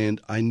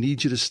 and I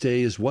need you to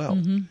stay as well.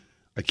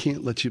 I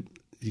can't let you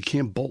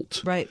can't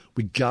bolt. Right.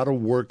 We got to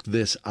work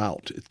this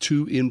out.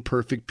 Two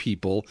imperfect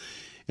people,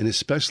 and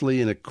especially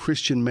in a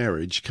Christian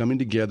marriage, coming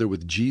together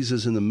with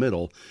Jesus in the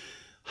middle,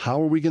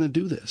 how are we going to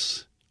do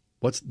this?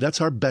 That's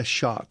our best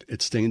shot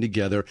at staying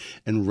together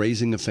and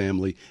raising a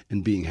family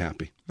and being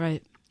happy.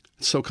 Right.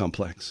 It's so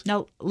complex.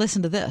 Now,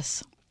 listen to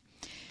this.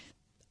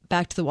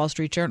 Back to the Wall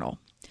Street Journal.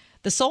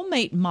 The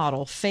soulmate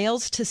model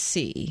fails to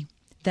see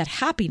that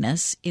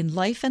happiness in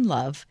life and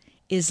love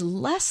is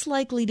less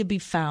likely to be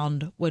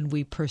found when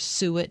we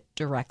pursue it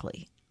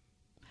directly.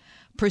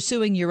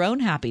 Pursuing your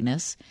own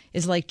happiness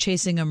is like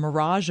chasing a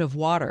mirage of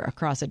water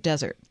across a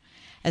desert.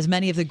 As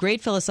many of the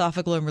great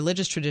philosophical and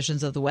religious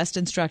traditions of the West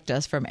instruct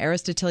us, from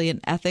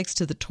Aristotelian ethics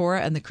to the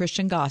Torah and the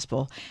Christian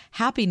gospel,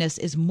 happiness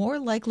is more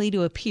likely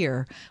to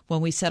appear when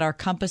we set our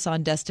compass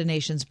on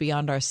destinations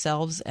beyond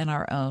ourselves and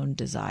our own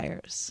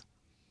desires.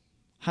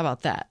 How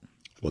about that?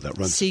 Well, that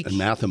runs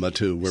anathema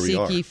to where we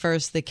are. Seek ye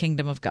first the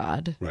kingdom of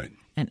God, right,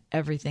 and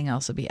everything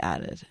else will be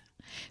added.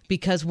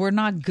 Because we're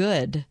not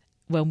good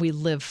when we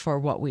live for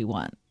what we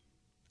want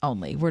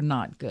only. We're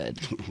not good.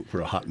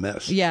 We're a hot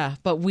mess. Yeah,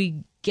 but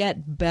we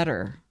get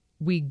better.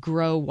 We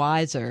grow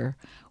wiser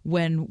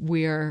when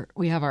we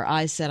have our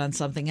eyes set on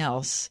something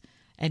else,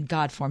 and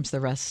God forms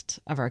the rest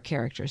of our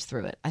characters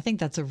through it. I think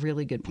that's a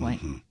really good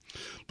point.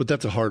 But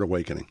that's a hard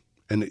awakening.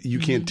 And you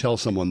can't tell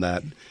someone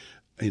that,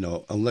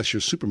 unless you're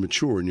super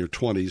mature in your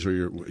 20s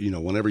or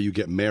whenever you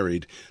get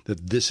married,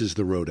 that this is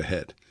the road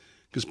ahead.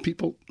 Because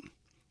people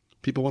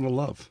want to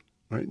love,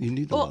 right? You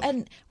need the love.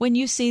 And when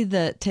you see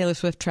the Taylor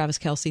Swift, Travis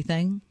Kelce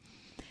thing,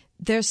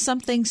 there's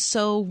something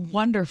so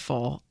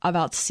wonderful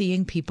about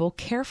seeing people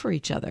care for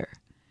each other.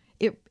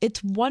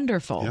 It's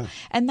wonderful. Yeah.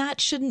 And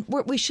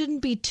we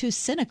shouldn't be too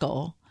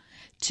cynical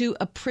to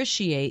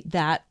appreciate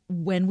that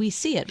when we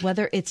see it,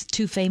 whether it's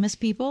two famous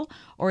people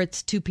or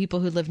it's two people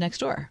who live next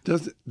door.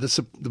 The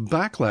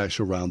backlash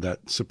around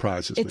that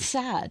surprises me. It's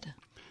sad.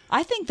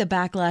 I think the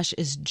backlash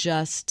is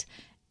just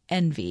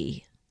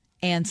envy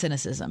and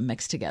cynicism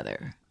mixed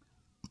together.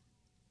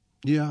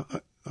 Yeah,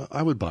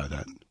 I would buy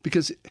that.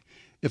 Because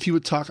if you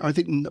would talk, I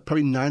think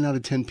probably 9 out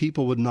of 10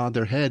 people would nod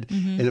their head.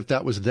 And if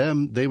that was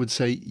them, they would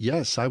say,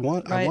 yes, I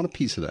want a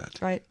piece of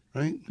that. Right.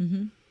 Right?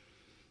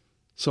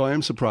 So I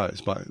am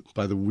surprised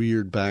by the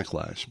weird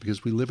backlash,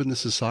 because we live in a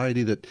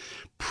society that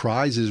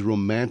prizes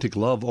romantic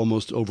love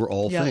almost over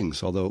all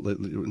things. Although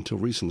until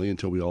recently,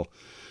 until we all,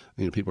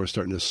 people are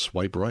starting to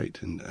swipe right.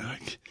 And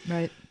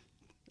right.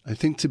 I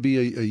think to be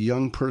a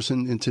young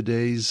person in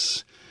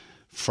today's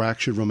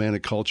fractured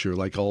romantic culture,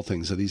 like all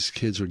things, that these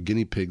kids are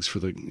guinea pigs for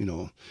the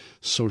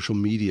social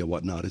media,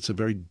 whatnot. It's a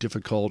very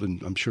difficult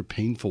and I'm sure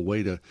painful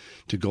way to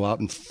go out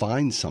and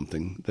find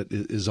something that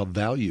is of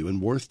value and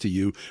worth to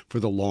you for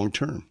the long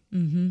term.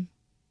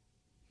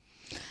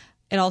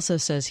 It also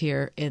says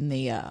here in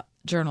the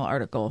journal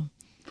article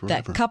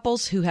that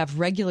couples who have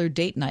regular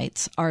date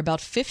nights are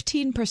about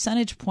 15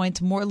 percentage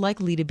points more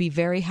likely to be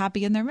very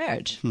happy in their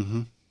marriage.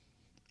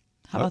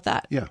 How about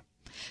that? Yeah.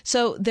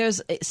 So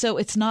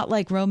it's not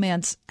like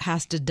romance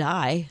has to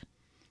die,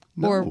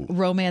 or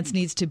romance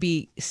needs to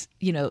be,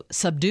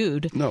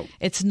 subdued. No,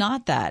 it's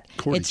not that.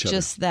 It's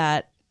just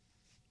that.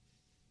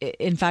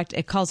 In fact,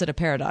 it calls it a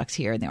paradox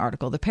here in the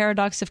article. The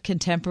paradox of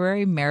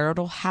contemporary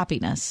marital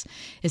happiness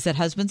is that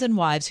husbands and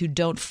wives who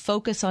don't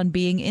focus on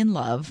being in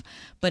love,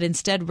 but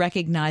instead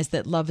recognize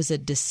that love is a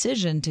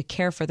decision to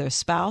care for their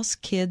spouse,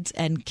 kids,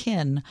 and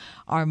kin,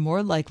 are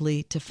more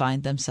likely to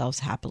find themselves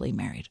happily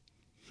married.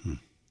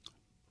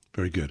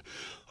 Very good.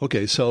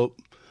 Okay, so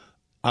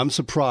I'm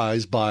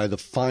surprised by the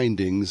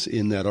findings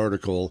in that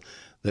article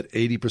that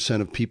 80%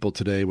 of people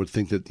today would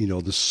think that, the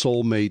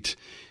soulmate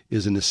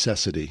is a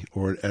necessity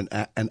or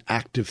an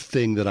active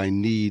thing that I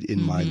need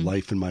in my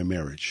life and my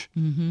marriage.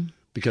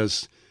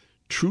 Because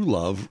true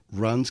love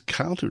runs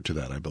counter to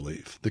that, I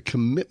believe. The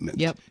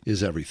commitment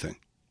is everything.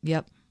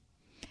 Yep.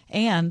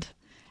 And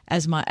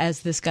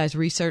as this guy's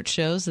research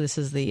shows, this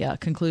is the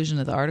conclusion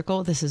of the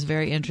article. This is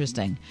very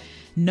interesting.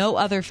 No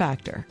other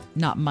factor,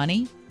 not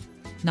money,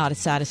 not a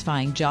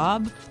satisfying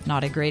job,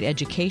 not a great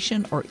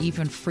education, or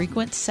even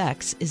frequent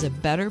sex is a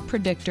better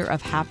predictor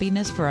of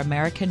happiness for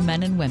American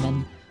men and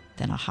women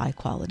than a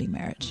high-quality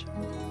marriage.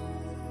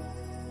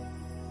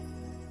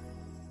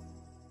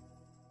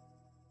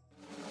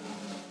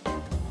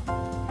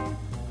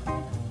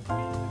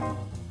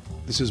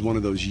 This is one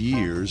of those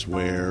years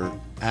where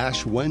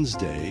Ash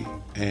Wednesday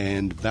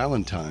and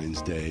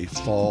Valentine's Day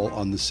fall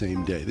on the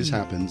same day. This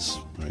happens,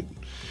 right?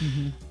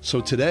 Mm-hmm. So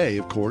today,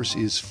 of course,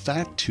 is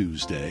Fat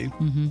Tuesday.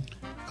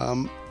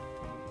 Mm-hmm.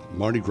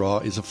 Mardi Gras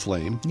is a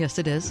flame. Yes,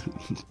 it is.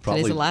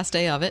 Today's the last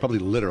day of it. Probably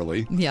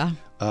literally. Yeah.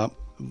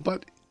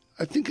 But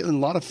I think in a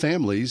lot of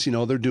families,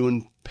 they're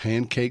doing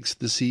pancakes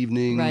this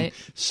evening, right?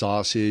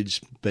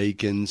 Sausage,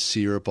 bacon,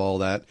 syrup, all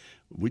that.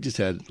 We just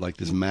had like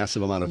this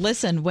massive amount of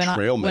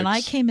trail mix. When I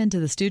came into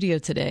the studio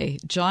today,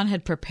 John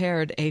had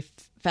prepared a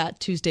Fat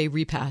Tuesday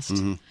repast.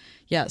 Mm-hmm.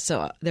 Yeah,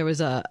 so there was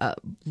a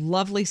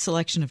lovely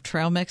selection of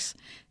trail mix.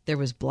 There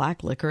was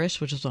black licorice,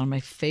 which is one of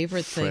my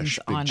favorite things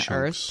on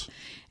earth.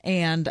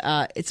 And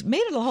it's made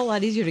it a whole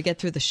lot easier to get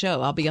through the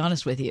show, I'll be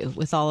honest with you,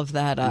 with all of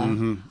that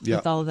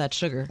with all of that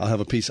sugar. I'll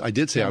have a piece. I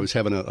did say I was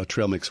having a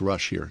trail mix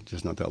rush here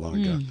just not that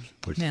long ago.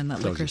 Man,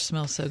 that licorice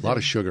smells so good. A lot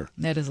of sugar.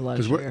 That is a lot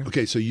of sugar.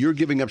 Okay, so you're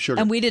giving up sugar.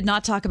 And we did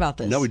not talk about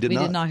this. No, we did not.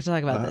 We did not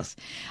talk about this.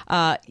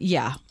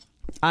 Yeah.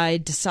 I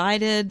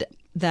decided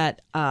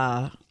that...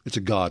 it's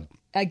a god.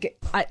 I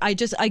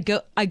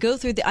go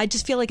through I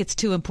just feel like it's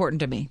too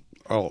important to me.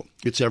 Oh,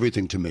 it's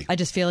everything to me. I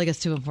just feel like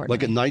it's too important.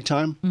 Like at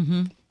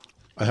nighttime,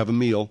 I have a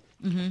meal,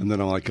 and then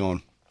I'm like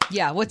going,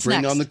 yeah, what's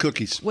next? Bring on the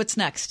cookies. What's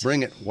next?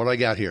 Bring it. What I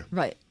got here?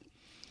 Right.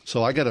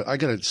 So I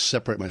gotta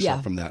separate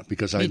myself from that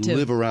because I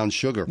live around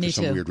sugar for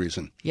some weird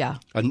reason. Yeah.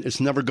 And it's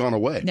never gone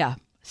away. Yeah.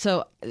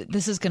 So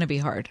this is going to be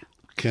hard.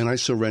 Can I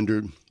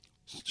surrender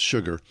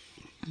sugar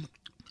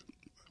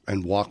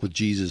and walk with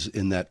Jesus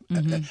in that?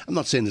 I'm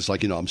not saying this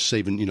like, I'm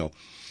saving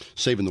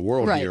the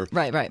world here.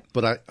 Right.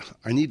 But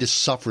I need to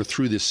suffer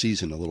through this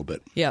season a little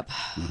bit. Yep.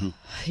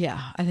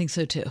 Yeah, I think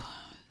so too.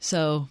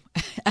 So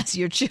as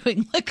you're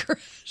chewing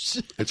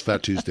licorice. It's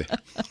Fat Tuesday.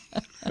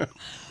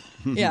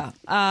 Yeah.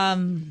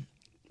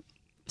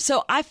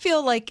 So I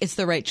feel like it's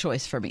the right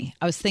choice for me.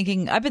 I've been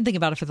thinking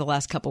about it for the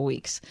last couple of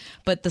weeks,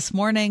 but this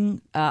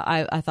morning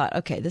I thought,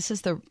 okay, this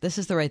is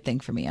the right thing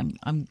for me.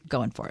 I'm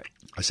going for it.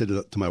 I said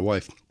to my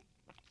wife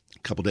a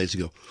couple days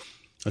ago,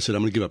 I said,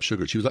 I'm going to give up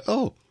sugar. She was like,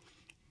 oh,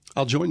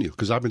 I'll join you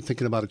because I've been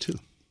thinking about it too.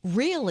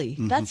 Really?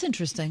 That's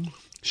interesting.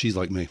 She's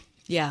like me.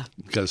 Yeah.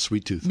 Got a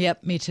sweet tooth.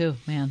 Yep, me too,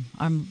 man.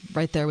 I'm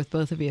right there with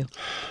both of you.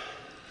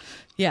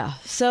 Yeah.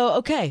 So,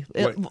 okay.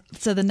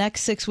 So the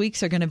next 6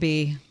 weeks are going to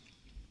be...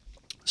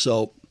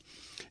 So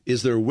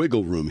is there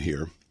wiggle room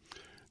here?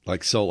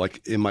 Like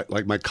in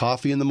my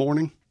coffee in the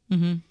morning?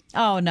 Mm-hmm.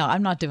 Oh, no,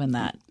 I'm not doing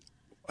that.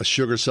 A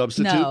sugar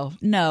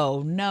substitute?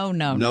 No.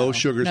 No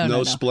sugars,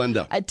 no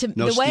Splenda.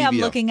 No the way stevia. I'm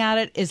looking at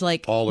it is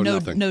like all or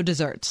nothing. No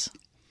desserts.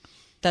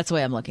 That's the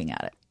way I'm looking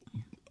at it.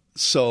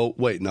 So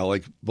wait, now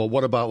but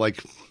what about you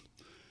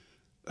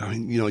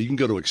can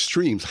go to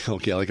extremes.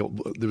 Okay,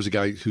 there was a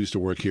guy who used to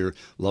work here.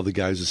 Love the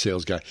guy, he's a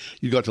sales guy.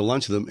 You go out to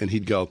lunch with him, and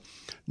he'd go,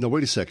 "No,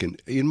 wait a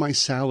second. In my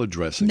salad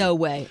dressing, no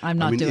way. I'm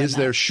not doing that. Is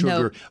there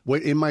sugar? No.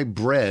 Wait, in my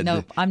bread,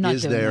 no, I'm not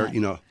is doing there?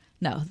 That.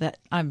 No, that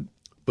I'm.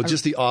 But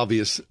just the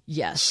obvious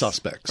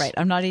suspects. Right.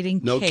 I'm not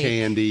eating no cake.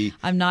 Candy.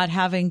 I'm not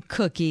having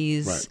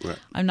cookies. Right.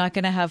 I'm not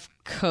going to have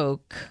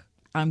Coke.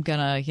 I'm going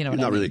to, You're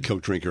not really a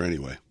Coke drinker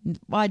anyway.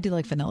 Well, I do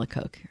like vanilla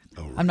Coke.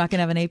 Oh, right. I'm not going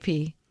to have an AP.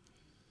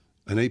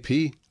 An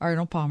AP?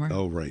 Arnold Palmer.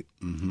 Oh, right.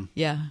 Mm-hmm.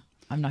 Yeah.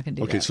 I'm not going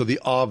to do that. Okay, so the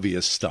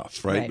obvious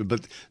stuff, right?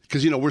 But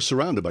because, we're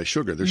surrounded by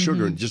sugar. There's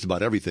sugar in just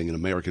about everything in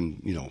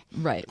American,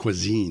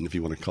 cuisine, if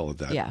you want to call it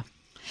that. Yeah.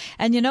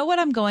 And what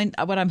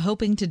I'm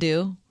hoping to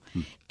do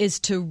is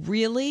to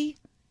really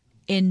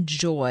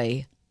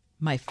enjoy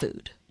my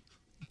food,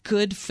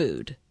 good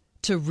food,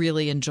 to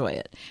really enjoy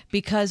it.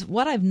 Because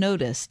what I've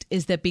noticed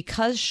is that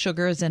because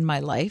sugar is in my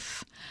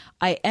life,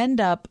 I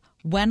end up,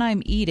 when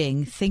I'm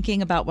eating,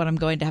 thinking about what I'm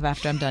going to have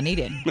after I'm done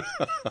eating,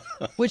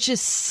 which is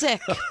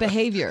sick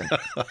behavior.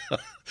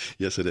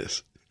 Yes, it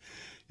is.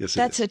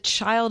 That's a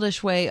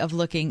childish way of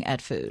looking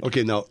at food.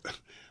 Okay, now,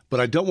 but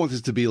I don't want this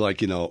to be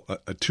like, a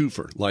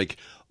twofer. Like,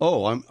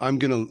 oh, I'm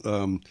going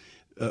to...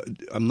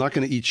 I'm not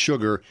going to eat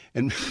sugar,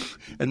 and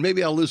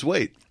maybe I'll lose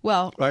weight.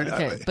 Well, right?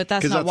 Okay, but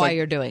that's not why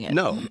you're doing it.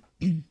 No.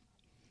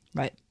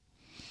 Right.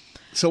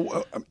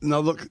 So now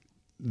look,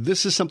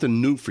 this is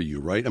something new for you,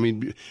 right? I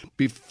mean,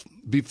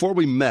 before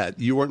we met,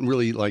 you weren't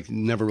really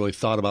never really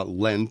thought about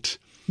Lent.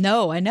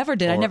 No, I never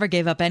did. I never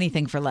gave up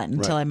anything for Lent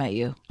until I met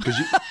you.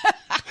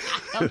 I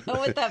don't know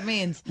what that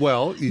means.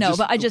 Well,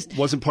 but I just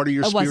wasn't part of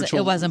your spiritual.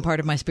 It wasn't part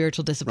of my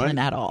spiritual discipline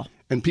at all.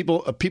 And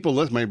people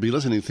might be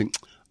listening and think,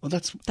 well,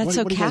 that's what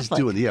are you guys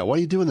doing? Yeah, why are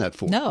you doing that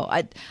for? No,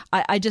 I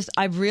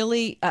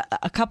really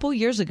a couple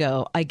years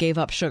ago I gave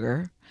up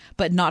sugar,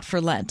 but not for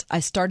Lent. I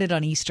started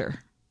on Easter,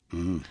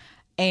 and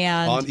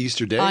on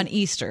Easter Day. On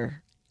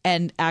Easter,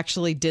 and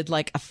actually did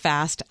like a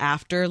fast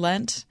after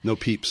Lent. No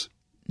peeps.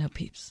 No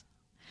peeps.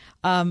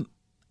 And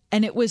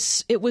it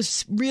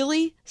was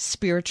really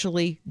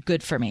spiritually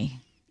good for me.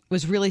 It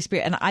was really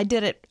and I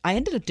did it. I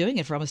ended up doing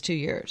it for almost 2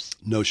 years.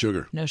 No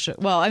sugar. No sugar.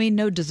 Well, I mean,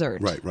 no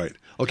dessert. Right.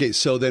 Okay,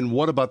 so then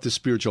what about the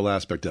spiritual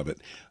aspect of it?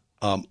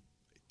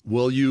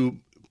 Will you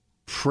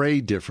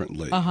pray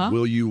differently?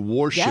 Will you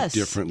worship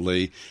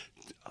differently?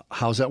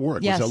 How's that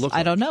work? Yes, What's that look like?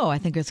 I don't know. I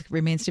think it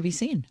remains to be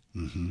seen.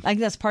 Mm-hmm. I think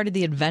that's part of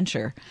the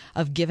adventure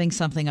of giving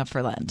something up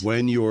for Lent.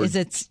 When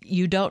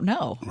you don't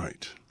know.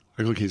 Right.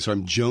 Okay, so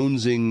I'm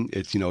jonesing.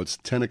 It's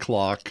 10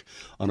 o'clock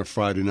on a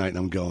Friday night, and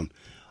I'm going,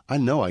 I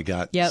know I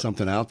got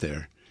something out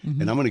there,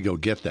 and I'm going to go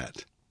get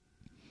that.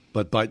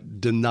 But by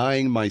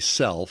denying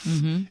myself,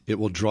 it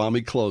will draw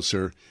me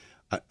closer,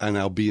 and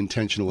I'll be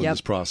intentional in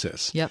this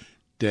process. Yep.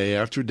 Day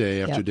after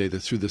day after day,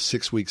 through the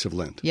 6 weeks of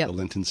Lent, the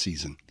Lenten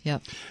season.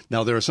 Yep.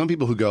 Now, there are some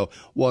people who go,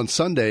 well, on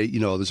Sunday,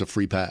 there's a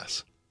free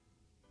pass.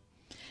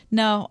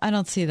 No, I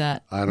don't see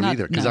that. I don't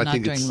either, because I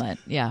think during Lent.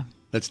 Yeah.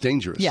 That's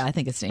dangerous. Yeah, I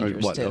think it's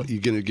dangerous, too.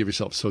 You're going to give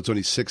yourself, so it's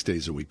only 6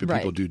 days a week, but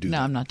people do that. No,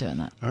 I'm not doing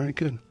that. All right,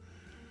 good.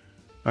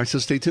 All right, so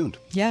stay tuned.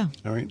 Yeah.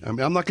 All right. I'm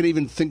not going to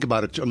even think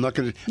about it. I'm not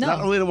going to. No.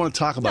 Not only do I want to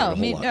talk about it a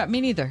whole lot. Yeah, me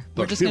neither.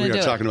 But we're just going to do it.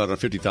 We are talking about it on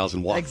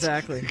 50,000 watts.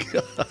 Exactly.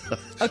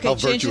 Okay,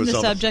 changing the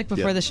subject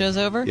before the show's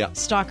over. Yeah.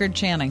 Stockard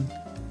Channing.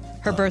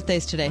 Her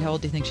birthday's today. How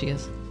old do you think she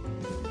is?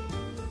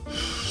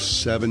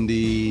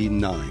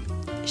 79.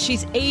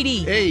 She's 80.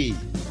 Hey.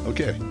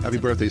 Okay. Happy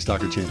birthday,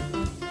 Stockard Channing.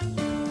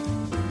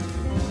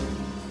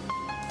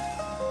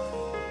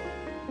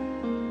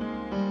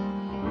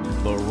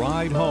 The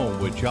Ride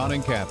Home with John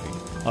and Kathy,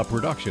 a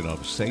production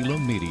of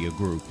Salem Media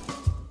Group.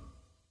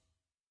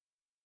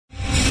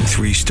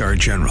 3-star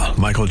General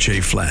Michael J.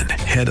 Flynn,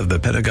 head of the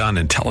Pentagon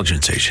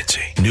Intelligence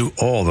Agency, knew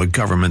all the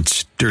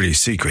government's dirty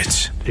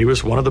secrets. He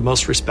was one of the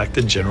most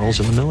respected generals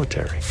in the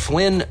military.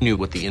 Flynn knew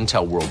what the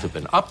intel world had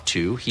been up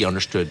to. He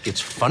understood its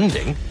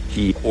funding.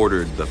 He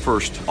ordered the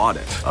first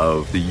audit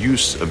of the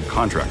use of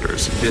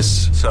contractors.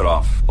 This set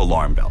off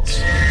alarm bells.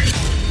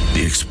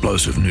 The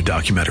explosive new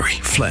documentary,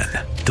 Flynn,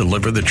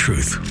 Deliver the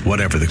Truth,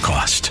 Whatever the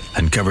Cost,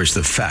 uncovers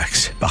the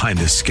facts behind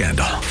this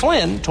scandal.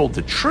 Flynn told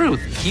the truth.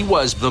 He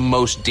was the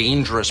most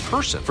dangerous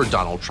person for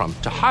Donald Trump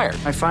to hire.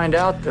 I find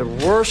out the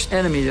worst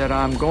enemy that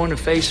I'm going to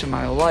face in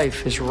my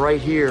life is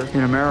right here in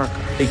America.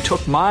 They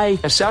took my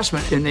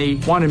assessment and they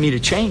wanted me to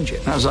change it.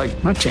 And I was like,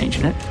 I'm not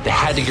changing it. They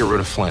had to get rid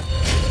of Flynn.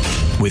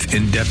 With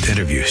in-depth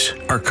interviews,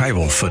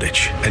 archival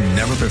footage, and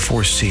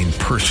never-before-seen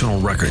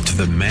personal records of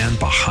the man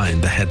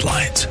behind the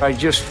headlines. I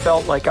just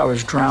felt like I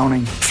was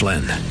drowning.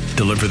 Flynn,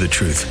 Deliver the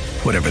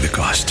Truth, Whatever the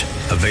Cost.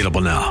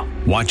 Available now.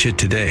 Watch it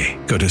today.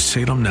 Go to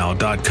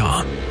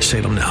salemnow.com.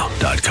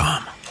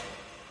 salemnow.com.